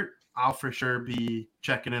t-shirt, I'll for sure be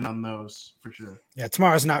checking in on those for sure. Yeah,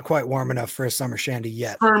 tomorrow's not quite warm enough for a summer shandy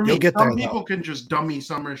yet. For me, you'll get some there, people though. can just dummy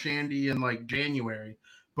summer shandy in like January,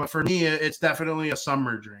 but for me, it's definitely a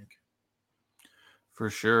summer drink. For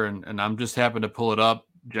sure. And I'm just happy to pull it up,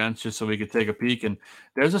 gents, just so we could take a peek. And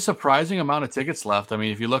there's a surprising amount of tickets left. I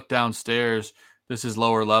mean, if you look downstairs, this is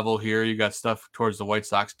lower level here. You got stuff towards the White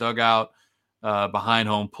Sox dugout, behind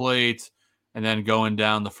home plate, and then going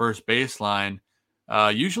down the first baseline.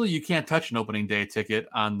 Usually you can't touch an opening day ticket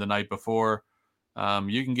on the night before.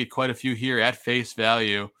 You can get quite a few here at face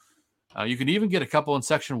value. You can even get a couple in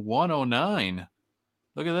section 109.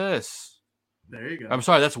 Look at this. There you go. I'm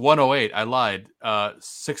sorry, that's 108. I lied.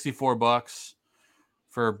 $64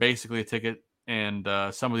 for basically a ticket, and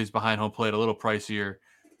some of these behind home plate a little pricier.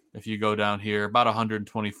 If you go down here, about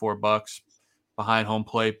 $124 behind home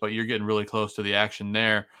plate, but you're getting really close to the action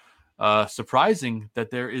there. Surprising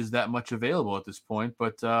that there is that much available at this point,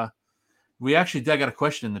 but I got a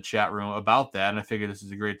question in the chat room about that, and I figured this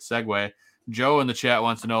is a great segue. Joe in the chat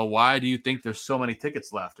wants to know, why do you think there's so many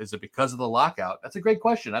tickets left? Is it because of the lockout? That's a great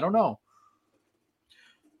question. I don't know.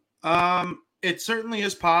 It certainly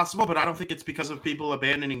is possible, but I don't think it's because of people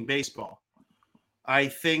abandoning baseball. I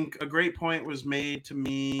think a great point was made to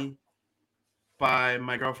me by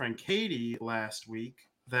my girlfriend Katie last week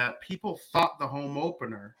that people thought the home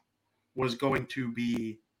opener was going to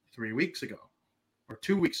be 3 weeks ago or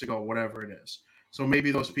 2 weeks ago, whatever it is. So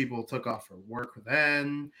maybe those people took off for work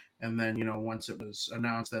then. And then, once it was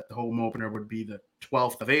announced that the home opener would be the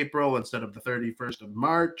 12th of April instead of the 31st of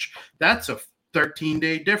March, that's a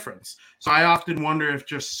 13-day difference. So I often wonder if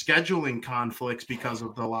just scheduling conflicts because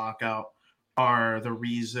of the lockout are the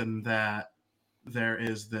reason that there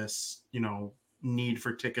is this, need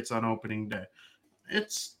for tickets on opening day.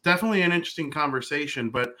 It's definitely an interesting conversation,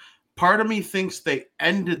 but part of me thinks they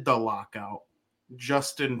ended the lockout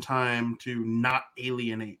just in time to not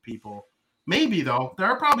alienate people. Maybe, though, there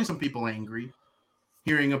are probably some people angry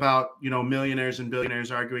hearing about, millionaires and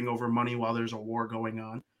billionaires arguing over money while there's a war going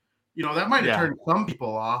on. That might have turned some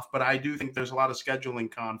people off, but I do think there's a lot of scheduling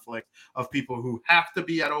conflict of people who have to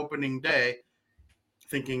be at opening day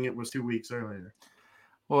thinking it was 2 weeks earlier.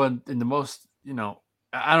 Well, in the most, I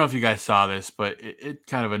don't know if you guys saw this, but it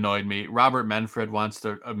kind of annoyed me. Robert Manfred wants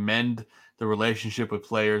to amend the relationship with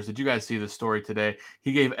players. Did you guys see the story today?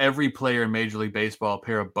 He gave every player in Major League Baseball a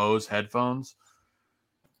pair of Bose headphones.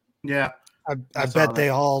 Yeah. I bet they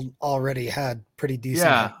all already had pretty decent.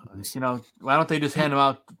 Yeah. headphones. Why don't they just hand them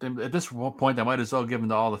out? At this point, I might as well give them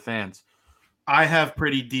to all the fans. I have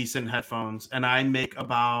pretty decent headphones, and I make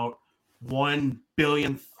about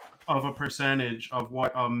 1/1000th of a percentage of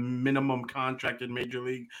what a minimum contract in Major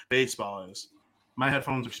League Baseball is. My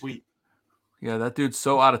headphones are sweet. Yeah, that dude's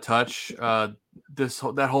so out of touch.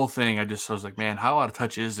 That whole thing, I was like, man, how out of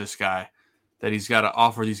touch is this guy that he's got to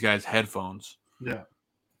offer these guys headphones? Yeah.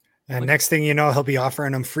 And next thing you know, he'll be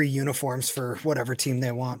offering them free uniforms for whatever team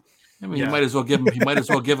they want. I mean, you might as well give him. He might as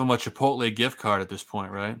well give him a Chipotle gift card at this point,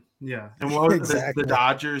 right? Yeah. And what was Exactly. the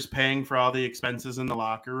Dodgers paying for all the expenses in the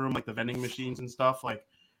locker room, like the vending machines and stuff? Like,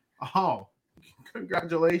 oh,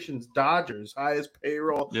 congratulations, Dodgers, highest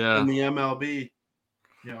payroll in the MLB.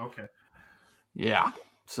 Yeah. Okay. Yeah.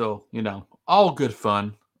 So all good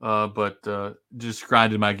fun. But just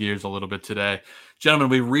grinded my gears a little bit today, gentlemen.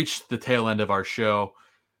 We reached the tail end of our show,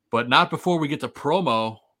 but not before we get to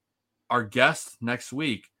promo our guest next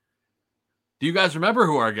week. Do you guys remember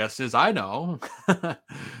who our guest is? I know,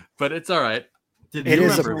 but it's all right. It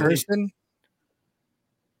is a person.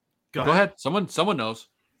 Go ahead. Someone knows.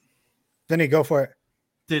 Vinny, go for it.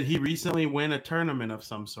 Did he recently win a tournament of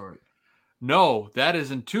some sort? No, that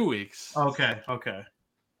is in 2 weeks. Okay.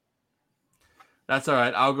 That's all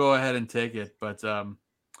right. I'll go ahead and take it. But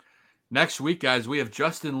next week, guys, we have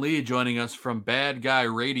Justin Lee joining us from Bad Guy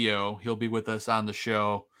Radio. He'll be with us on the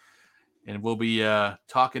show, and we'll be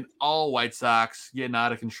talking all White Sox, getting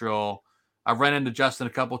out of control. I've run into Justin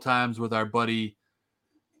a couple times with our buddy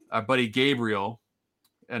Gabriel,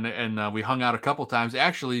 and we hung out a couple times.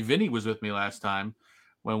 Actually, Vinny was with me last time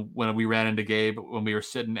when we ran into Gabe when we were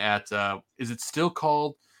sitting at is it still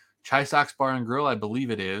called Chi Sox Bar and Grill? I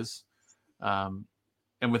believe it is.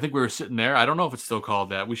 And we think we were sitting there. I don't know if it's still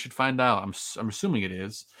called that. We should find out. I'm assuming it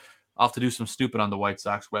is. I'll have to do some snooping on the White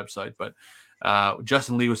Sox website. But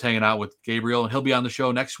Justin Lee was hanging out with Gabriel, and he'll be on the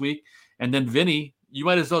show next week. And then Vinny, you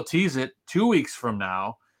might as well tease it 2 weeks from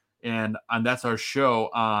now. And that's our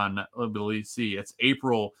show on, let's see, it's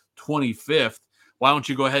April 25th. Why don't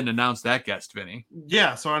you go ahead and announce that guest, Vinny?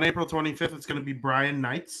 Yeah, so on April 25th, it's going to be Brian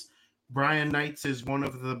Knights. Brian Knights is one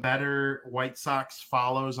of the better White Sox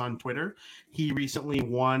follows on Twitter. He recently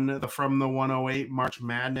won the From the 108 March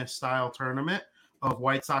Madness style tournament of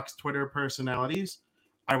White Sox Twitter personalities.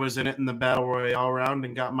 I was in it in the Battle Royale round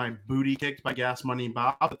and got my booty kicked by Gas Money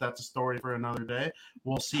Bob, but that's a story for another day.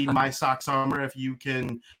 We'll see my Sox summer if you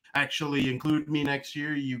can actually include me next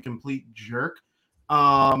year, you complete jerk.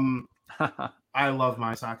 I love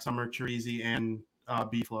my Sox summer, Chirizi and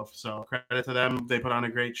Beef Loaf. So credit to them. They put on a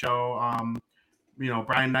great show.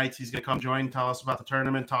 Brian Knights, he's going to come join, tell us about the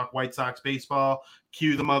tournament, talk White Sox baseball,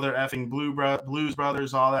 cue the mother effing Blues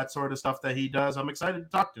Brothers, all that sort of stuff that he does. I'm excited to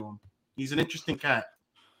talk to him. He's an interesting cat.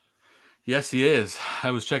 Yes, he is.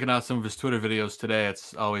 I was checking out some of his Twitter videos today.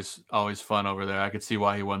 It's always fun over there. I could see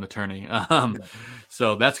why he won the tourney.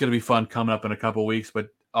 So that's going to be fun coming up in a couple weeks. But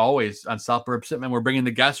always on South Burbs Hitmen, we're bringing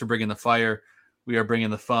the guests, we're bringing the fire, we are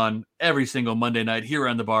bringing the fun every single Monday night here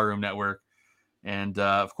on the Barroom Network. And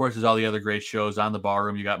of course, there's all the other great shows on the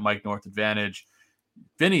Barroom. You got Mike North Advantage,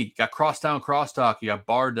 Vinny got Crosstown Crosstalk, you got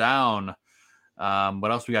Bar Down.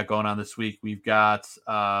 What else we got going on this week? We've got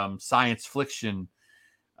Science Fliction.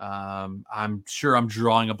 I'm sure I'm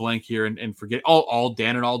drawing a blank here and forget. All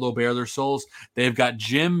Dan and Aldo Bare Their Souls. They've got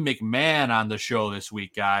Jim McMahon on the show this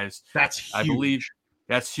week, guys. That's huge. I believe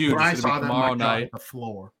that's huge. When I it's saw be tomorrow that night. the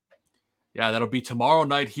floor. Yeah, that'll be tomorrow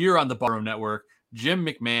night here on the Barroom Network. Jim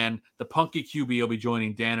McMahon, the Punky QB, will be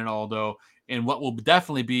joining Dan and Aldo in what will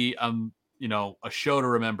definitely be a show to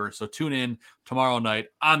remember. So tune in tomorrow night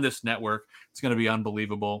on this network. It's going to be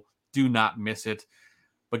unbelievable. Do not miss it.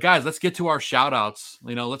 But guys, let's get to our shout outs.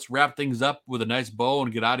 Let's wrap things up with a nice bow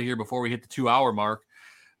and get out of here before we hit the 2-hour mark.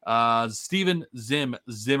 Steven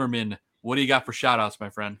Zimmerman, what do you got for shout outs, my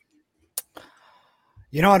friend?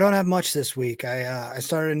 I don't have much this week. I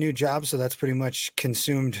started a new job, so that's pretty much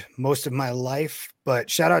consumed most of my life. But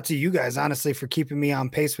shout out to you guys, honestly, for keeping me on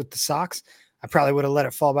pace with the Sox. I probably would have let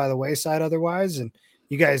it fall by the wayside otherwise. And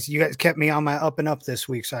you guys kept me on my up and up this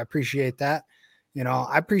week, so I appreciate that.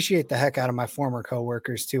 I appreciate the heck out of my former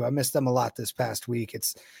coworkers too. I missed them a lot this past week.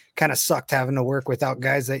 It's kind of sucked having to work without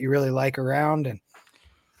guys that you really like around. And,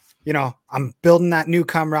 I'm building that new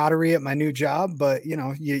camaraderie at my new job, but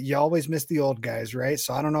you always miss the old guys, right?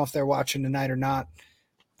 So I don't know if they're watching tonight or not,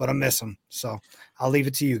 but I miss them. So I'll leave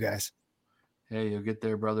it to you guys. Hey, you'll get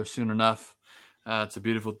there, brother, soon enough. It's a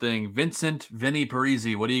beautiful thing. Vinny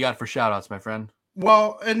Parisi, what do you got for shout outs, my friend?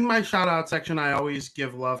 Well, in my shout out section, I always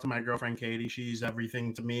give love to my girlfriend, Katie. She's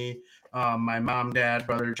everything to me. My mom, dad,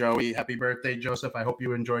 brother, Joey. Happy birthday, Joseph. I hope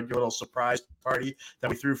you enjoyed your little surprise party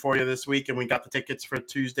that we threw for you this week, and we got the tickets for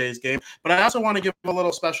Tuesday's game. But I also want to give a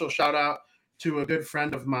little special shout out to a good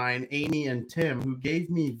friend of mine, Amy and Tim, who gave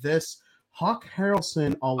me this Hawk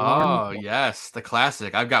Harrelson alarm. Oh, yes, the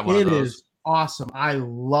classic. I've got one of those. It is awesome. I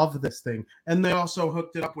love this thing. And they also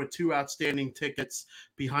hooked it up with 2 outstanding tickets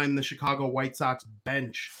behind the Chicago White Sox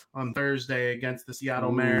bench on Thursday against the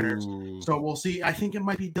Seattle Mariners. So we'll see. I think it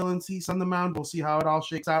might be Dylan Cease on the mound. We'll see how it all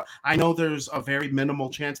shakes out. I know there's a very minimal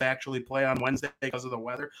chance to actually play on Wednesday because of the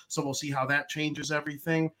weather. So we'll see how that changes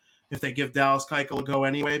everything if they give Dallas Keuchel a go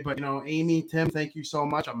anyway. But, Amy, Tim, thank you so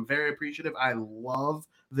much. I'm very appreciative. I love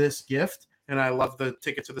this gift, and I love the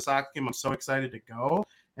ticket to the Sox game. I'm so excited to go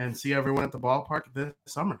and see everyone at the ballpark this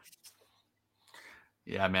summer.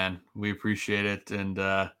 Yeah, man, we appreciate it, and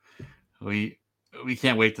we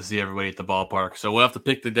can't wait to see everybody at the ballpark. So we'll have to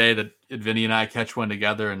pick the day that Vinny and I catch one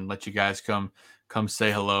together and let you guys come say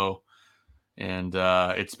hello. And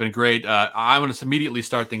it's been great. I'm going to immediately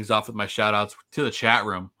start things off with my shout outs to the chat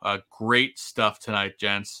room. Great stuff tonight,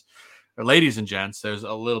 gents, or ladies and gents. There's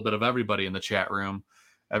a little bit of everybody in the chat room.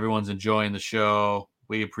 Everyone's enjoying the show.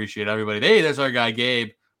 We appreciate everybody. Hey, there's our guy,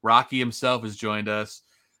 Gabe. Rocky himself has joined us,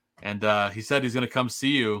 and he said he's going to come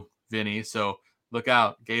see you, Vinny. So look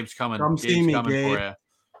out. Gabe's coming. Gabe's coming for you.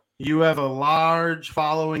 You have a large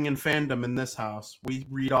following and fandom in this house. We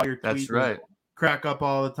read all your tweets. That's right. Crack up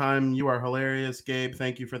all the time. You are hilarious, Gabe.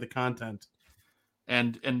 Thank you for the content.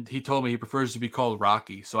 And he told me he prefers to be called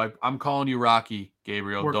Rocky. So I'm calling you Rocky,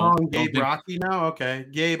 Gabriel. We're calling Gabe Rocky now? Okay.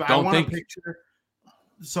 Gabe, I want a picture.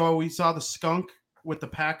 So we saw the skunk with the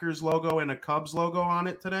Packers logo and a Cubs logo on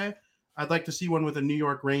it today. I'd like to see one with a New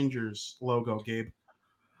York Rangers logo, Gabe.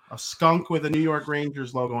 A skunk with a New York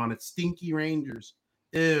Rangers logo on it. Stinky Rangers.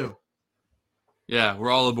 Ew. Yeah,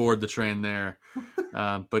 we're all aboard the train there.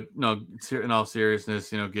 But no, in all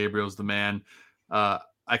seriousness, Gabriel's the man.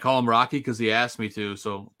 I call him Rocky because he asked me to.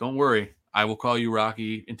 So don't worry. I will call you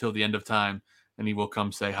Rocky until the end of time, and he will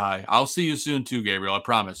come say hi. I'll see you soon too, Gabriel. I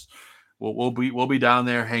promise. We'll be down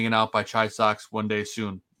there hanging out by Chai Sox one day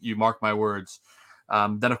soon. You mark my words.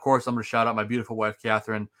 Then, of course, I'm going to shout out my beautiful wife,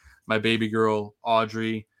 Catherine, my baby girl,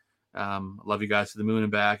 Audrey, Love you guys to the moon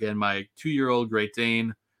and back. And my 2-year-old Great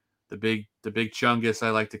Dane, the big Chungus,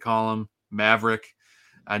 I like to call him, Maverick.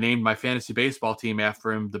 I named my fantasy baseball team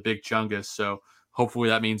after him, the Big Chungus. So hopefully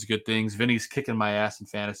that means good things. Vinny's kicking my ass in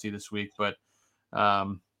fantasy this week, but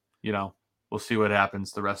we'll see what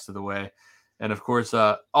happens the rest of the way. And of course,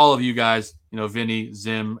 all of you guys, Vinny,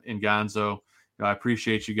 Zim, and Gonzo, I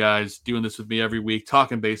appreciate you guys doing this with me every week,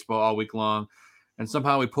 talking baseball all week long. And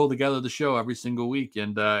somehow we pull together the show every single week,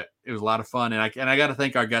 and it was a lot of fun. And I got to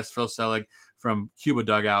thank our guest Phil Selig from Cuba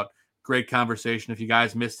Dugout. Great conversation. If you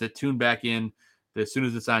guys missed it, tune back in as soon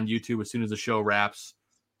as it's on YouTube, as soon as the show wraps.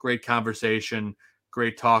 Great conversation,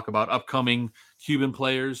 great talk about upcoming Cuban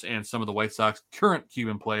players and some of the White Sox current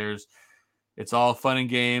Cuban players. It's all fun and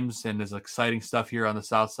games, and there's exciting stuff here on the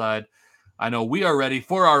South Side. I know we are ready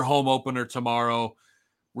for our home opener tomorrow.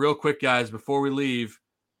 Real quick, guys, before we leave,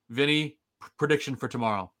 Vinny, prediction for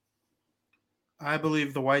tomorrow. I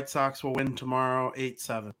believe the White Sox will win tomorrow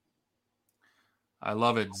 8-7. I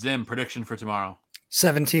love it. Zim, prediction for tomorrow.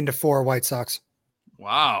 17-4 White Sox.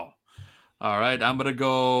 Wow. All right. I'm going to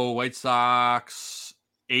go White Sox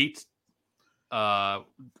 8,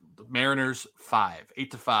 Mariners 5,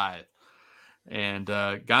 8-5. And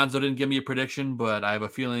Gonzo didn't give me a prediction, but I have a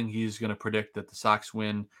feeling he's going to predict that the Sox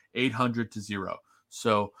win 800-0.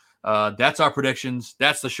 So that's our predictions.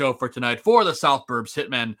 That's the show for tonight. For the South Burbs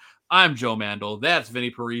Hitmen, I'm Joe Mandel. That's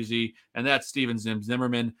Vinny Parisi, and that's Steven Zim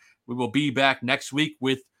Zimmerman. We will be back next week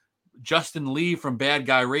with Justin Lee from Bad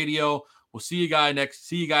Guy Radio. We'll see you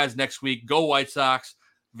guys next week. Go White Sox.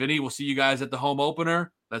 Vinny, we'll see you guys at the home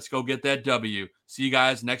opener. Let's go get that W. See you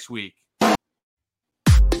guys next week.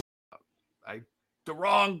 The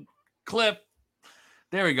wrong clip.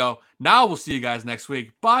 There we go. Now we'll see you guys next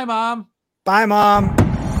week. Bye, Mom. Bye, Mom.